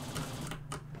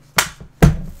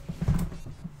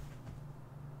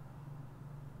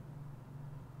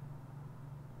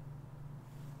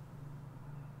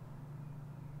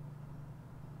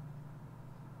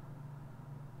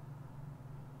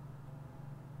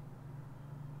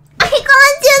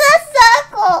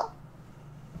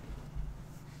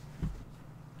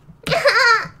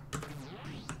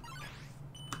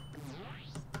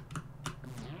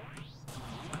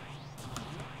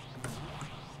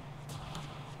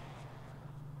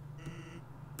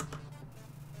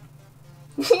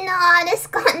 No, this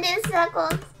gone in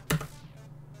circles.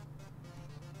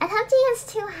 I'd have to use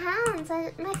 2 hands.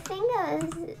 My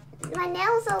fingers, my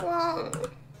nails are long.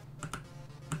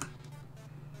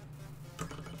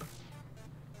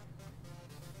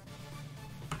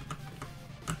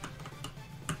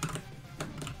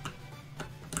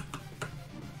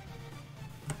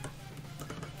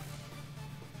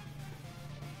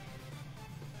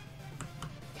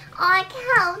 Oh, I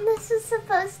can't. This is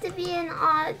supposed to be an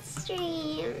odd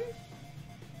stream.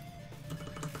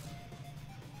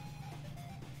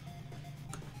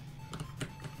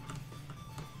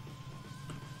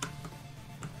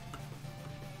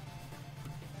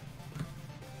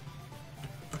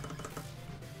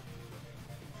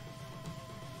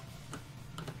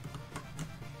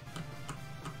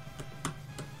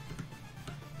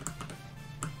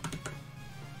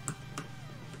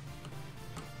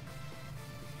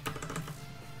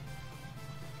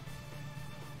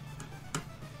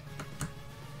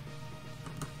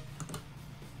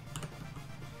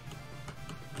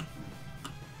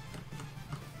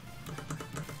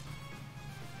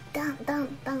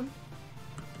 Dum.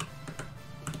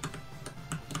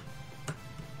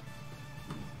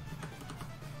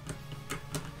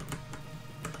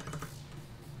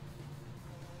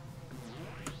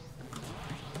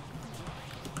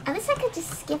 I wish I could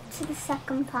just skip to the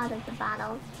second part of the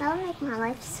battle. That would make my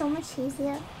life so much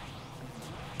easier.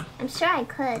 I'm sure I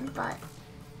could, but...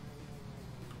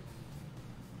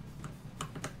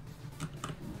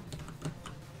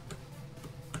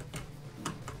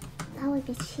 that would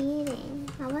be cheating.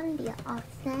 That wouldn't be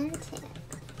authentic.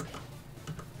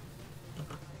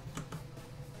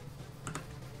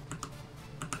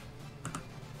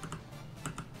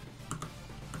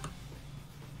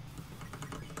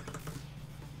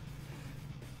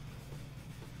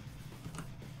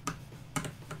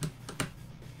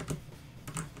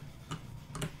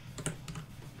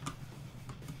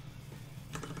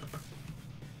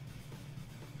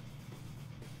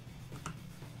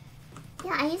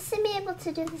 Yeah, I used to be able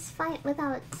to do this fight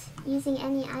without using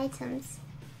any items.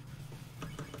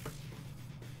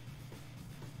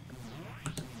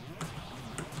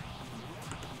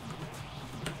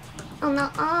 Oh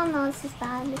no, this is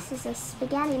bad. This is a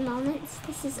spaghetti moment.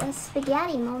 This is a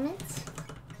spaghetti moment.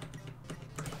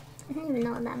 I don't even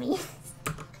know what that means.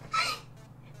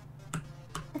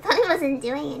 I thought it wasn't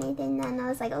doing anything then. I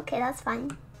was like, okay, that's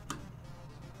fine.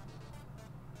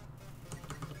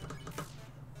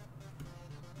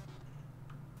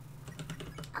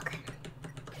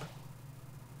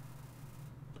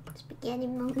 Spaghetti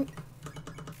moment.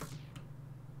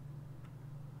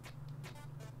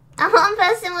 One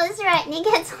person was right and he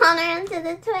gets honor until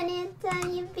the 20th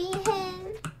time you beat him.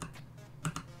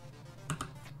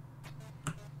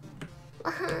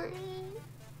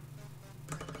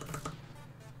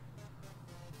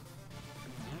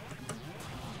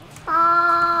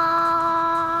 Why?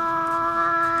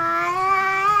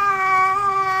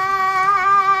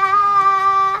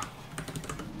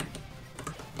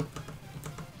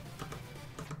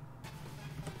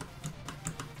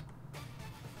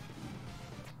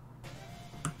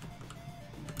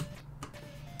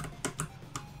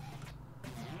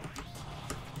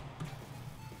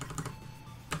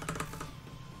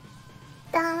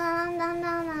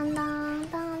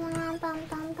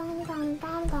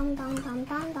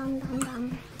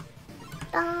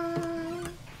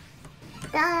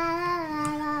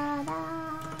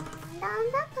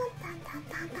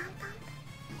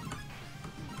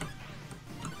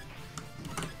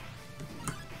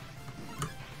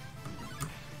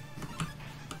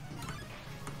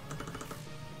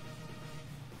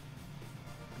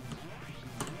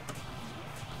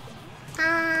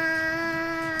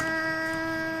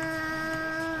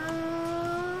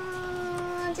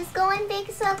 Just go in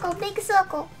big circle, big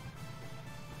circle.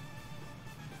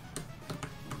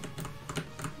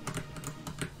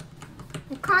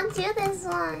 I can't do this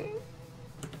one.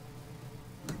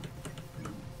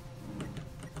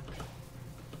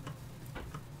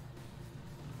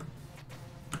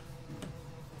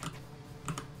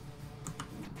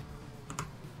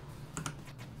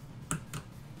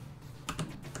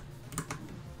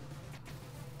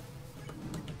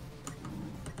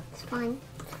 It's fine.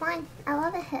 It's fine. I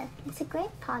love it here. It's a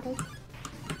great party.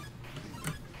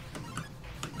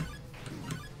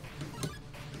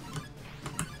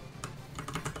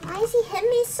 Why does he hit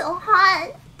me so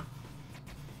hard?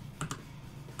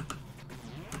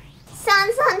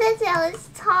 Sans Undertale is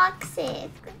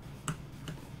toxic.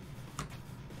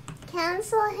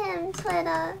 Cancel him,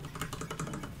 Twitter.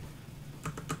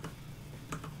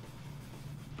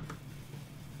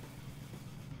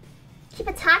 Keep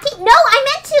attacking? No, I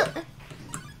meant to!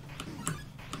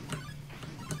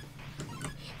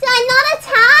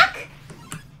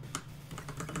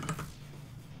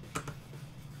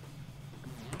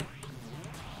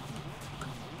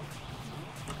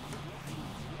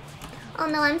 Oh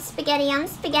no, I'm spaghetti, I'm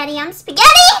spaghetti, I'm spaghetti!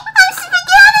 I'm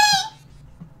spaghetti!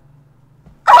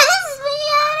 I'm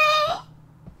spaghetti!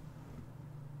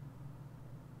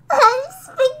 I'm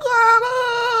spaghetti!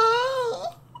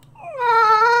 No!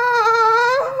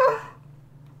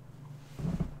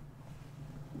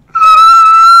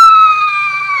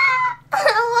 I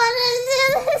don't want to do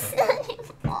this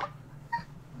anymore.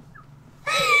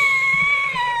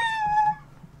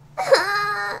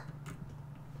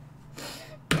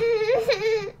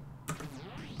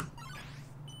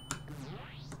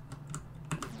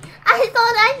 I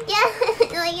thought I'd get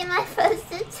it like in my first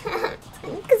attempt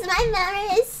because my memory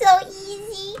is so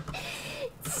easy.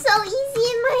 It's so easy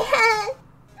in my head.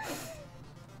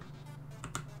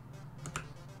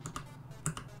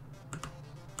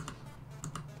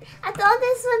 I thought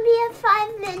this would be a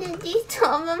 5-minute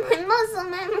detour, but my muscle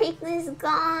memory is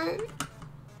gone.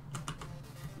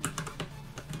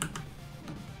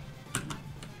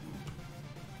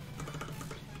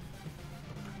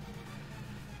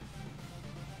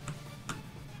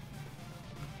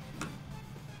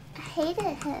 I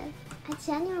hated her. I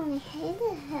genuinely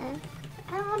hated her.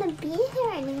 I don't want to be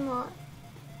here anymore.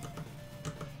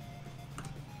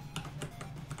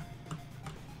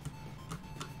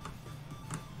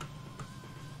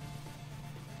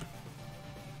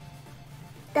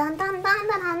 Dun dun dun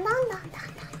dun dun dun dun dun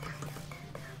dun.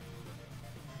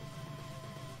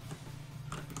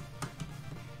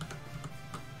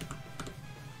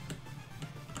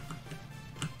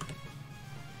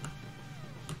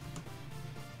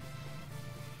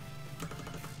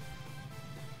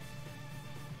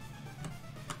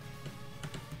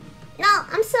 No,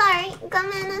 I'm sorry. Come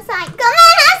in aside. Come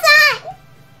in aside!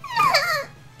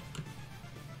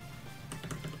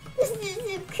 This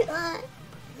is good.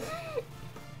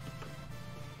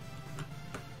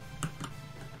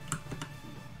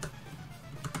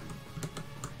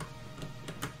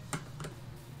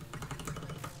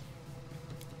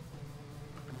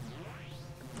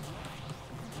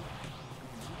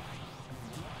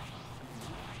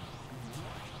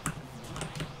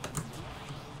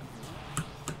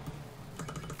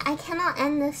 I cannot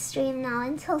end this stream now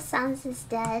until Sans is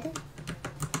dead.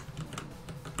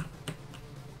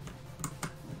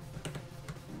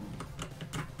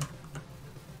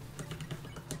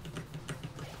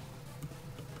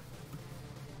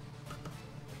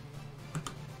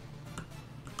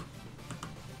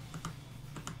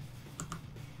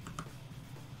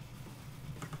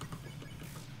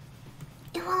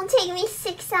 It won't take me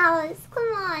 6 hours. Come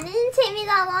on, it didn't take me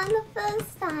that long the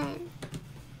first time.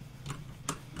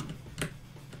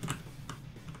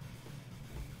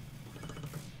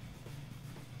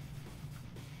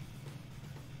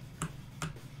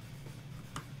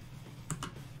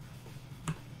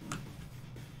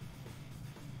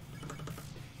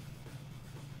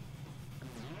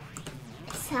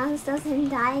 Sounds doesn't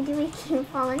die, do we keep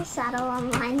Fallen Shadow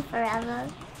online forever?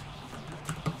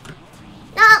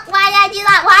 No, why did I do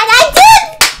that? Why did I do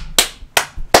it?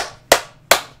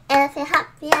 If you're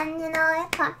happy and you know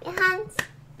it, clap your hands.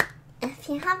 If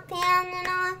you're happy and you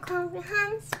know it, clap your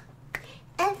hands.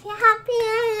 If you're happy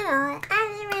and you know it, and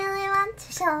you really want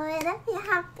to show it. If you're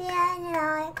happy and you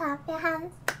know it, clap your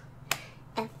hands.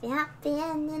 If you're happy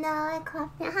and you know it,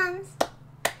 clap your hands.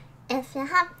 If you're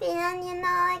happy and you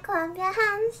know it, clap your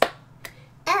hands.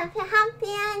 If you're happy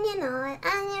and you know it,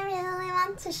 and you really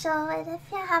want to show it. If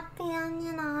you're happy and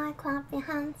you know it, clap your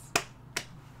hands.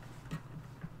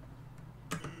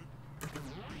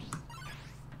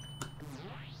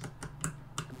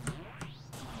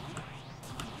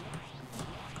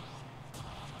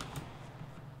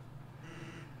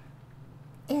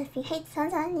 If you hate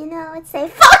sunshine, you know it, say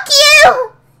fuck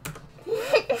you!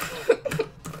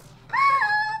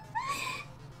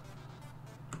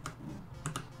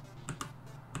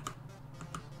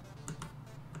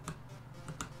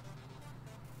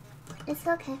 It's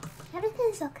okay.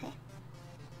 Everything's okay.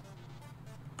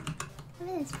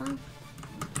 Everything's fine.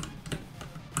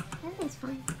 Everything's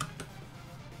fine.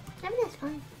 Everything's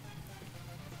fine.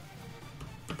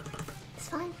 It's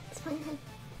fine. It's fine, honey.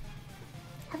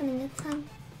 Having a good time.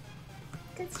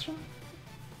 Good stream.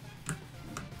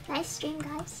 Nice stream,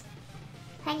 guys.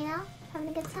 Hanging out. Having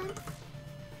a good time.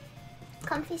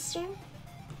 Comfy stream.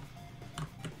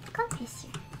 Comfy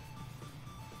stream.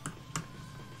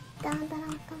 Dun, dun,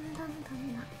 dun, dun, dun,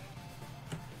 dun.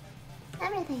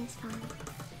 Everything is fine.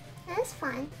 It's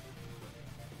fine.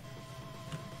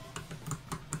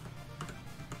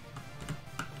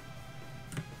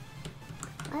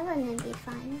 Why wouldn't it be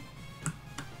fun?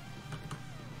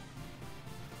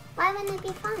 Why wouldn't it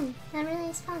be fun? That really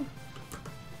is fun.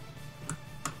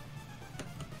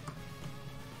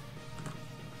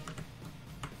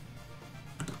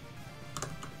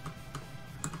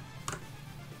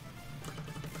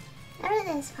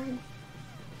 Everything's fine.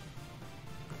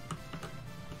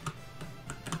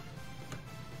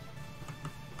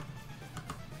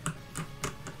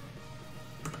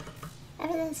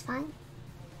 Everything's fine.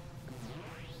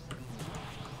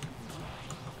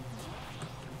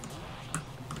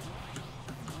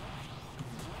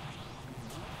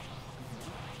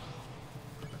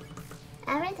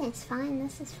 Everything's fine.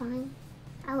 This is fine.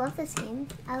 I love this game.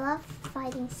 I love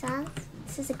fighting sounds.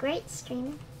 This is a great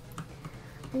stream.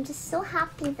 I'm just so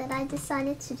happy that I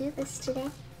decided to do this today.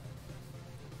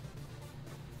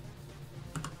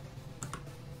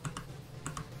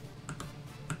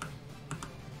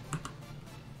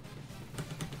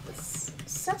 It's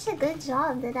such a good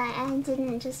job that I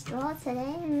didn't just draw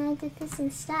today and I did this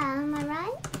instead. Am I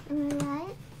right? Am I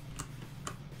right?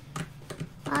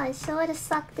 Wow, it sure would have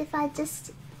sucked if I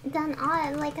just done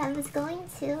art like I was going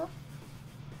to.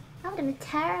 That would have been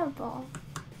terrible.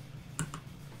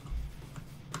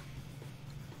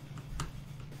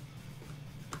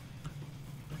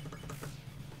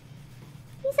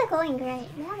 These are going great.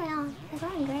 Yeah, they are. They're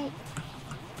going great.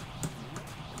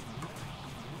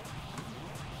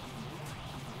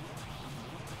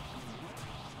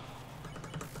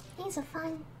 These are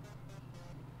fun.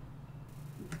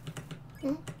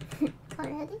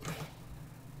 Already?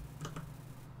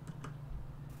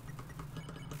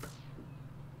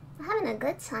 I'm having a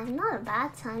good time, not a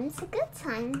bad time. It's a good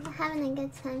time. I'm having a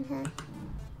good time here.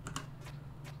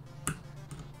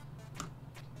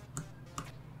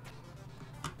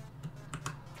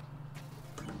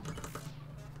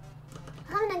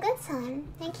 I'm having a good time.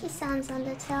 Thank you, Sounds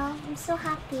Undertale. I'm so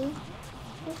happy.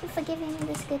 Thank you for giving me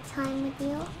this good time with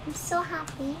you. I'm so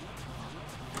happy.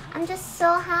 I'm just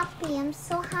so happy. I'm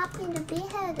so happy to be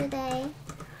here today.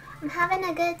 I'm having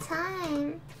a good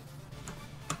time.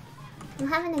 I'm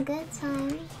having a good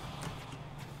time.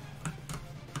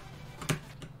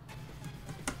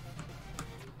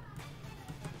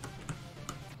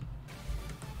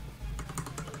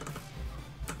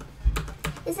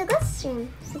 It's a good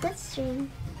stream. It's a good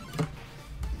stream.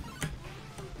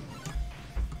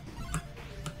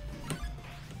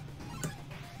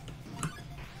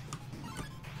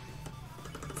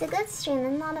 It's a good stream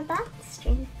and not a bad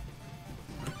stream.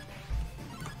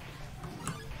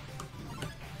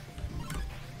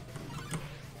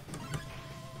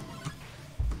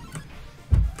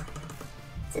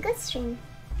 It's a good stream.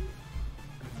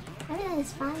 Everything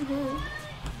is fine here.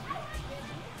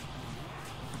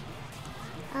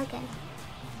 Okay.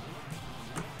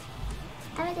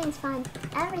 Everything's fine.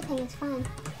 Everything is fine.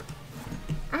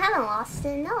 I haven't lost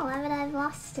it. No, why would I have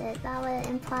lost it? That would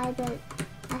imply that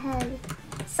I had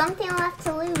something left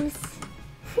to lose.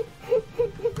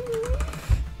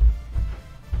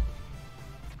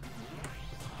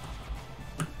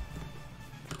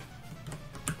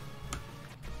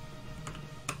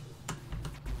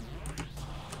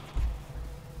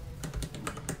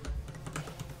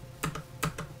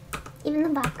 Even the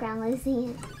background losing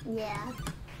it. Yeah.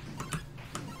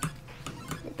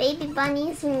 The baby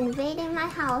bunnies are invading my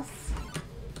house.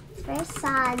 It's very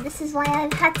sad. This is why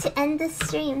I've had to end this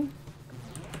stream.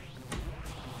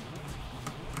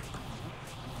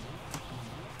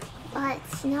 But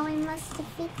now we must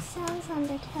defeat Sounds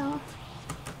Undertale.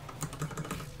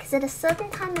 Because at a certain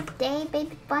time of day,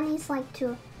 baby bunnies like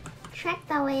to trek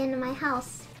their way into my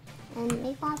house and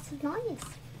make lots of noise.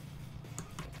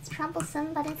 It's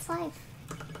troublesome, but it's life.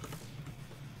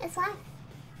 It's life.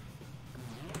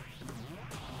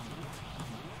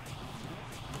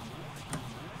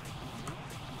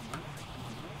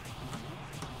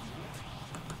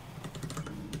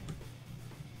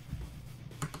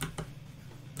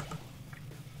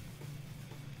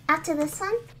 After this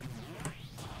one,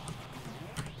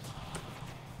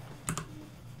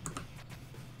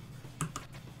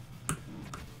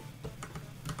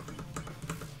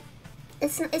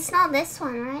 it's not this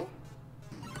one, right?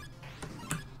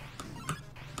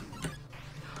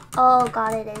 Oh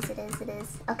god, it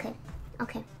is. Okay.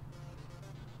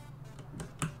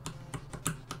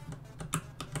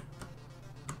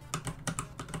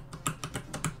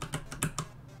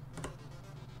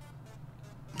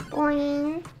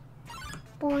 Boing.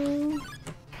 Boing.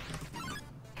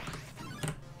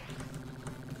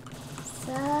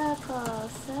 Circle,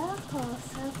 circle,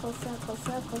 circle, circle,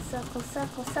 circle, circle,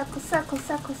 circle, circle, circle,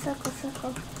 circle, circle,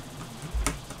 circle.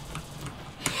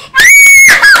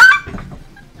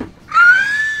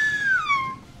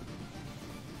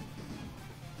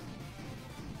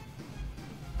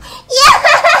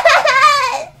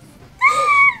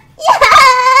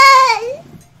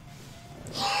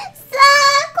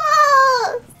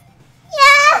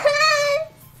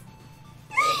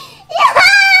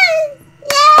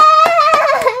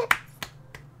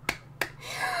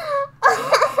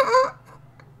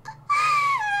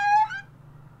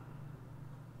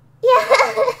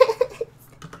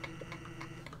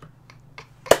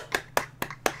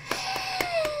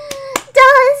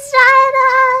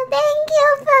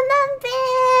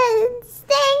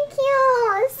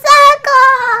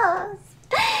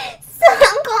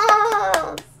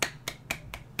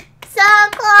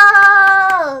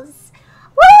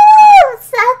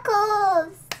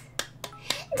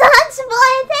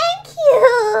 Lunchboy, thank you!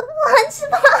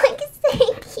 Lunchboy,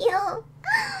 thank you!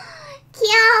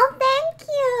 Kiao, thank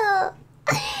you!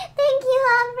 Thank you,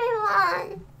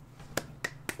 everyone!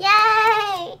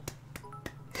 Yay!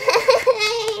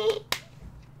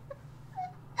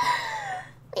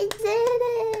 We did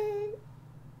it!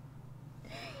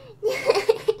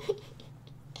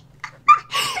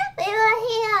 We were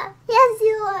here! Yes,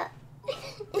 you were!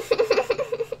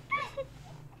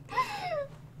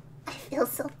 I feel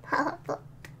so powerful.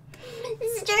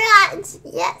 Stretch!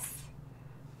 Yes!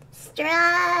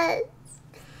 Stretch!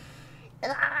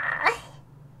 Ah.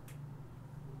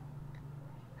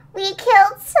 We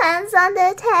killed Sans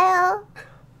Undertale!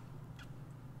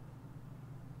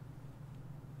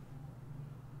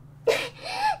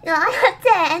 No, I have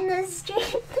to end the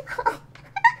stream now.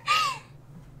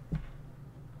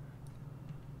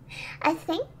 I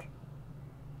think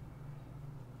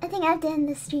I have to end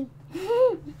the stream.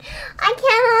 I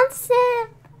cannot sip.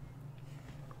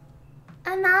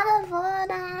 I'm out of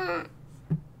water.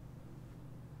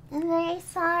 I'm very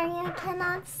sorry, I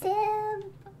cannot sip.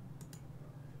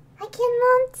 I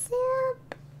cannot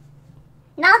sip.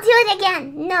 Now do it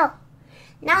again. No.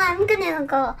 Now I'm gonna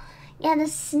go get a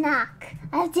snack.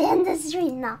 I have to end the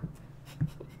stream now.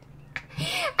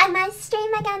 I might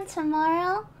stream again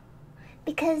tomorrow.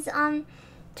 Because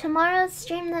tomorrow's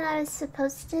stream that I was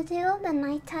supposed to do, the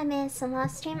nighttime ASMR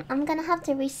stream, I'm gonna have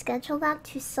to reschedule that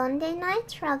to Sunday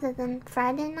night rather than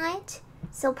Friday night.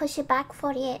 So push it back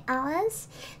 48 hours.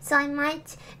 So I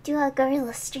might do a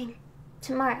gorilla stream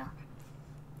tomorrow.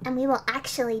 And we will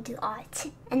actually do art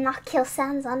and not kill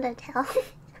Sans Undertale.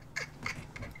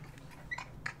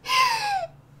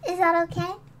 Is that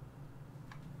okay?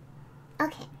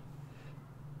 Okay.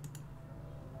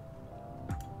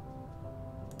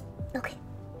 Okay.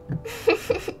 This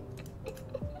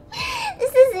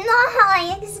is not how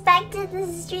I expected the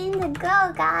stream to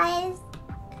go, guys.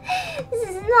 This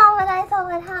is not what I thought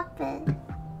would happen.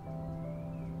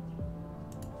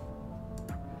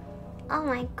 Oh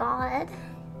my god.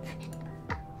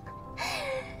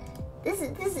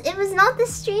 It was not the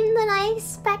stream that I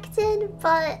expected,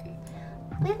 but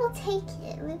we will take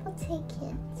it. We will take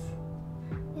it.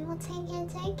 We will take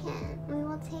it. We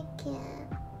will take it.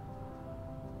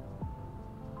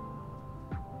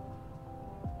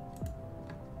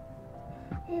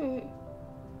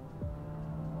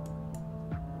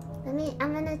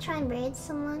 I'm gonna try and raid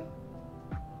someone.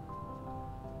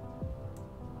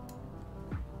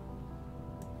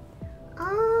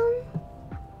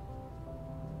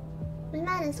 We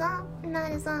might as well. We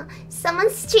might as well.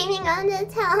 Someone's streaming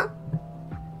Undertale.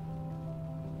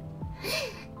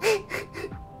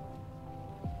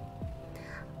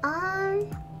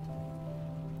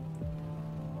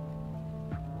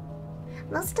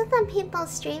 Most of the people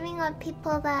streaming are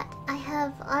people that I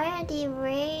have already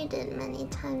raided many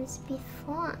times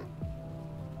before.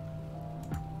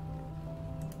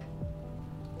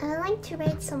 I would like to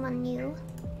raid someone new.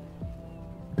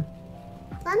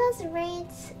 Let us raid...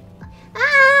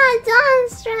 Ah! Dawn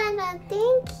Strata,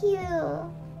 thank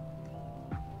you!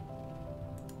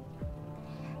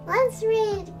 Let's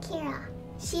raid Kira.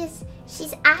 She's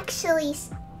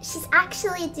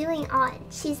actually doing art.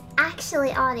 She's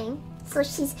actually arting. So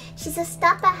she's a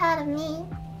step ahead of me.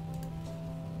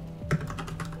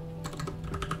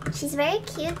 She's very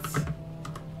cute.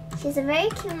 She's a very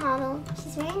cute model.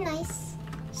 She's very nice.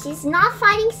 She's not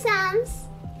fighting Sans.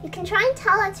 You can try and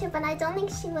tell her to, but I don't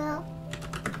think she will.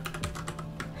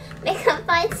 Make her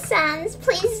fight Sans.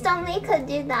 Please don't make her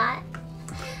do that.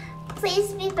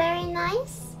 Please be very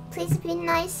nice. Please be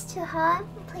nice to her.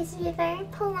 Please be very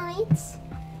polite.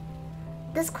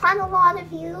 There's quite a lot of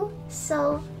you,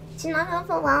 so do not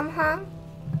overwhelm her.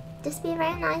 Just be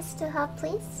very nice to her,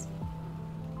 please.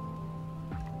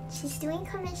 She's doing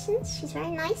commissions. She's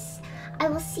very nice. I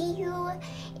will see you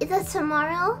either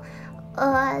tomorrow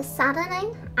or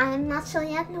Saturday. I'm not sure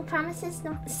yet. No promises.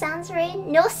 No Sans raid.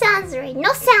 No Sans raid.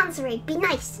 No Sans raid. Be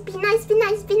nice. Be nice. Be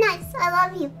nice. Be nice. I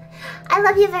love you. I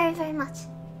love you very, very much.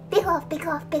 Big love. Big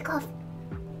love. Big love.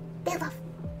 Big love.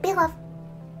 Big love.